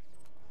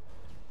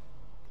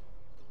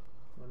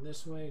 Run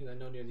this way, because I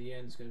know near the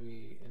end it's going to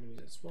be enemies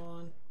that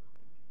spawn.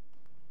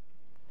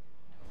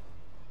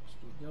 Just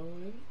keep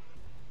going.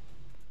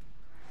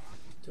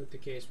 Took the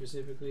case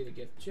specifically to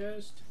get the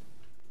chest.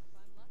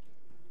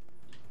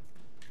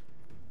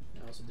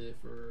 I also did it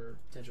for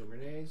potential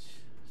grenades.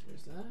 So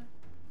there's that.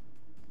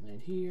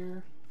 Land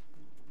here.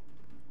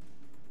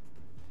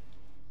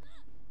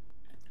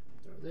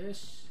 Throw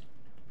this.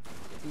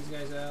 Get these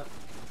guys out.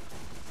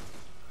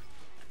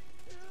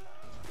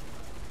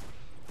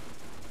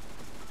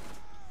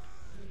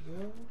 There you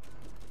go.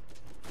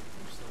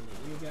 I'm just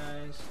landing you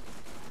guys.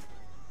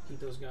 Keep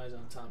those guys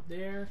on top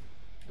there.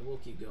 And we'll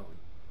keep going.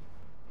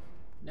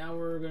 Now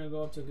we're gonna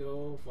go up to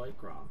go fight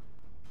Crom.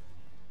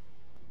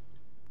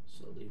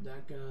 So leave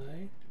that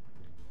guy.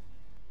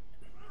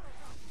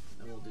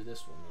 And we'll do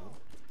this one though.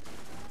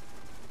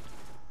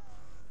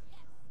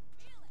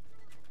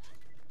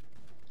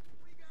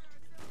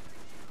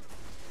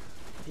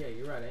 Yeah,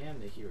 you're right, I am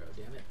the hero,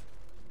 damn it.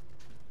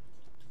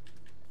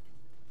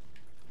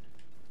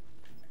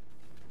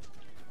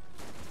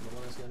 I'm the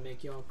one that's gonna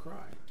make y'all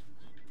cry.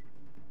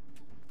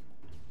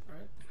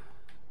 Alright.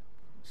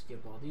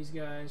 Skip all these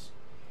guys.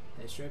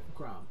 Head straight for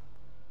Crom.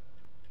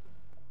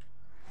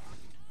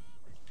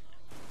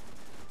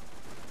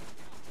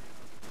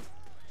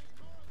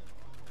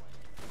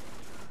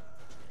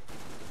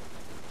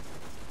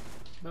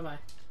 Bye-bye.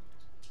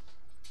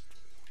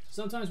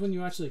 Sometimes when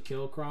you actually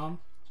kill Crom,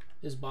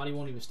 his body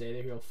won't even stay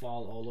there. He'll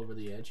fall all over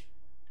the edge.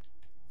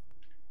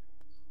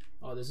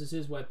 Oh, this is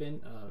his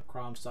weapon,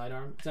 Crom's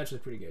sidearm. It's actually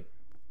pretty good.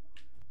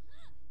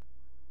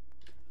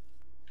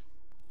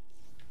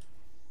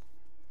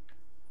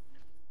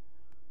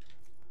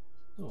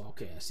 Oh,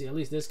 okay. I see. At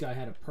least this guy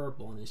had a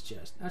purple in his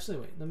chest. Actually,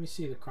 wait. Let me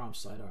see the Crom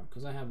sidearm,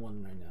 because I have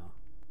one right now.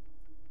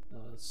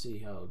 Let's see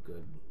how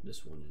good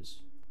this one is.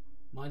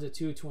 Mine's a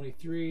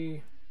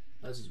 223.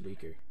 This is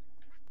weaker.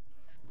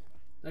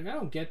 Like, I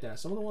don't get that.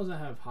 Some of the ones that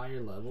have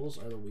higher levels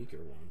are the weaker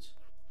ones.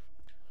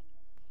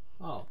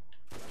 Oh,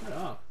 shut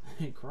up.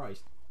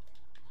 Christ.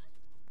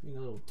 Being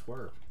a little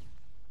twerp.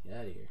 Get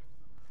out of here.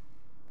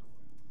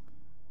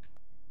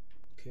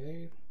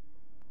 Okay.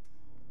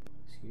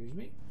 Excuse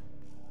me.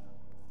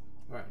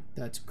 Alright,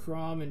 that's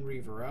Crom and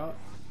Reaver out.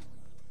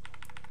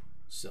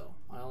 So,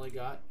 I only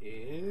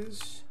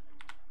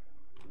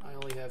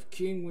have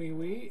King Wee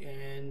Wee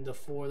and the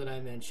 4 that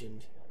I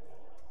mentioned.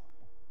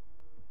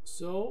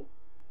 So,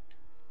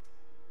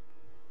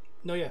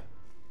 no, yeah.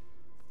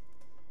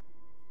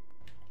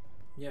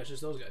 Yeah, it's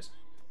just those guys.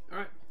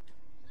 Alright.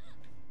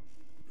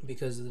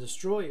 Because the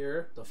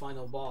Destroyer, the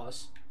final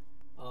boss,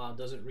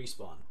 doesn't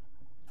respawn.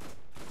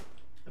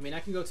 I mean, I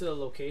can go to the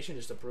location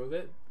just to prove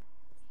it.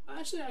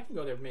 Actually, I can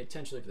go there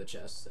potentially for the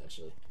chests,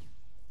 actually.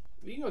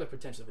 We can go there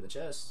potentially for the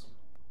chests.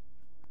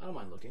 I don't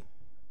mind looking.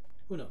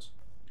 Who knows?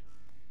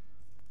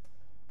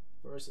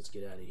 First, let's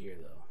get out of here,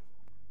 though.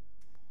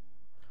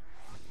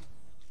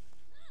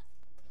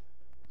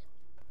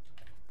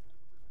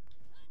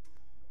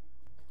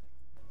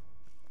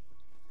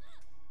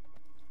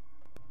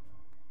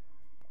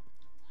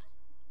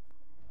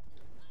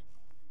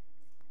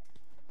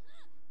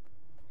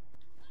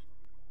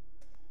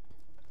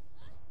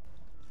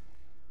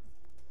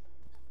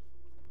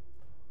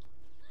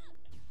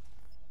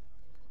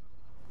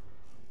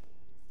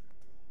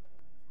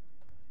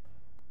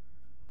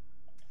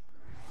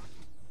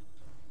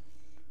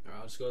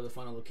 I'll just go to the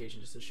final location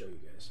just to show you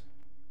guys.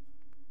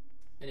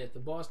 And if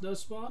the boss does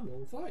spawn,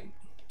 we'll fight.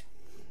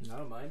 I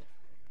don't mind.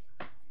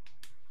 Alright,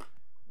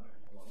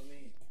 well, let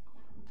me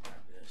grab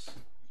this.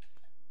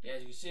 Yeah,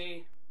 as you can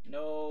see,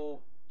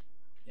 no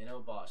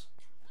boss.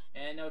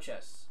 And no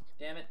chests.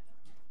 Damn it.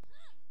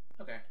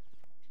 Okay.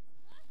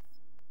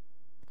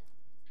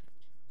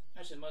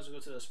 Actually, might as well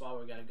go to the spot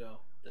where we gotta go.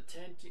 The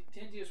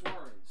Tentious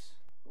Warrens.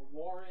 Or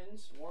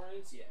Warrens,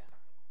 yeah.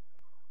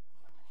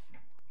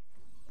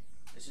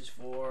 This is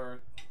for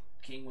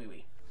King Wee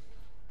Wee.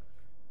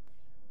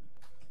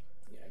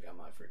 Yeah, I got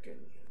my freaking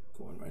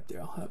coin right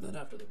there. I'll have that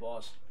after the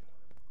boss.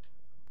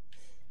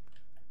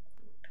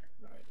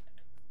 Alright.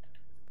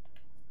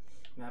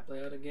 Map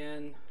layout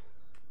again.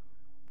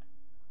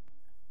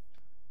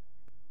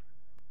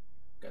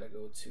 Gotta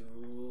go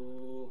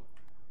to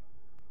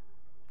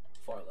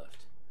far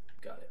left.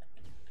 Got it.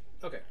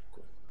 Okay,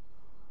 cool.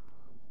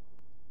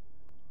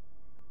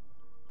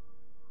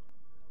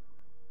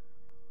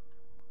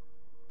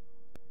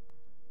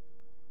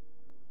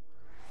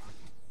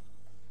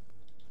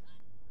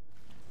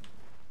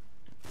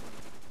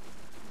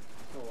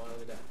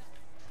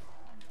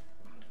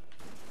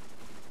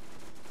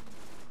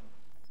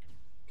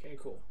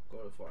 Cool. Go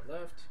to far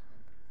left.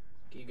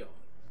 Keep going.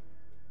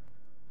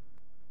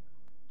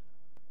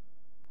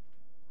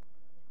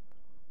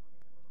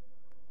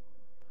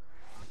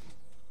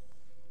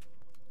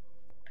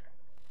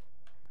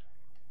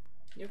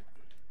 Yep.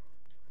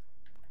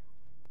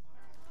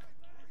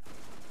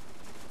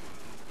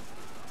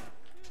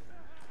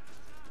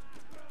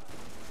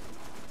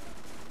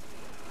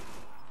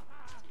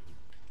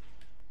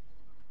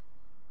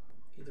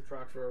 Keep the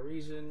proc for a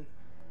reason.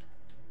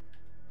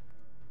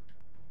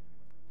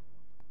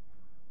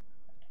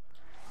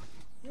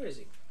 Where is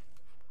he?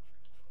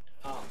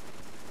 Oh.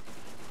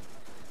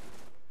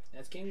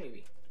 That's King Wee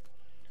Wee.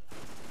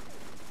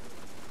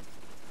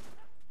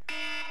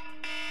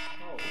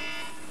 Oh,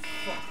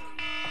 fuck.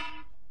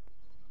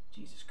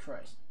 Jesus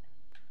Christ.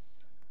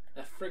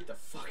 That freaked the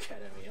fuck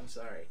out of me. I'm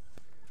sorry.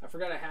 I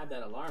forgot I had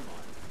that alarm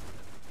on.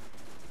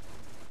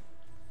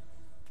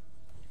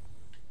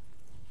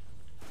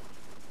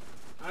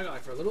 I don't know,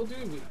 like for a little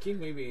dude,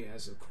 King Wee Wee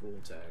has a cool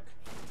tech.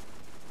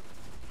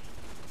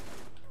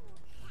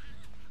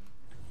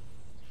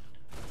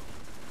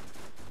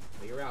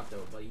 You're out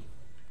though, buddy.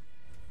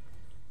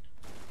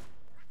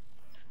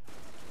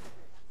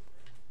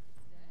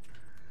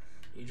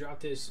 He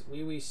dropped his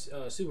Wee Wee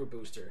super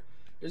booster.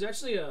 There's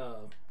actually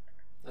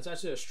that's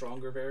actually a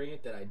stronger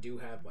variant that I do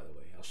have, by the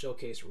way. I'll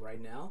showcase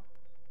right now.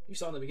 You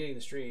saw in the beginning of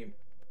the stream.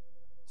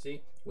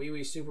 See, Wee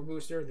Wee super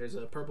booster. There's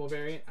a purple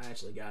variant. I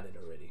actually got it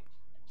already.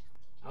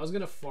 I was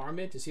gonna farm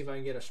it to see if I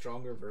can get a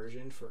stronger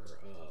version for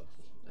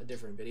a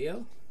different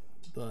video,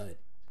 but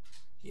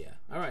yeah.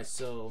 All right,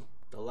 so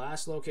the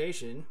last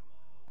location.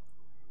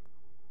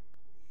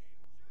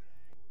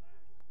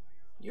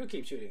 You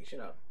keep shooting. Shut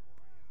up.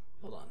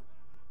 Hold on.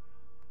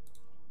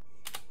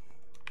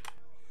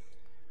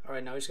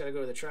 Alright, now we just gotta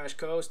go to the Trash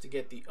Coast to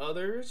get the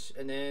others,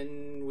 and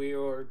then we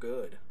are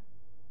good.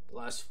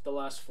 The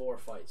last 4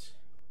 fights.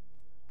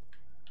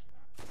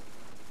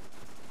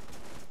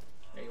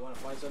 Hey, you wanna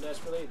fight so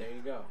desperately? There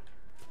you go.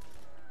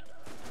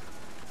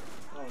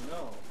 Oh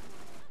no.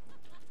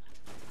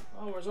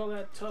 Oh, where's all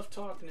that tough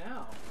talk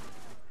now?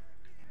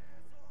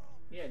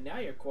 Yeah, now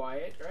you're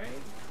quiet, right?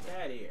 Get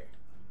out of here.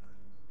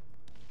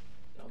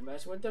 Don't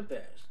mess with the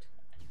best.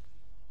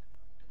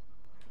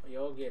 Or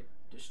you'll get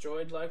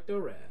destroyed like the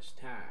rest.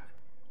 Ha.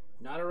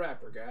 Not a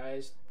rapper,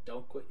 guys.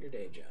 Don't quit your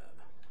day job.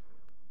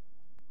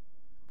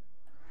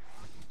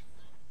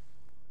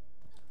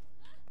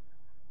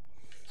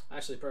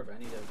 actually perfect. I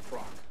need a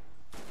proc.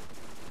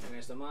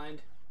 Against the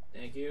mind.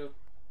 Thank you.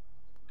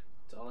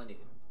 That's all I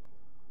needed.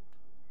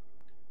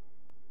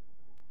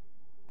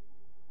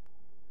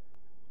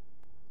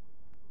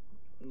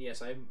 And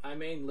yes, I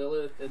main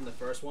Lilith in the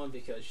first one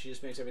because she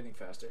just makes everything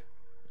faster.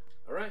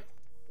 Alright,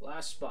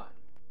 last spot.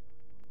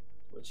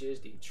 Which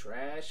is the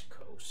Trash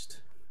Coast.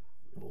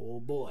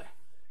 Oh boy.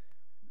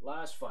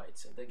 Last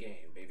fights of the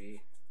game,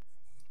 baby.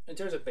 In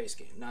terms of base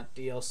game, not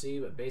DLC,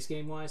 but base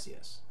game wise,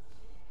 yes.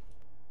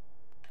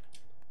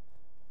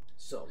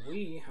 So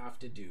we have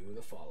to do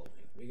the following.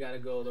 We gotta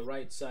go the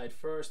right side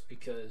first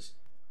because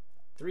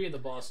 3 of the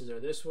bosses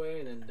are this way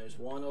and then there's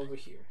 1 over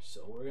here.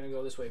 So we're gonna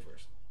go this way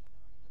first.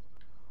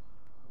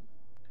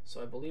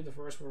 So I believe the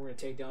first one we're gonna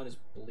take down is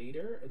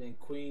Bleeder, and then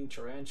Queen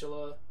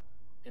Tarantula,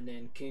 and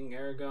then King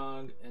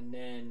Aragog, and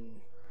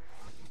then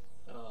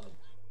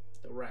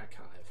the Rack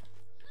Hive.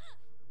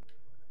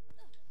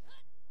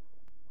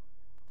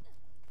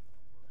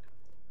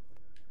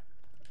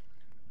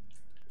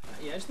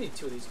 Yeah, I just need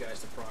 2 of these guys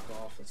to proc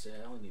off. That's it.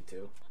 I only need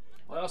 2.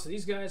 Oh, also,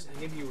 these guys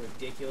give you a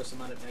ridiculous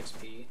amount of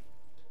XP.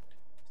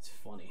 It's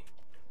funny.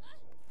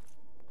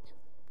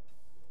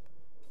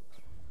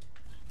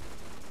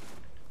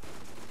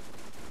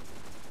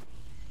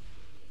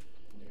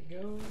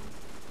 There we go.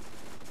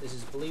 This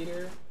is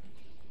Bleeder.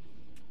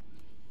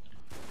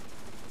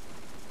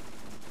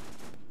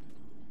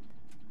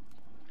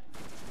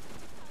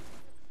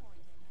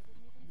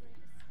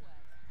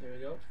 There we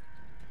go.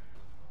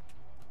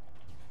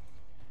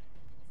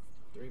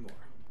 3 more.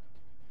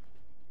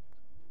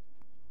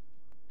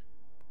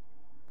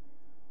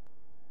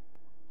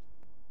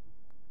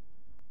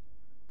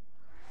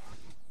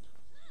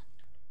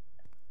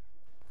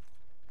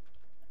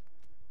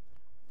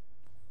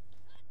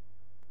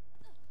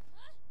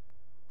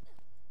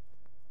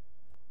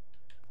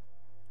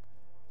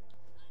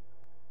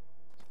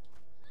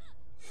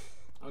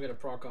 I'm gonna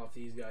proc off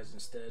these guys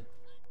instead.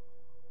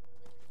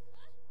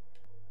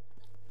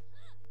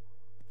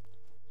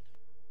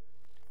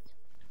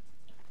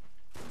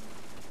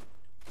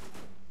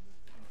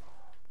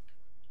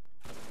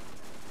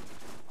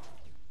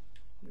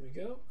 There we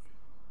go.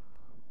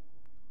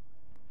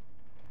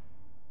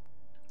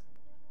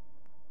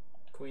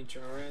 Queen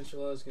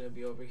Tarantula is gonna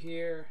be over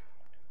here.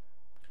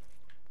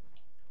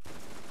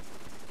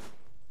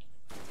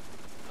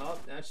 Oh,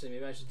 actually,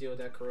 maybe I should deal with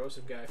that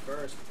corrosive guy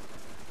first.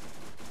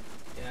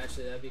 Yeah,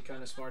 actually, that'd be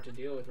kind of smart to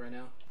deal with right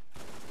now.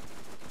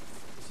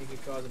 Because he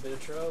could cause a bit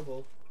of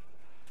trouble.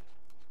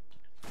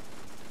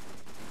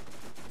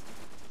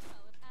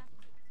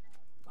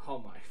 Oh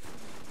my.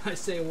 I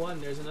say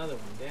 1, there's another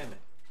one. Damn it.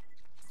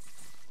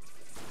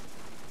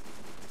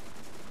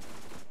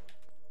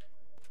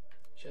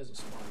 She hasn't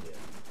spawned yet.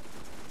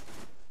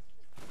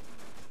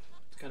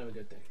 It's kind of a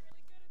good thing.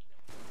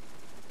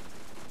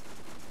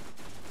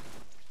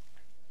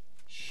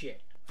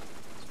 Shit.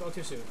 Spoke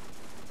too soon.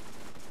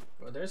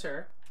 Well, there's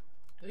her.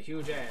 The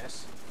huge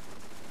ass.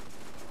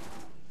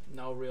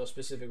 No real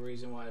specific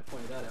reason why I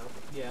pointed that out.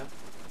 But yeah.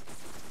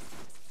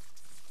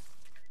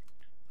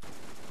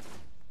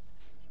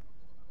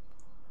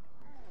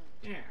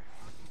 Yeah.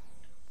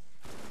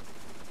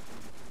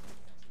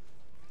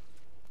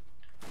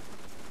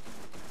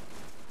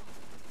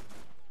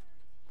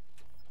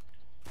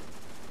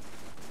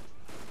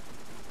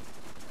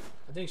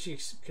 I think she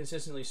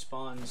consistently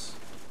spawns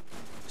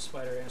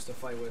spider ants to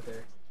fight with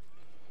her.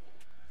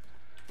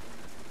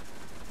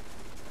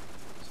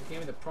 So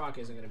maybe the proc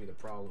isn't going to be the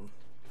problem.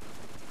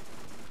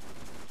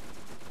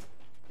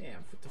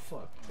 Damn, what the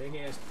fuck? Big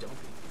ass dumpy.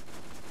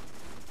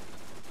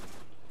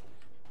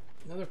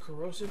 Another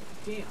corrosive?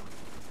 Damn.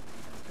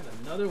 Got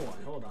another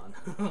one. Hold on.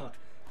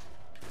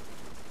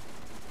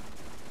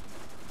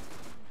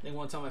 I think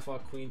one time I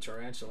fought Queen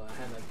Tarantula, I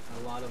had like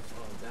a lot of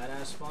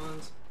badass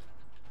spawns.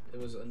 It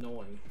was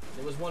annoying.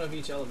 It was one of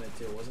each element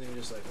too. It wasn't even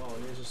just like, oh,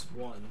 here's just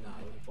one. Nah,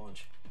 it was a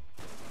bunch.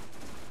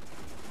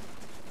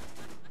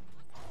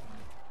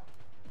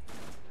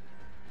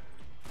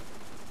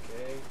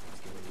 Okay,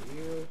 let's get rid of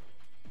you.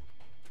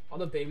 All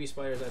the baby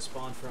spiders that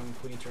spawn from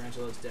Queen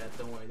Tarantula's death,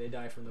 don't worry, they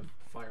die from the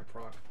fire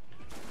proc.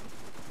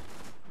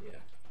 Yeah,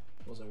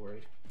 wasn't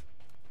worried.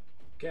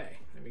 Okay,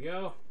 there we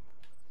go.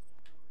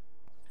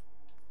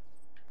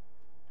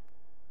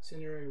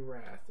 Incendiary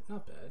Wrath,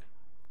 not bad.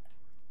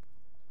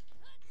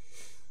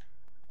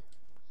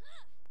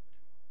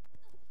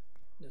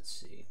 Let's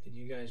see, did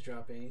you guys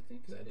drop anything?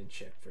 Because I didn't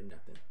check for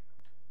nothing.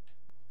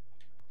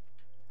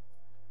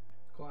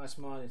 Class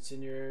mod,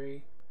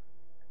 Incendiary,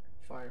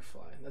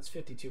 Firefly. That's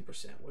 52%.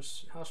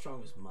 How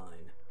strong is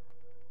mine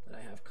that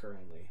I have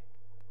currently?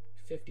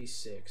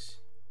 56.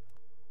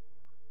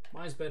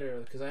 Mine's better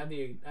because I have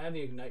the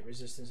ignite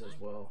resistance as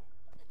well.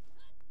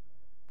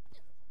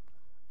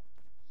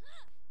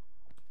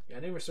 Yeah, I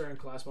think for certain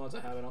class mods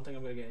I have, I don't think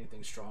I'm gonna get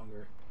anything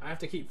stronger. I have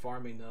to keep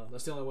farming though.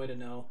 That's the only way to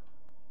know.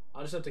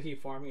 I'll just have to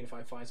keep farming, and if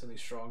I find something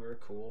stronger,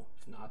 cool.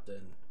 If not,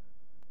 then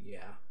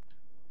yeah.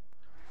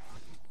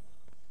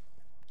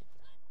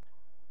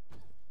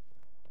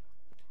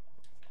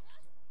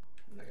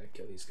 I'm not gonna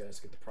kill these guys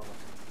to get the proc.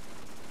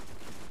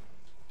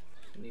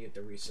 I need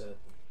make the reset.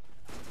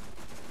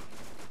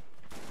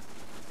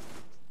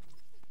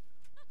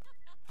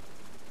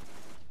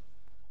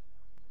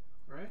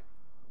 Right?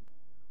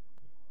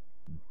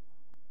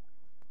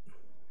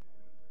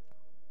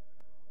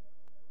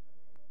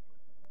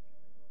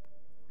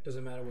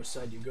 Doesn't matter which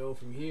side you go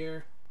from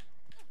here.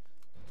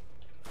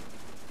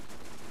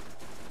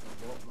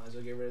 Well, might as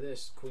well get rid of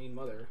this Queen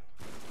Mother.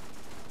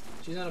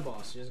 She's not a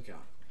boss. She doesn't count.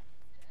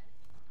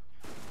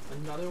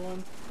 Another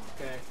one?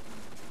 Okay.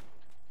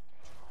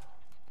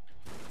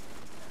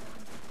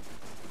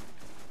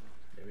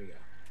 There we go.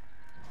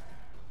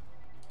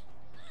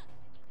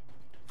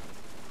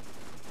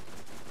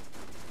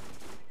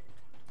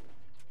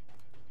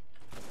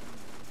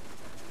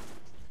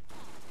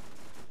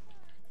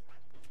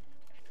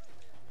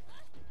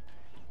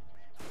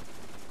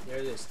 There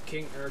it is.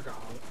 King Ergon.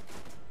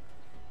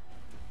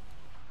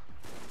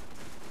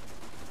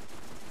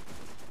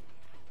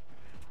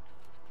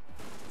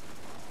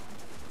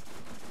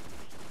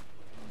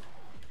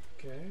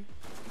 Okay.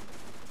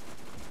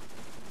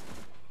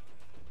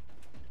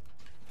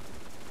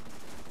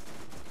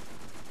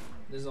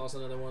 This is also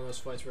another one of those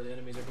fights where the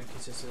enemies are going to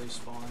consistently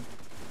spawn.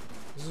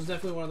 This is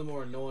definitely one of the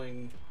more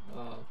annoying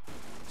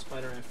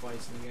Spider-Man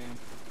fights in the game.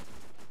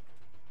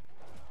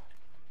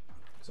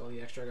 It's all the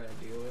extra I got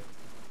to deal with.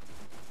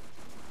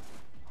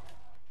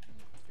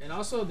 And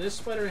also, this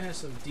Spider-Man has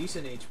some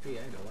decent HP,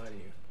 I ain't gonna lie to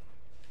you.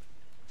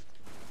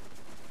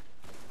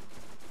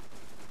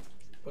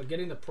 But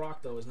getting the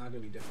proc, though, is not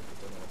going to be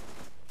difficult at all.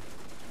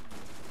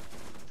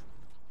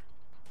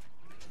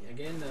 Yeah,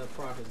 getting the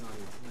proc is not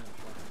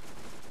hard.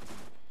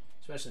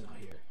 Especially not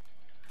here.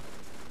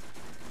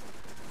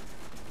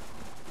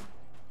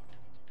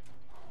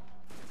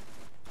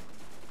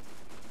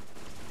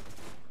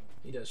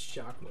 He does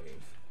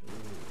shockwave. Ooh.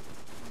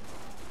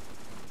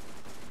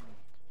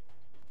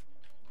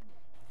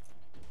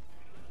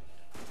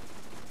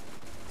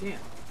 Damn.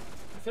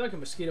 I feel like a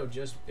mosquito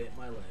just bit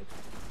my leg.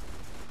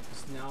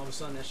 Now all of a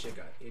sudden that shit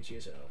got itchy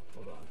as hell.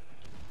 Hold on.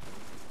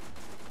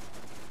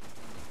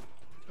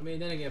 I mean,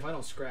 then again, if I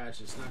don't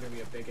scratch, it's not going to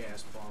be a big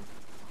ass bump.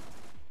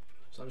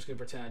 So I'm just going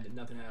to pretend that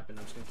nothing happened.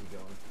 I'm just going to keep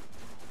going.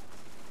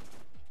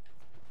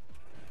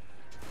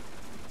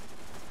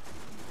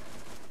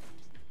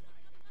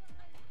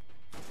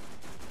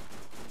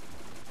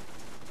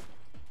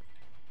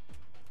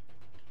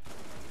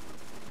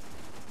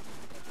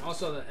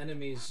 Also, the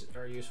enemies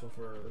are useful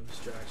for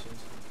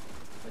distractions.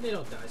 And they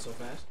don't die so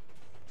fast.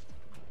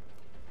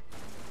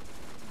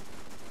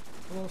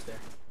 Almost there.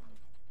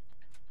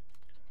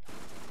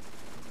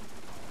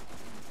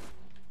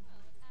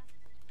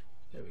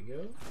 There we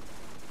go.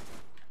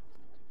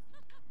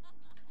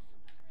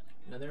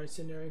 Another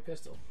incendiary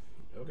pistol.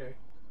 Okay.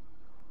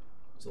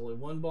 There's only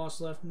one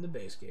boss left in the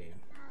base game.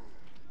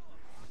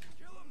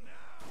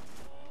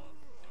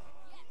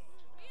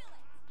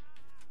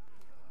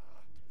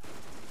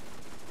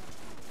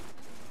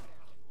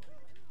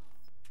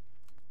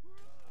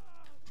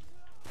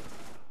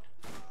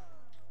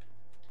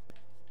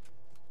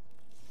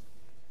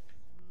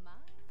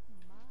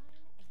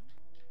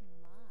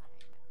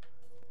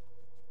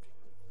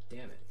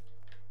 Damn it.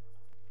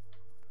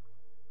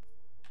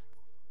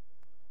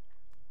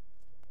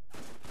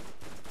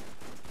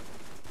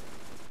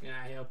 Can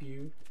I help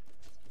you?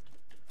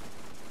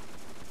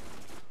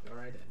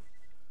 Alright then.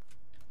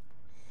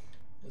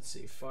 Let's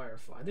see,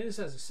 Firefly. I think this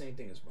has the same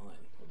thing as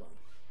mine. Hold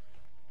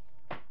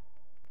on.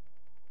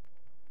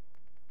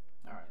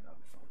 Alright, that'll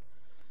be fun.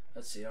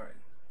 Let's see, alright.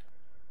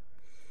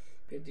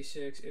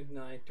 56,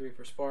 Ignite, 3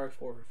 for Spark,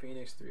 4 for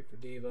Phoenix, 3 for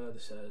Diva.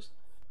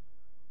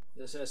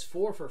 This has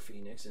 4 for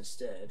Phoenix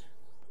instead.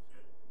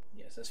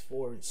 Yes, that's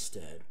 4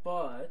 instead.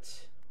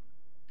 But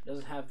it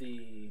doesn't have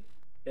the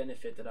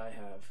benefit that I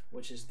have,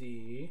 which is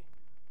the...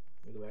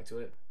 Let me go back to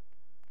it.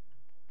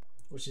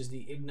 Which is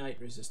the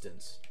Ignite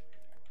resistance.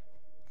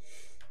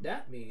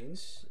 That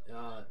means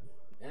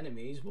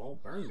enemies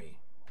won't burn me.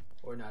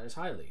 Or not as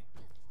highly.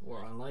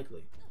 Or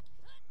unlikely.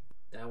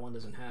 That one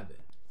doesn't have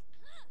it.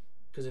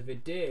 Because if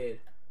it did,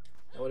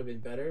 that would have been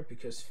better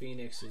because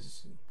Phoenix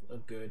is a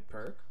good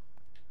perk.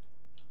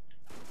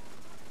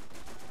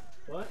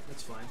 What?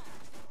 That's fine.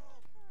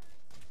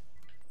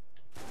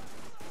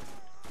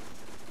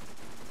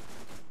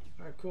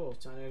 Alright, cool.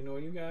 Time to ignore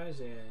you guys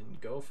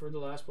and go for the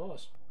last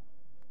boss.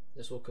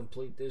 This will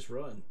complete this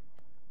run.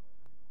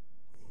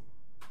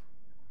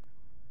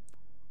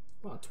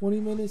 Wow, 20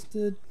 minutes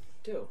to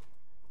do.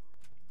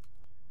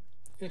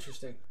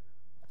 Interesting.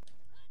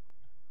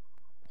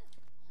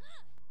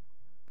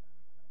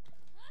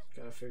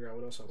 Gotta figure out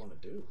what else I want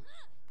to do.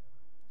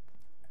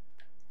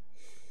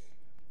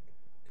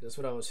 That's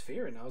what I was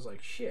fearing. I was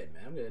like, shit,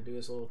 man, I'm gonna do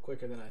this a little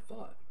quicker than I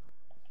thought.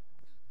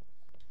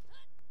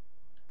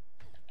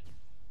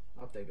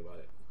 I'll think about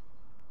it.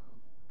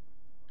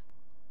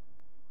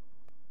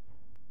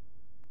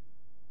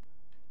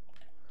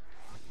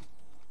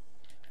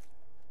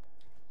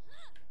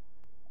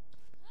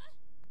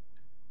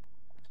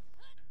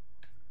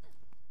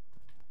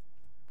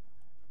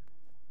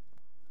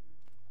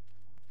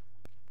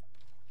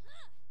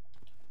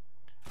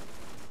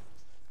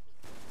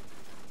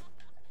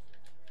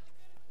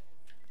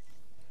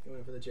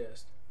 waiting for the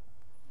chest.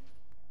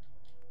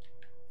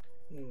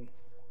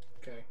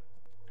 Okay.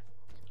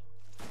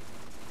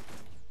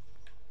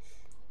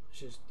 Let's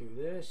just do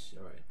this.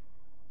 Alright.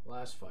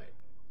 Last fight.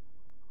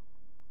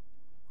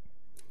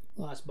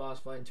 Last boss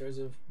fight in terms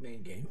of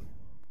main game.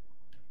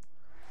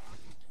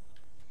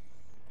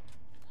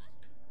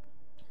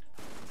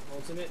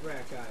 Ultimate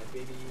Rakai,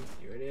 baby.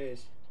 Here it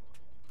is.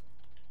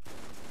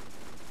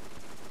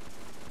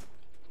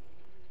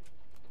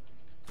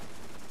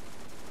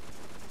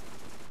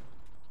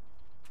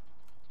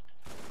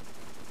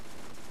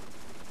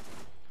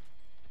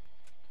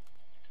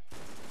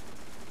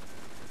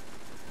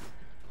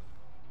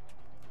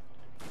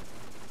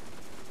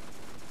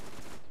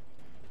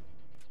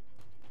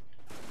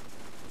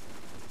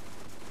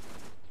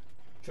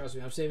 Trust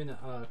me, I'm saving the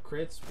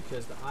crits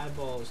because the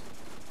eyeballs,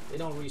 they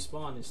don't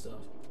respawn and stuff.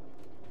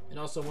 And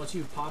also, once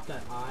you pop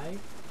that eye,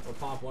 or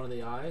pop one of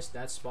the eyes,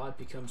 that spot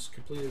becomes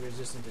completely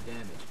resistant to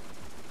damage.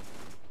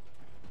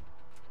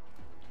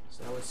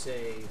 So I would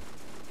say,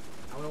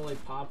 I would only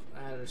pop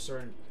at a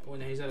certain,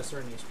 when he's at a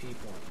certain HP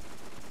point.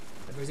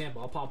 Like for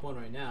example, I'll pop one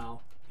right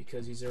now,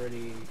 because he's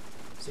already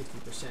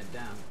 60%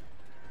 down.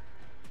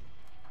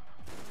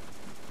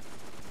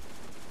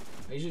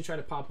 I usually try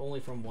to pop only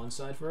from one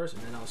side first,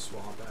 and then I'll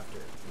swap after.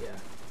 Yeah.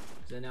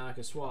 So now I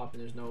can swap,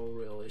 and there's no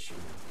real issue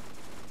now.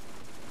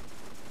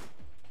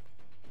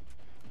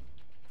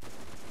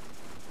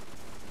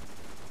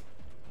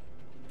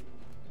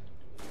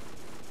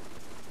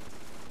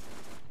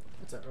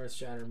 That's an Earth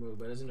Shatter move,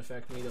 but it doesn't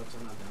affect me though, because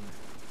I'm not down there.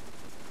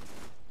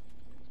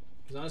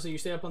 Because honestly, you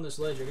stay up on this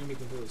ledge, you're going to be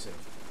completely safe.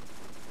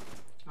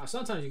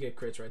 Sometimes you get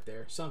crits right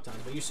there. Sometimes.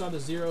 But you saw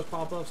the zeros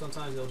pop up,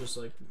 sometimes they'll just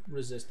like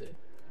resist it.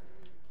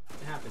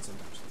 It happens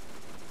sometimes.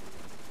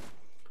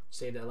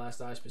 Save that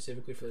last eye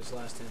specifically for this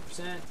last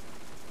 10%.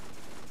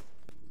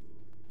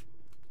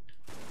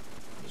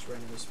 Just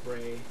randomly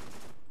spray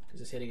because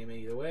it's hitting him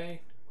either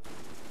way.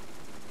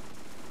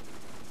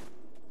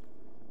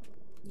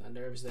 Not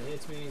nervous that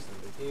hits me, it's no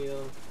big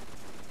deal.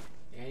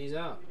 And he's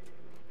out.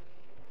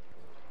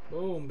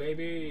 Boom,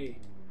 baby.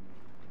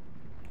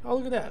 Oh,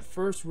 look at that.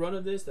 First run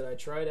of this that I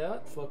tried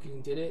out,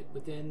 fucking did it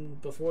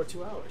before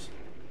 2 hours.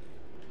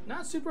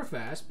 Not super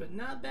fast, but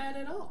not bad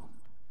at all.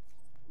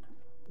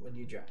 What do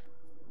you drop?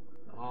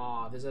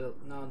 Oh, there's a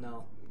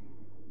no.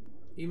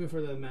 Even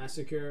for the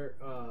massacre,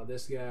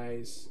 this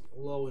guy's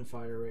low in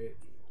fire rate.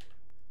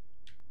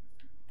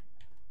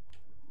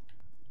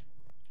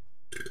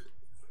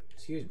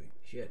 Excuse me.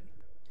 Shit.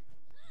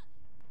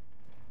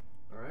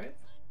 Alright.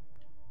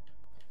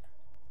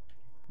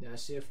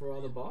 That's it for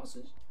all the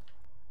bosses.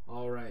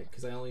 Alright,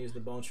 because I only used the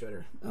Bone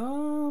Shredder.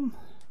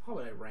 How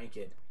would I rank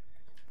it?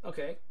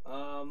 Okay,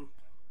 hold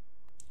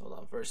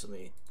on, first let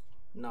me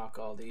knock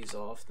all these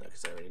off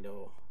because I already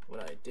know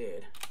what I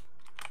did.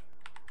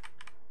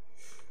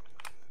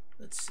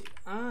 Let's see,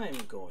 I'm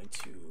going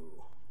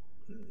to,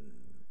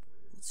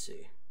 let's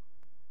see.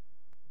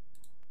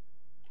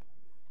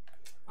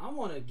 I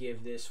want to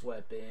give this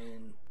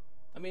weapon,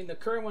 I mean the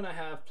current one I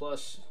have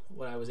plus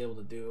what I was able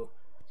to do,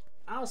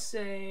 I'll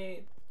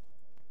say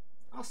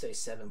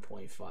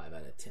 7.5 out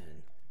of 10.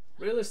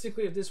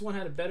 Realistically, if this one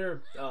had a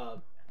better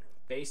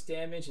base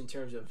damage in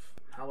terms of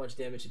how much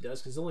damage it does,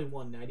 because it's only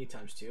 190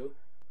 times 2.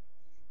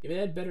 If it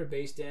had better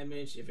base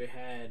damage, if it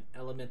had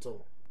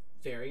elemental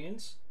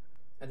variants,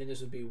 I think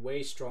this would be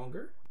way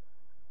stronger.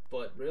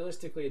 But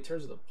realistically, in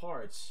terms of the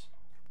parts,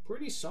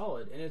 pretty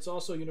solid. And it's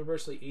also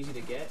universally easy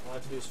to get. All I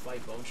have to do is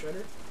fight Bone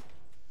Shredder.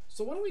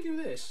 So why don't we do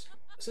this?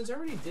 Since I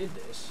already did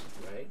this,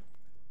 right?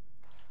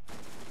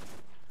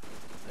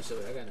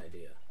 Actually, I got an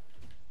idea.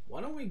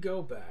 Why don't we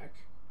go back,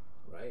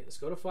 right? Let's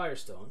go to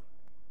Firestone.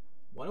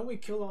 Why don't we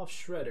kill off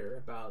Shredder,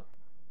 about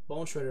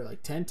Bone Shredder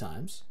like 10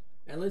 times,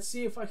 and let's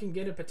see if I can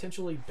get a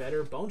potentially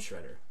better Bone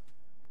Shredder.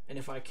 And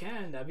if I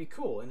can, that'd be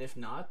cool. And if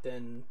not,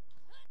 then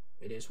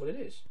it is what it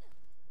is.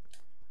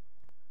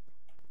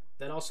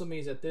 That also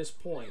means at this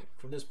point,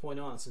 from this point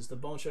on, since the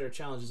Bone Shredder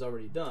challenge is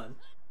already done,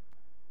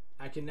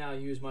 I can now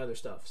use my other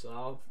stuff. So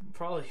I'll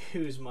probably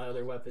use my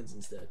other weapons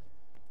instead.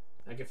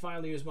 I can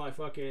finally use my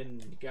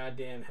fucking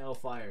goddamn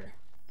Hellfire.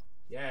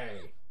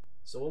 Yay.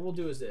 So what we'll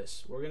do is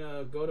this. We're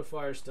gonna go to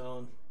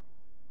Firestone.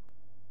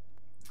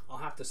 I'll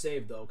have to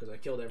save though, because I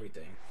killed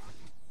everything.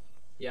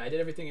 Yeah, I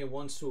did everything in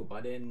one swoop. I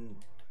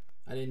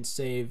didn't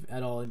save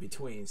at all in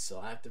between,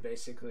 so I have to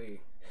basically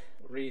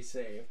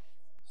resave.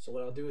 So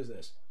what I'll do is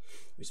this.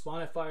 We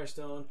spawn at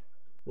Firestone.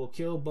 We'll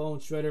kill Bone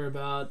Shredder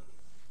about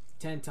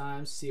 10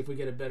 times, see if we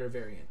get a better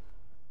variant.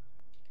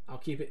 I'll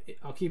keep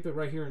it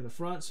right here in the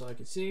front so I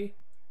can see,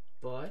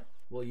 but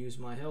we'll use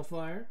my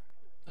Hellfire.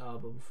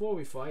 But before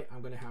we fight,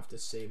 I'm gonna have to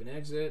save and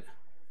exit.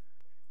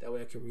 That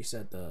way I can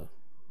reset the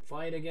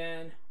fight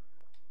again.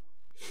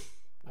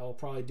 I will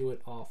probably do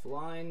it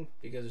offline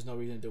because there's no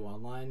reason to do it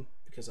online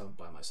because I'm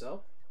by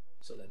myself.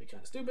 So that'd be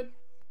kind of stupid.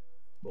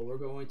 But we're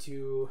going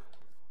to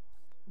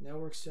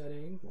network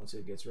setting once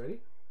it gets ready.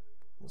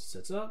 Once it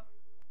sets up.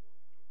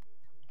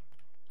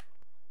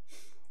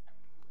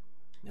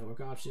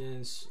 Network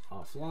options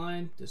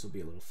offline. This will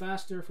be a little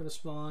faster for the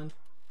spawn.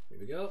 Here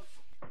we go.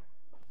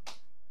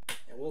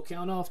 and we'll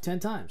count off 10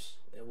 times,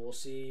 and we'll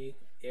see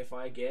if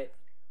I get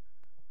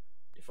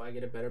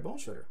a better bone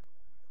shredder.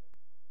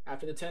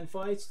 After the 10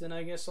 fights, then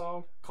I guess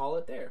I'll call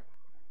it there.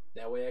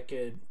 That way I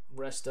could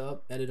rest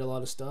up, edit a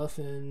lot of stuff,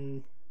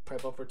 and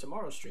prep up for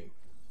tomorrow's stream.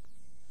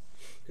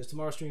 Because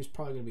tomorrow's stream is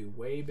probably gonna be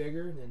way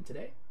bigger than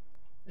today.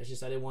 It's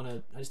just I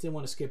just didn't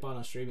want to skip out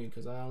on streaming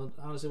because I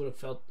honestly would have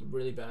felt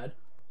really bad.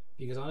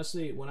 Because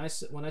honestly, when I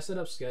set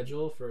up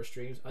schedule for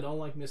streams, I don't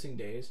like missing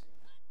days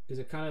because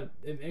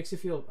it makes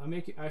it feel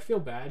I feel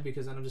bad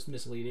because then I'm just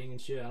misleading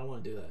and shit. I don't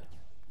want to do that.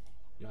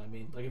 You know what I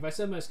mean? Like if I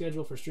set my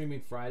schedule for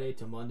streaming Friday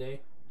to Monday,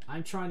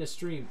 I'm trying to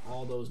stream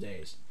all those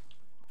days.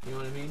 You know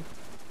what I mean?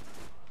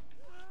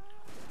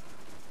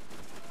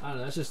 I don't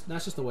know.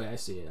 That's just the way I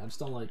see it. I just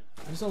don't like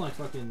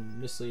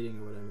fucking misleading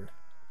or whatever.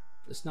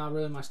 It's not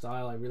really my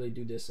style. I really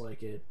do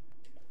dislike it.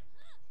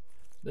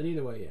 But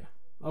either way, yeah.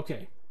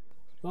 Okay.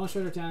 Bone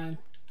shredder time.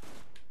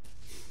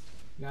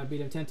 Gotta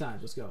beat him 10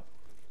 times. Let's go.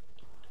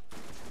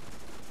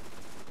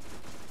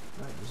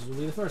 Alright, this will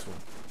be the first one.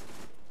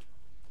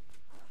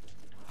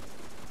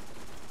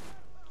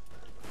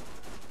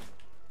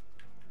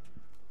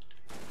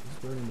 Let's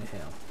burn into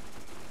hell.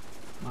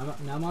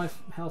 Now my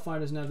Hellfire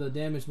doesn't have the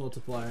damage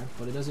multiplier,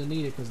 but it doesn't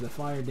need it because the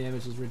fire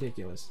damage is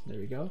ridiculous. There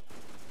we go.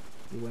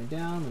 He went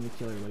down. Let me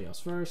kill everybody else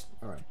first.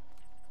 Alright.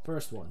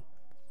 First one.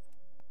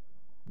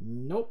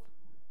 Nope.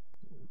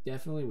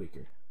 Definitely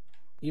weaker.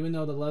 Even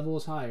though the level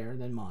is higher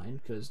than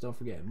mine, because don't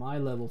forget, my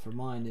level for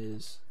mine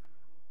is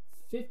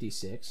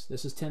 56.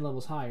 This is 10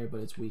 levels higher, but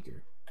it's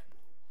weaker.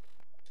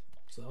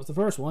 So that was the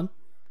first one.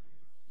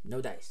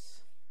 No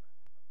dice.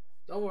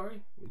 Don't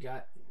worry. We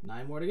got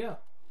 9 more to go.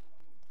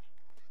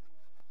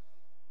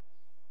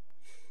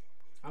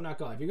 I'm not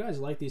gonna lie. If you guys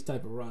like these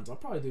type of runs, I'll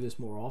probably do this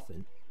more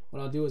often.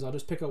 What I'll do is I'll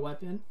just pick a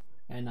weapon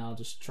and I'll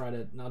just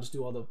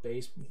do all the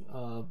base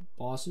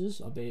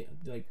bosses,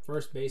 like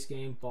first base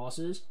game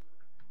bosses,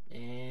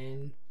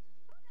 and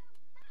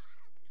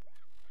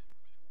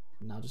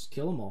I'll just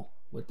kill them all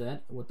with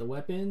the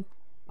weapon.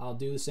 I'll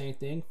do the same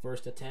thing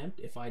first attempt.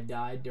 If I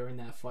died during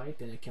that fight,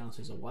 then it counts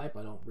as a wipe.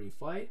 I don't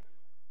refight,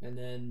 and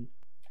then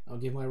I'll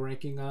give my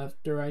ranking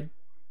after I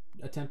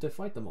attempt to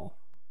fight them all.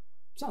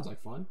 Sounds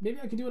like fun. Maybe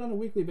I could do it on a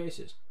weekly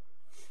basis.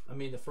 I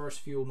mean, the first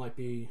few might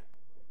be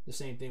the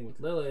same thing with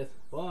Lilith,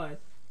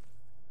 but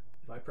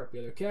if I prep the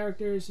other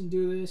characters and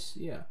do this,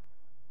 yeah.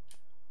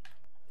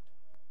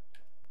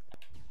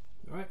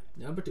 Alright,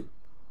 number 2.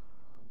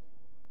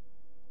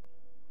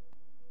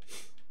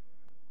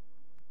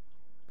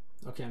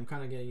 Okay, I'm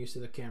kind of getting used to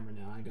the camera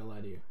now, I ain't gonna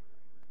lie to you.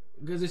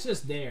 Because it's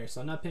just there,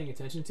 so I'm not paying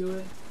attention to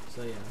it.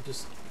 So yeah,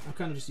 I'm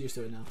kind of just used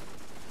to it now.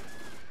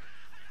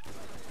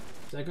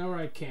 It's like,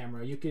 alright,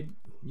 camera, you could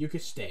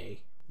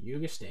stay. You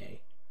can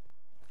stay.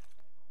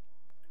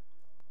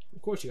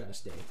 Of course you gotta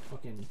stay.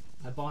 Fucking,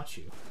 I bought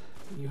you.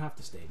 You have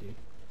to stay, dude.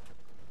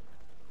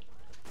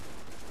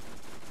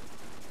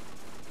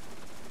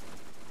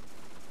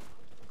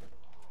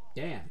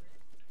 Damn.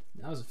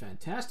 That was a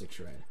fantastic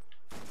shred.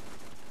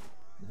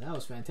 That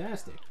was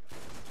fantastic.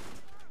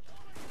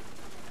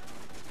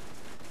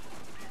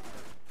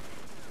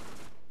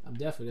 I'm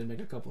definitely gonna make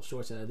a couple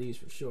shorts out of these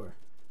for sure.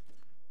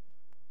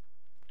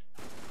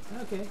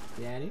 Okay,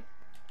 Daddy.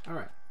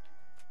 Alright.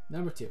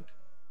 Number 2.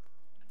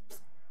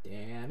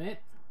 Damn it.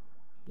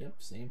 Yep,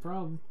 same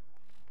problem.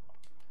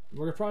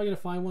 We're probably gonna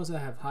find ones that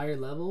have higher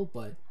level,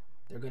 but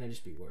they're gonna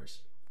just be worse.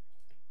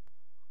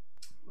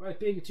 Alright,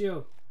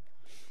 Pikachu.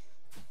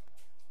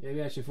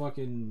 Maybe I should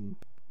fucking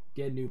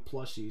get new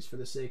plushies for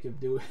the sake of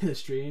doing the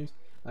streams.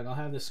 Like, I'll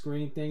have the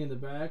screen thing in the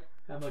back,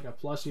 have like a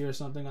plushie or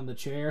something on the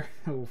chair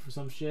or for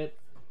some shit.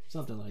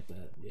 Something like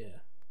that, yeah.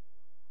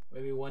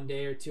 Maybe one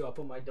day or two I'll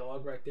put my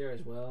dog right there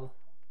as well.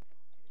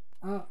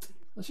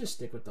 Let's just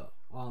stick with the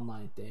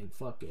online thing.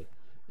 Fuck it.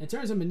 In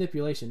terms of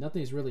manipulation,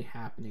 nothing's really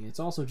happening. It's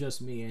also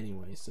just me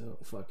anyway, so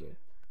fuck it.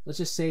 Let's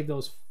just save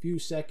those few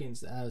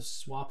seconds as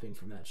swapping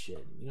from that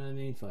shit. You know what I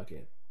mean? Fuck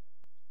it.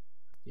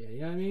 Yeah,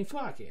 you know what I mean?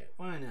 Fuck it.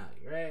 Why not,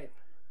 right?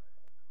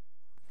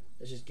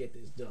 Let's just get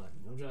this done.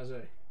 You know what I'm trying to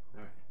say?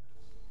 Alright.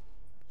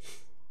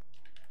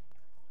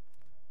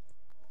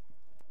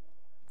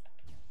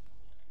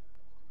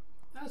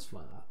 That's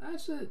fun.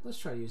 Let's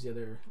try to use the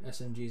other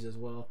SMGs as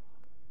well.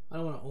 I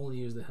don't want to only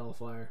use the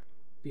Hellfire.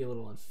 Be a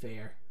little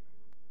unfair.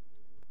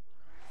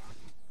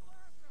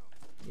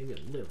 Maybe a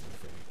little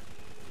unfair.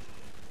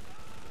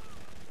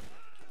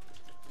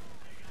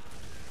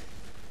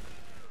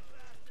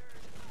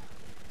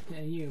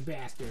 Hey, you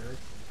bastard.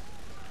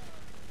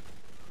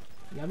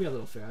 Yeah, I'll be a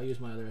little fair. I'll use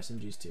my other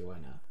SMGs too. Why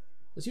not?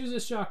 Let's use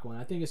this shock one.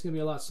 I think it's going to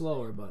be a lot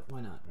slower, but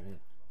why not, right?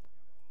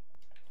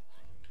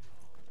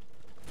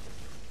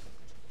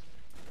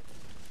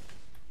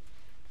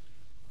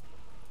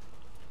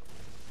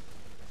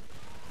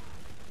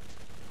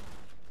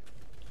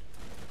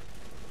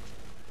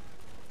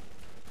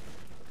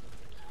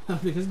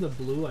 Because of the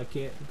blue, I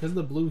can't. Because of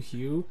the blue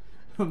hue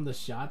from the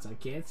shots, I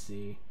can't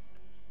see.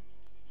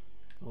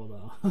 Hold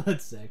on, one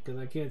sec, because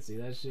I can't see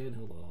that shit.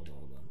 Hold on.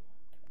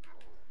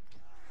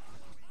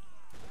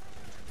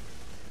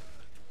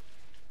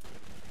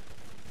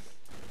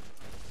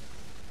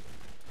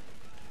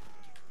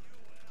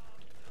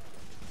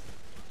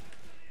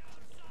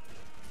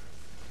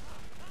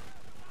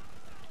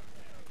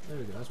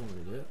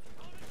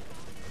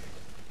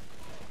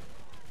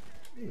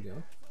 There we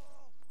go.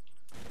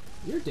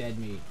 You're dead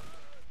meat.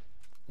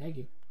 Thank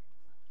you.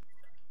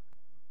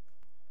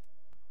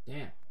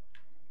 Damn.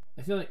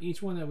 I feel like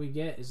each one that we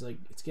get is like,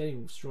 it's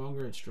getting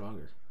stronger and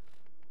stronger.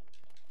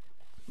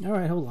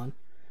 Alright, hold on.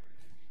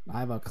 I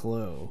have a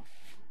clue.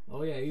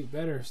 Oh yeah, you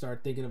better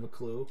start thinking of a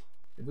clue.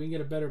 If we can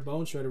get a better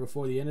bone shredder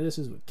before the end of this,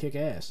 is would kick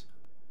ass.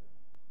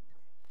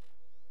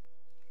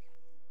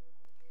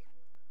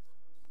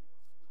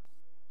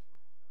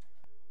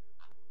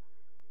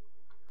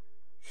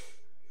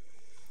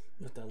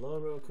 Let that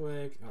load real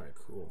quick. Alright,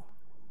 cool.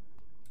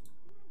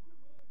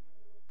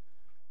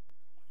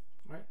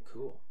 Alright,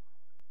 cool.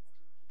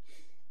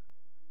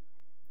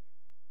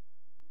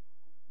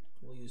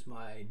 We'll use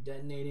my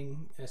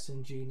detonating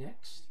SMG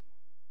next.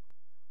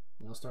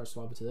 And I'll start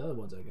swapping to the other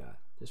ones I got,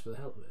 just for the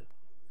hell of it.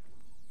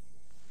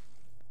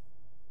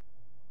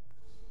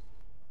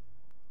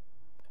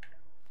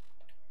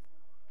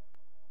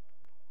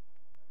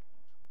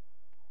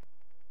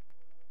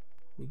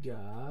 We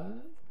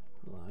got...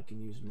 Well, I can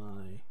use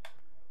my...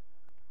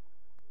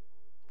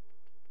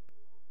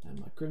 I have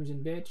my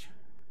Crimson bitch.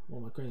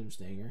 Well, my Crimson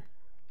Stinger.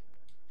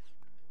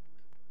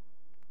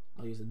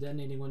 I'll use the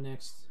detonating one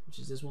next, which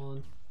is this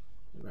one.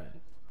 Right.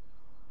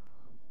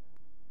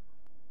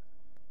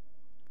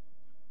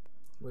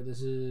 Where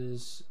this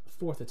is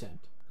 4th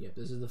attempt. Yep,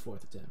 this is the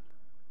 4th attempt.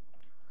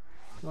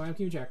 Oh, I'm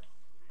keeping track.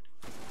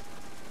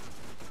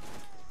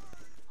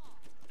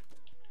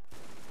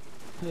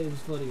 Hey,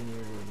 it's floating in the air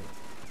a little bit.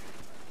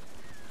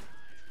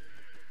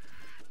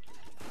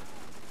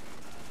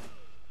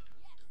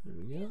 There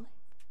we go.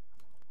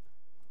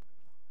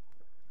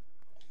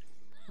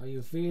 Are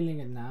you feeling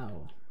it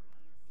now?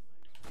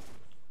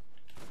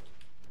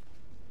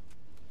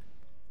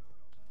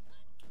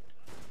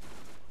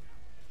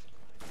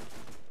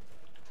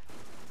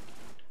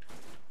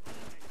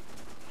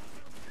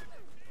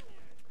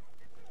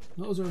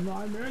 Those are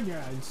my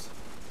minions.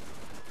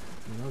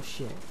 No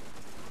shit.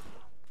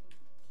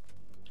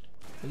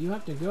 But you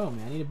have to go,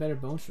 man. I need a better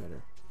bone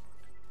shredder.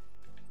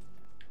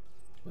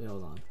 Wait,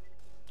 hold on.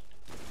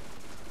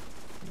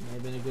 That may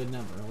have been a good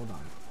number. Hold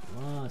on.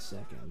 1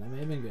 second. That may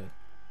have been good.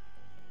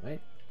 Wait.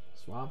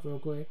 Swap real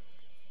quick.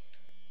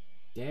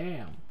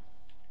 Damn.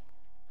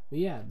 But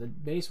yeah, the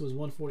base was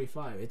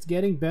 145. It's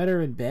getting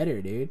better and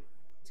better, dude.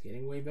 It's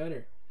getting way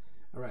better.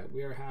 Alright,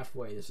 we are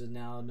halfway. This is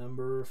now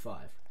number 5.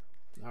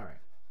 Alright.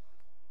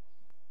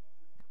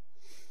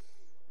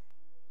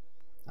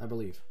 I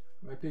believe.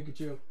 Right,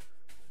 Pikachu?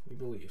 We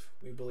believe.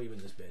 We believe in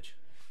this bitch.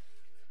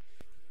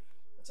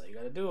 That's how you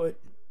gotta do it.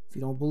 If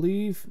you don't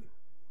believe...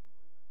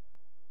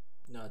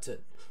 No, that's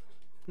it.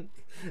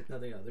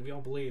 Nothing else. If you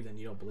don't believe, then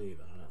you don't believe.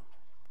 I don't know.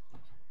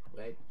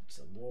 Wait,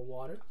 some more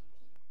water.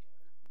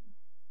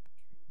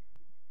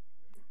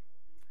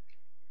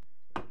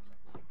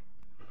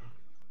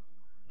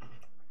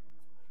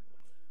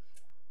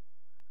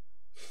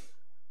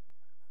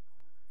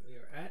 We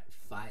are at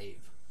 5.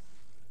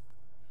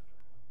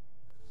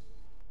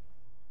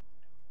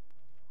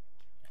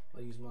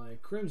 I'll use my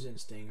Crimson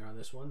Stinger on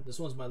this one. This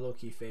one's my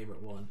low-key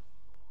favorite one.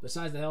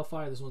 Besides the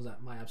Hellfire, this one's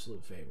my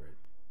absolute favorite.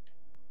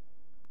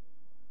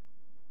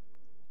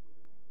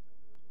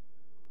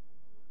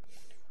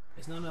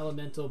 It's not an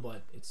elemental,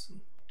 but it's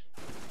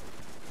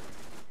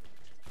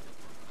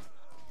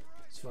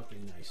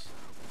fucking nice.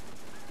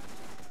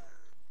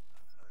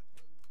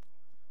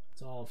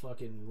 It's all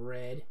fucking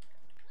red.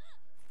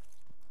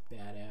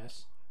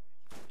 Badass.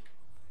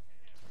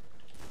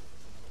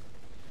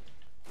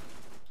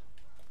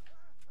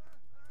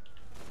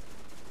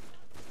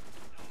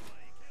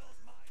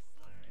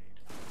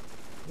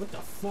 What the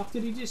fuck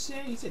did he just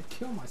say? He said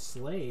kill my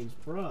slaves,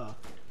 bruh.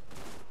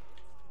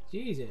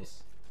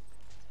 Jesus.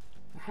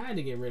 I had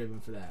to get rid of him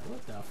for that.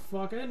 What the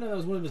fuck? I didn't know that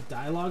was one of his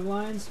dialogue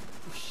lines.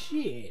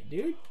 Shit,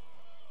 dude.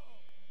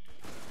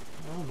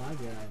 Oh my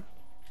god.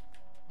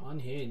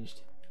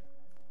 Unhinged.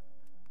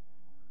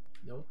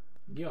 Nope.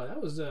 Yo,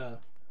 that was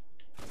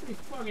pretty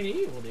fucking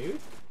evil, dude.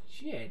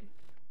 Shit.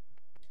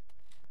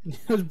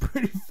 That was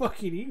pretty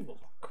fucking evil.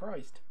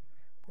 Christ.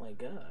 My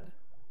god.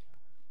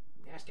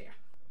 Nasty.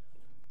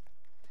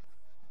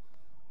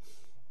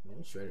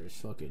 Bone Shredder is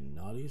fucking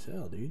naughty as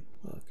hell, dude.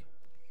 Look.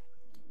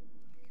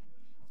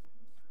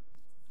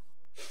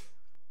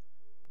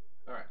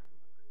 Alright.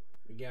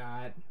 We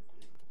got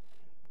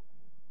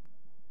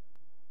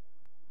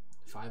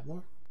 5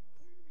 more?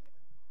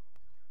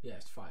 Yeah,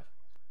 it's 5.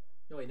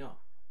 No, wait, no.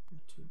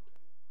 2.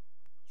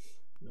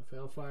 No,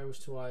 Hellfire was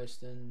twice,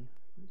 then...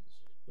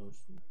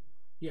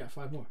 Yeah,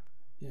 5 more.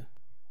 Yeah.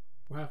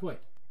 We're halfway.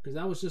 Because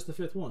that was just the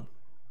 5th one.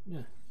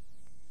 Yeah.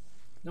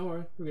 Don't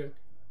worry, we're good.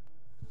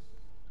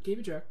 Keep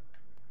it track.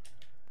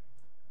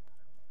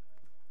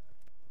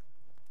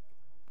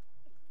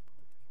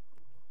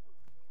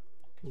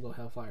 We'll go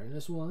Hellfire in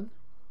this one.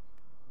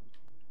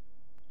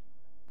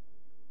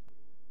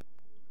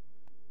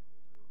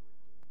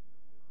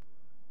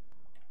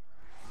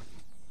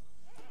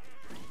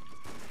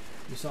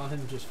 You saw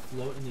him just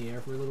float in the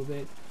air for a little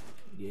bit?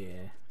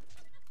 Yeah.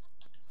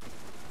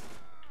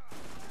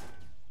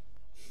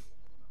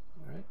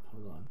 Alright,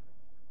 hold on.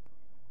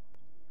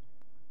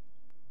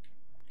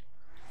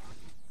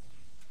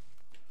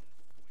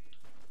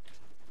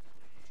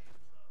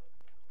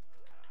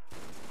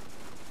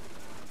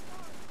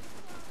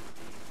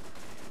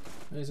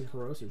 has a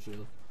corrosive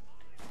shield.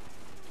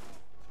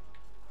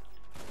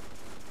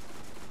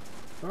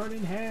 Burn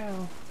in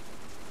hell!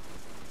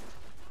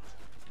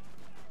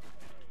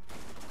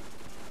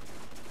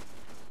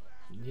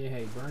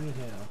 Yay, burn in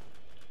hell.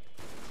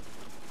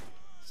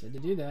 Said to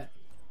do that.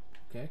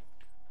 Okay.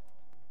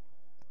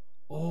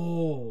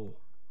 Oh!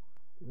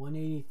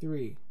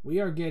 183. We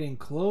are getting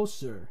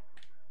closer.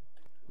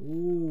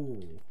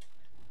 Ooh.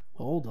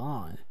 Hold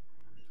on.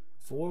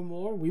 4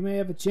 more? We may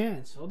have a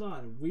chance. Hold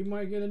on. We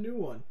might get a new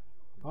one.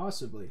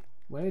 Possibly.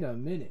 Wait a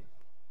minute.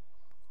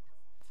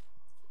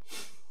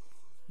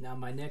 Now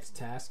my next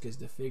task is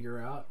to figure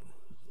out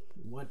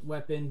what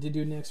weapon to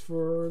do next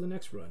for the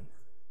next run.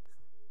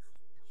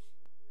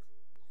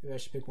 Maybe I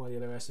should pick one of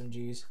the other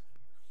SMGs.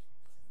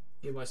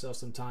 Give myself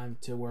some time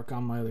to work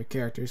on my other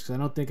characters, because I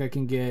don't think I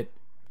can get...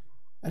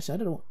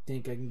 Actually, I don't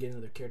think I can get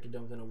another character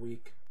done within a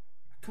week.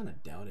 I kind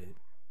of doubt it.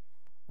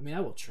 I mean, I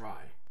will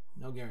try.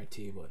 No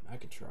guarantee, but I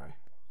could try.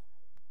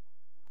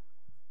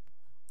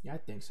 Yeah, I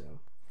think so.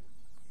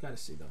 Gotta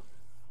see, though.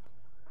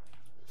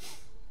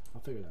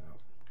 I'll figure that out.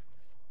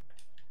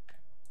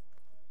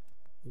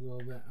 We'll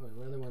go back. Wait,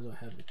 what other ones do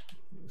I have?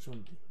 Which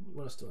one?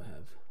 What else do I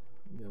have?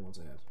 The other ones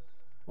I have.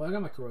 Well, I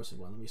got my corrosive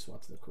one. Let me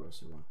swap to the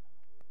corrosive one.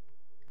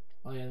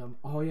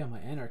 Oh yeah, my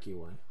anarchy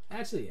one.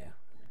 Actually, yeah.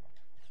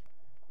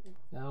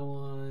 That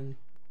one.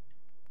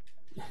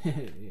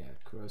 Yeah,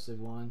 corrosive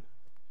one.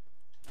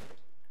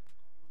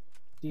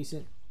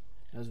 Decent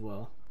as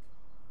well.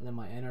 And then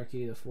my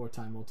anarchy, the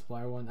 4-time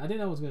multiplier one. I think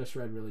that one's gonna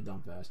shred really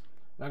dumb fast.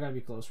 But I gotta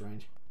be close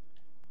range.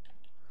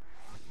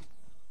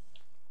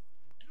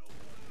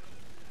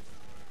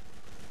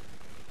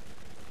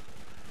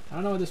 I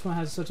don't know why this one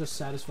has such a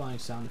satisfying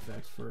sound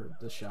effect for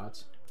the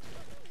shots.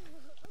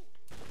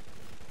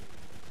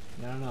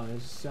 Yeah, I don't know,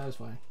 it's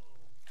satisfying.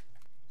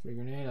 Free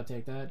grenade, I'll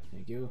take that.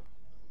 Thank you.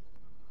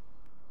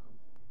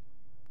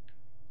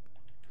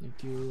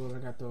 Thank you,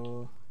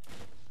 arigato.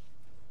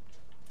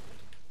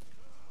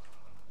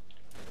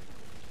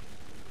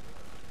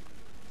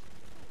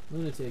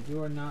 Lunatic,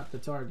 you are not the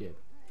target.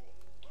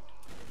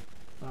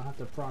 I'll have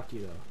to proc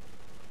you though.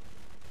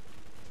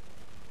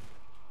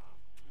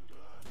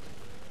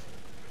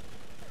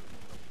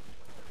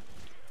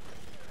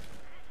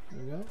 There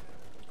we go.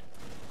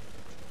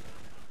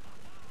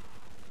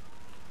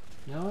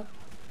 You know what?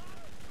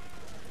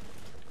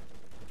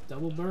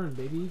 Double burn,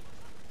 baby.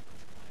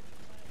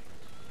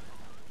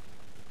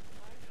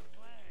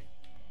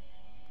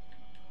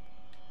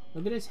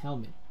 Look at his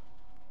helmet.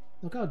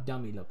 Look how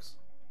dumb he looks.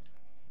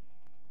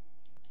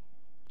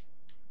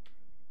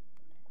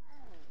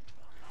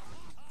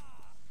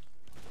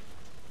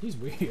 He's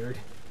weird.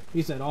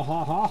 He said, oh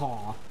ha ha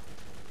ha.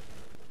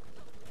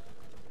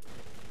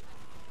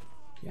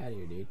 Get out of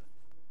here, dude.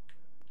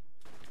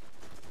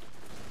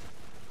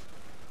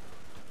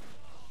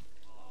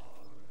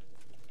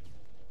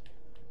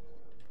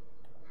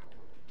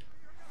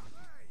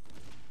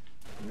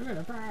 You're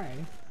gonna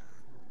pay.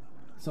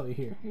 So you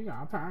hear, you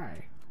gotta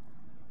pay.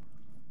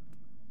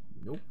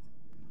 Nope.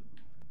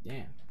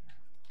 Damn.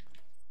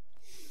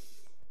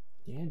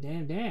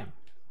 Damn.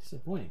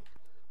 Disappointing.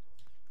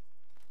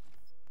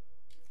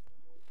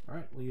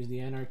 Alright, we'll use the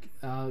anarchy.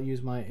 I'll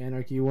use my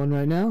anarchy one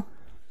right now.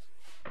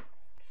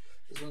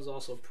 This one's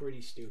also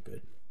pretty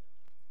stupid.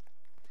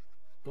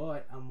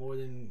 But I'm more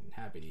than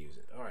happy to use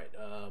it. Alright,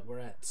 we're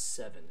at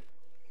 7.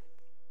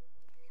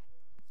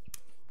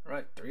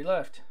 Alright, 3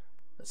 left.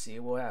 Let's see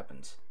what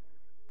happens.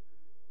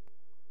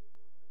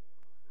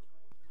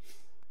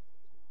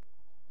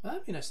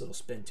 That'd be a nice little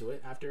spin to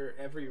it. After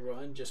every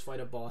run, just fight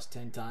a boss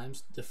 10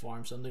 times to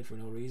farm something for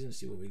no reason,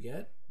 see what we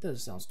get. Doesn't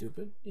sound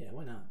stupid. Yeah,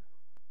 why not?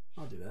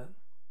 I'll do that.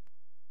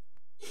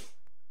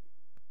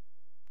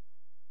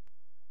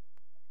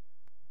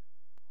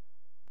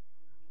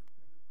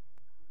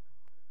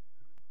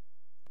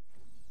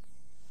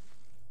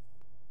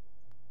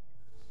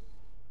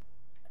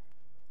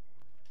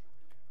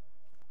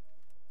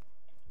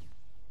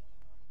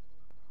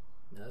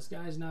 Now, this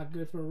guy's not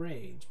good for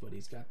range, but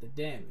he's got the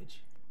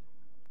damage.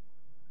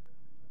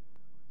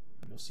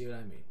 You'll see what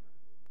I mean.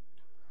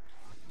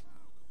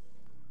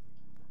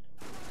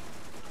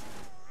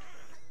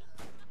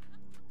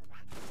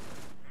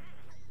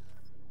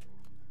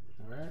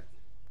 Alright.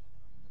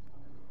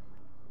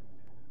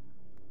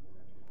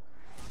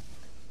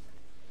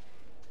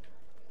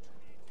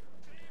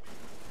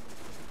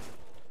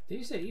 Did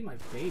you say eat my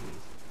babies?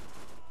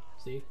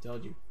 See?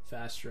 Told you.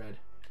 Fast shred.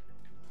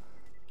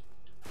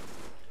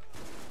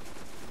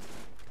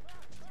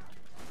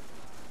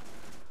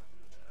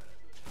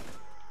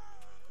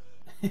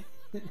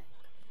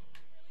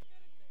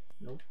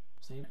 Nope.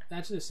 Same.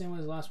 Actually, the same one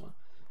as the last one.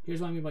 Here's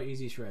what I mean by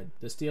easy shred.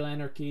 The steel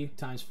anarchy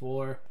times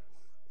 4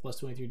 plus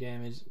 23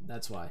 damage.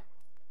 That's why.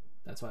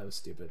 That's why it was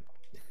stupid.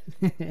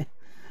 Yeah,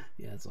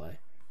 that's why.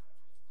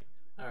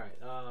 Alright,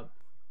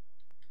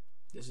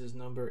 this is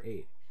number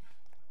 8.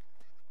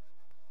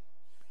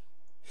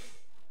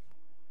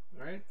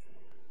 Alright.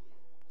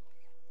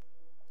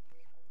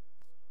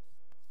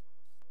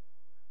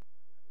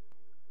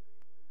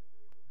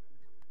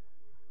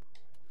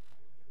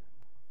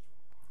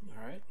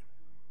 Alright.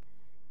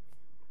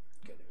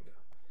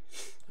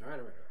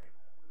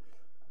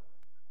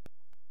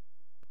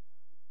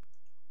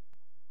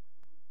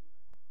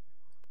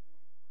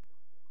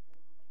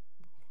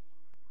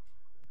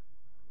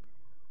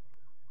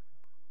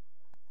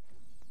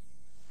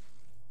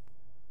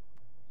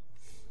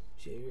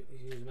 She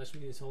was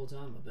messaging me this whole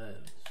time. I bet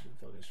she's been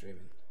fucking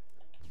streaming.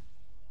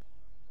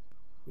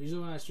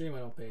 Usually when I stream, I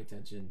don't pay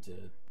attention to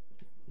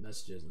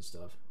messages and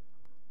stuff.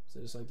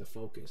 So I just like to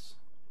focus.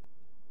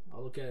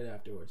 I'll look at it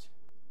afterwards.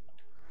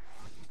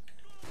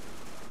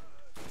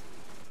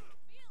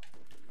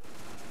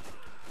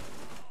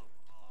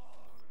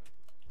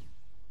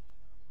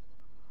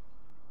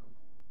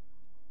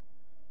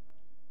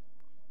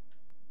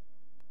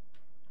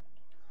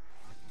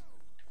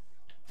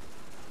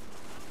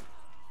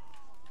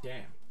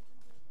 Damn.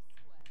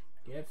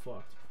 Get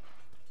fucked.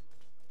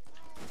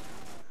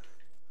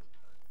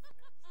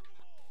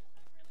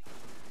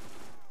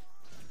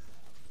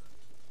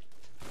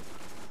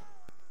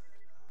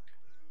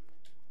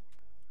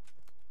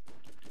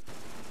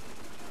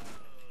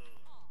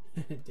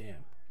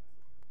 Damn.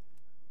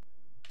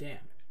 Damn.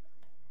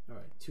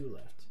 Alright, 2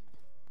 left.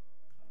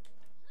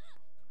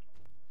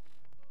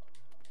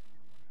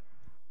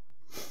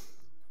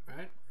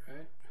 Alright,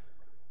 alright.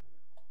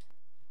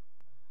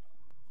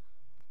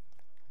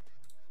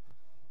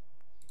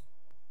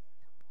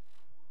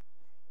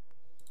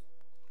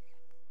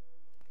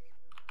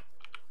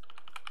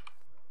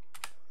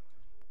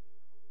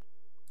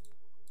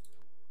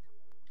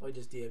 Oh, he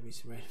just DM'd me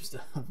some random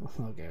stuff.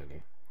 Okay,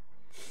 okay.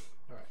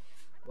 Alright.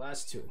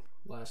 Last two.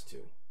 Last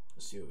two.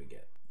 Let's see what we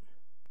get.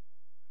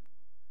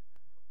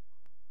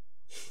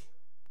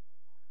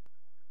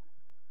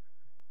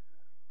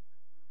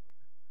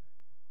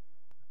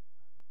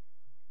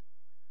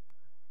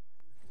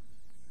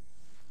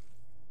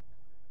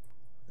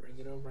 Bring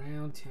it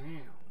around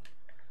town.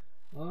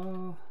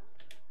 Oh.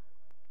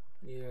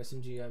 Need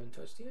SMG I haven't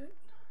touched yet.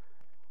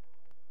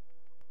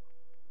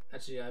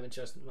 Actually, I haven't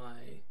touched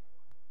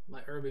my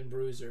Urban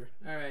Bruiser.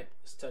 Alright,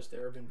 let's touch the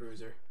Urban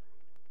Bruiser.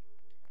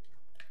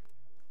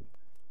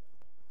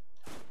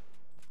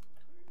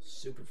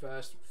 Super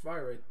fast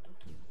fire rate.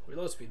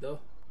 Reload speed though.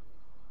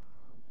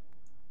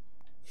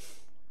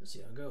 Let's see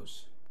how it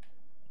goes.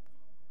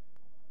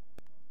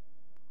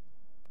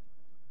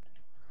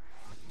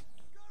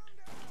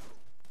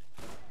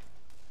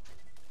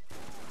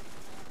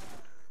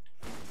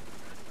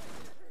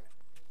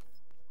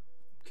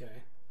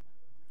 Okay.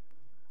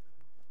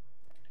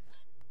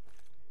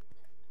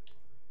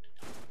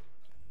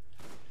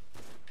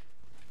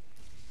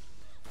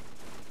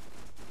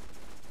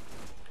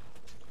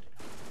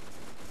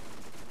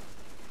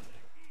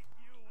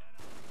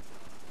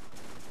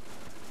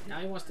 Now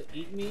he wants to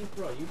eat me?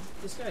 Bro,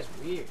 this guy's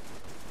weird.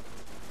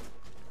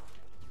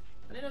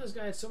 I didn't know this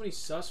guy had so many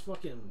sus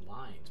fucking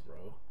lines, bro.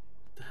 What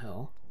the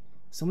hell?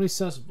 So many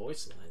sus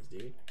voice lines,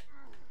 dude.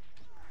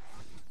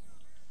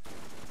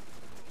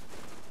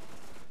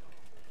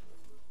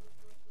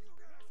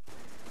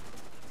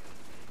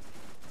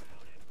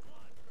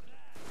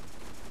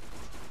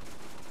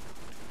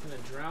 I'm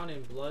gonna drown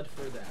in blood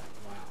for that.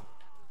 Wow.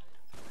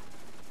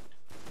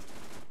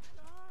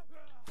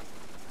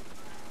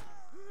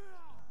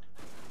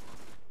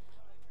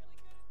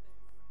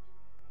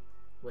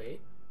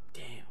 Wait.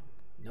 Damn.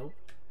 Nope.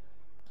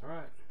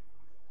 Alright.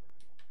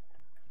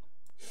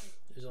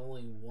 There's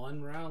only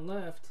 1 round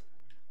left.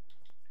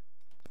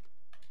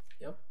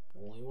 Yep.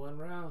 Only 1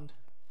 round.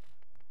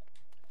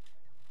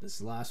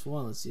 This last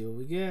one. Let's see what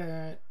we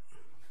get.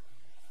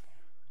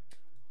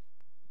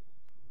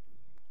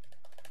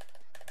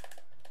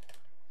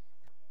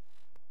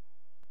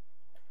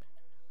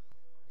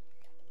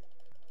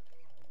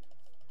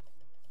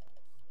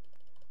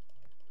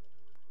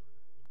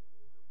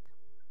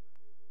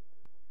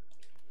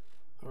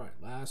 Alright,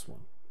 last one.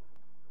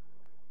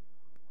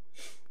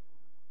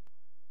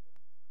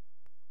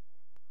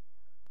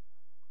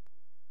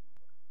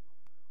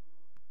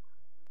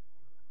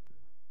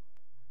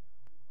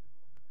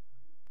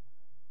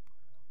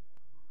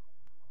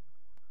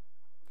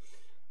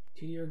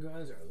 TDR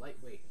guns are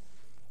lightweight.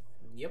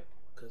 Yep,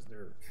 because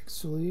they're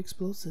Actually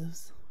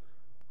explosives.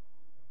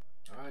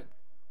 alright.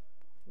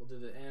 We'll do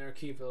the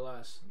anarchy for the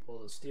last. Well,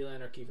 the steel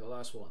anarchy for the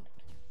last one.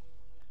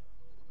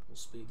 We'll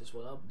speed this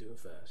one up and do it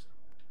fast.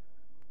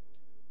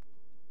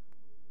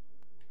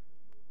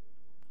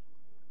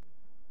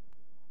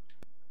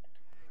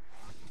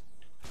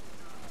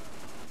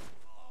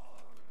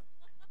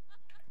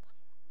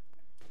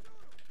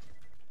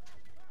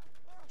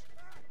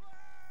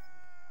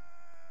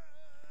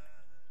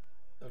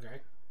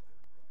 Okay.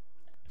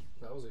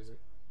 That was easy.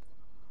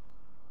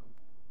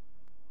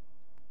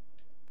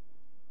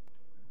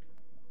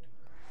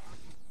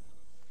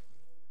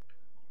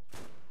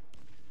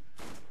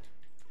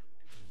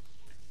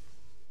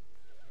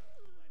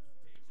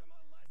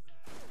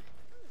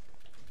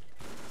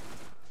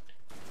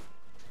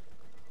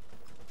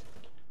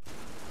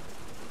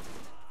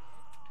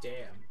 Damn.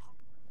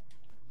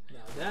 Now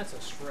that's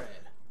a shred.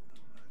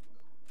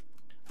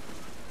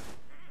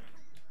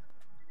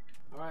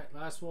 Alright,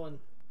 last one.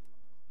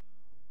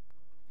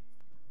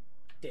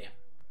 Damn.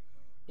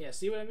 Yeah,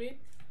 see what I mean?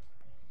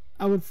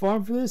 I would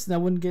farm for this and I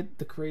wouldn't get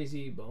the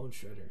crazy Bone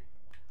shredder.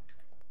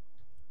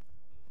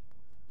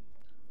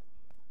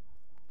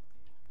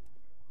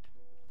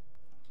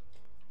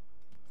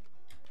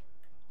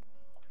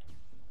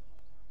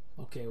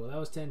 Okay, well that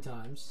was 10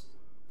 times.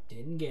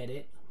 Didn't get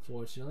it,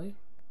 fortunately.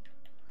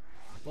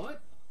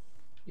 But,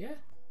 yeah.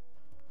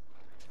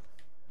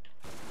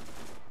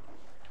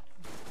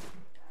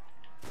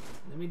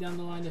 Maybe down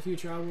the line in the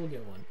future I will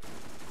get one.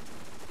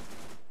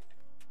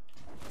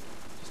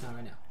 Just not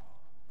right now.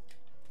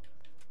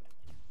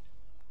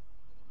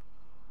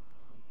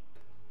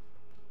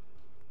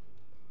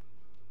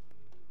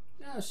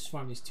 Now let's just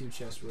farm these 2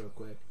 chests real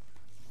quick.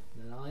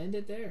 And then I'll end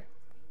it there.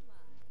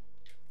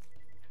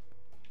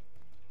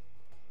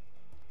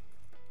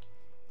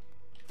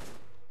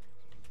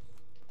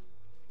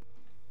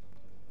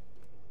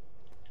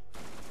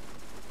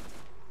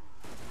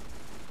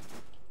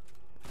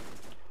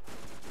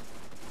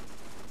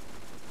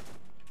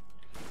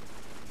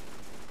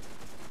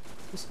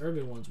 This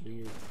urban one's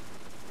weird.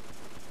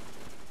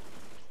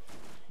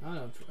 I don't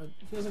know, it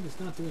feels like it's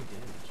not doing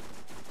damage.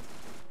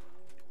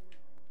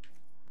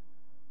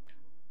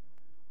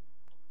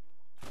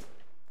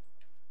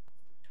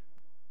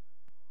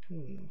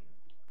 Damn.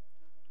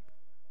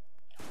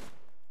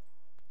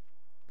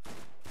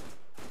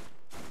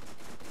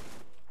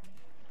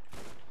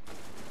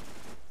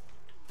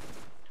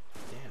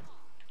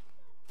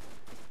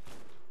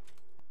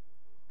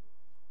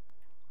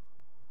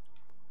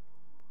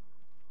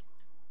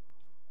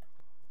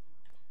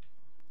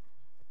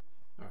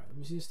 Alright, let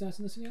me see the stats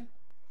on this again.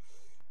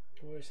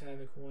 Where's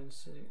Havoc?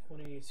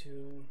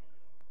 182.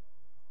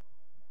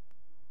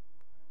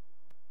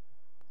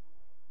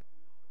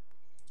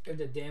 If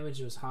the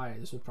damage was higher,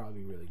 this would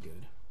probably be really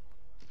good.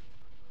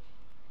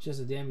 It's just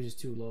the damage is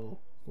too low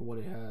for what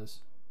it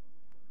has.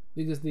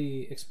 Because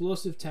the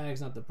explosive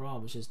tag's not the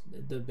problem, it's just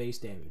the base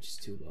damage is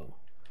too low.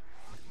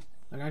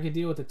 Like I can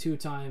deal with the two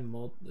time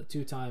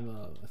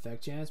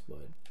effect chance,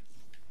 but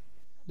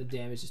the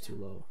damage is too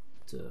low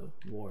to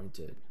warrant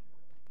it.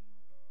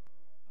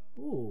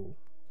 Ooh.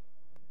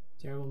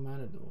 Terrible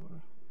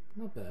Matador.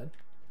 Not bad.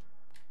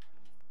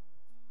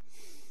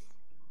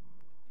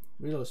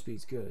 Reload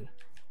speed's good.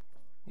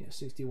 Yeah,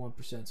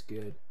 61%'s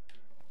good.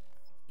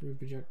 3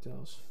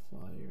 projectiles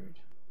fired.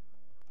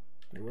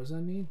 Wait, what does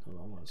that mean? Hold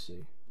on, I want to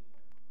see.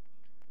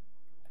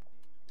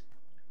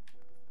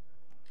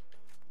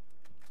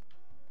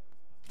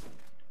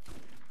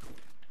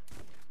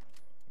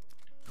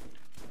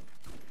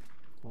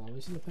 Oh, let me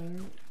see the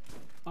pattern.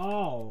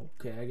 Oh,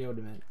 okay, I get what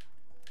it meant.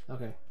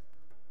 Okay.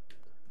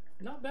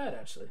 Not bad,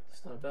 actually.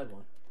 It's not a bad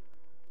one.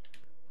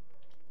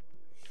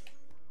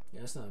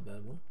 Yeah, it's not a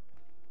bad one.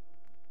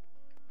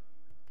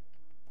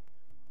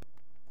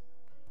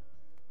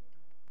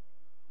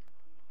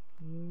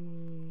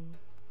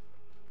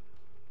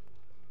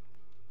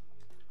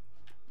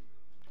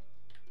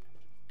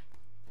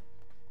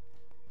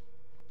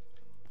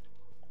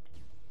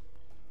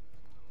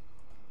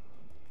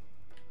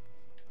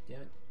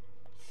 Damn it.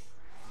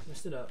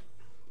 Messed it up.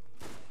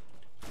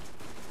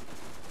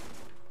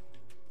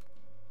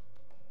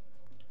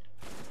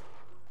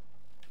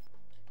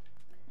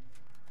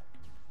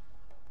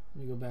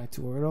 Let me go back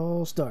to where it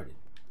all started.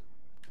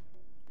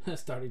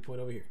 Starting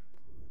point over here.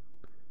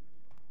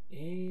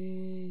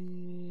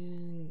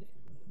 And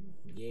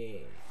yeah.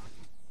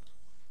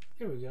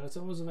 Here we go. It's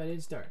almost like I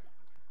didn't start.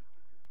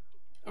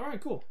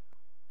 Alright, cool.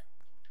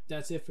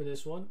 That's it for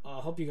this one. I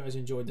hope you guys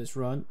enjoyed this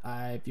run.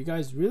 If you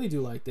guys really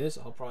do like this,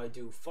 I'll probably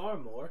do far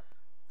more.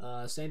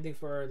 Same thing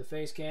for the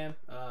face cam.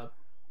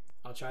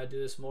 I'll try to do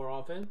this more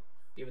often,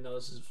 even though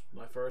this is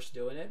my first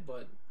doing it,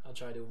 but I'll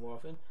try to do it more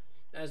often.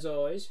 As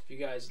always, if you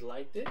guys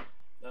liked it,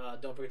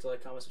 don't forget to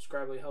like, comment,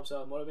 subscribe. It really helps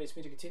out, motivates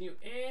me to continue.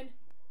 And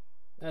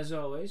as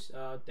always,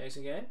 thanks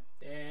again,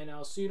 and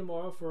I'll see you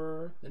tomorrow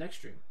for the next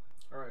stream.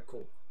 Alright,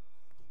 cool.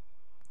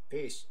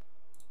 Peace.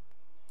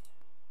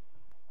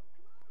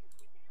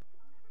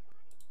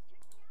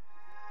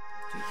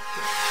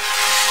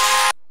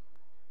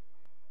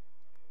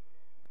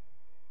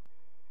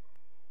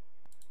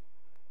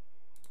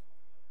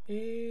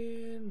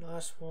 And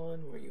last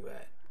one, where you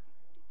at?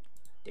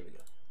 There we go.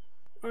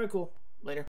 Alright, cool. Later.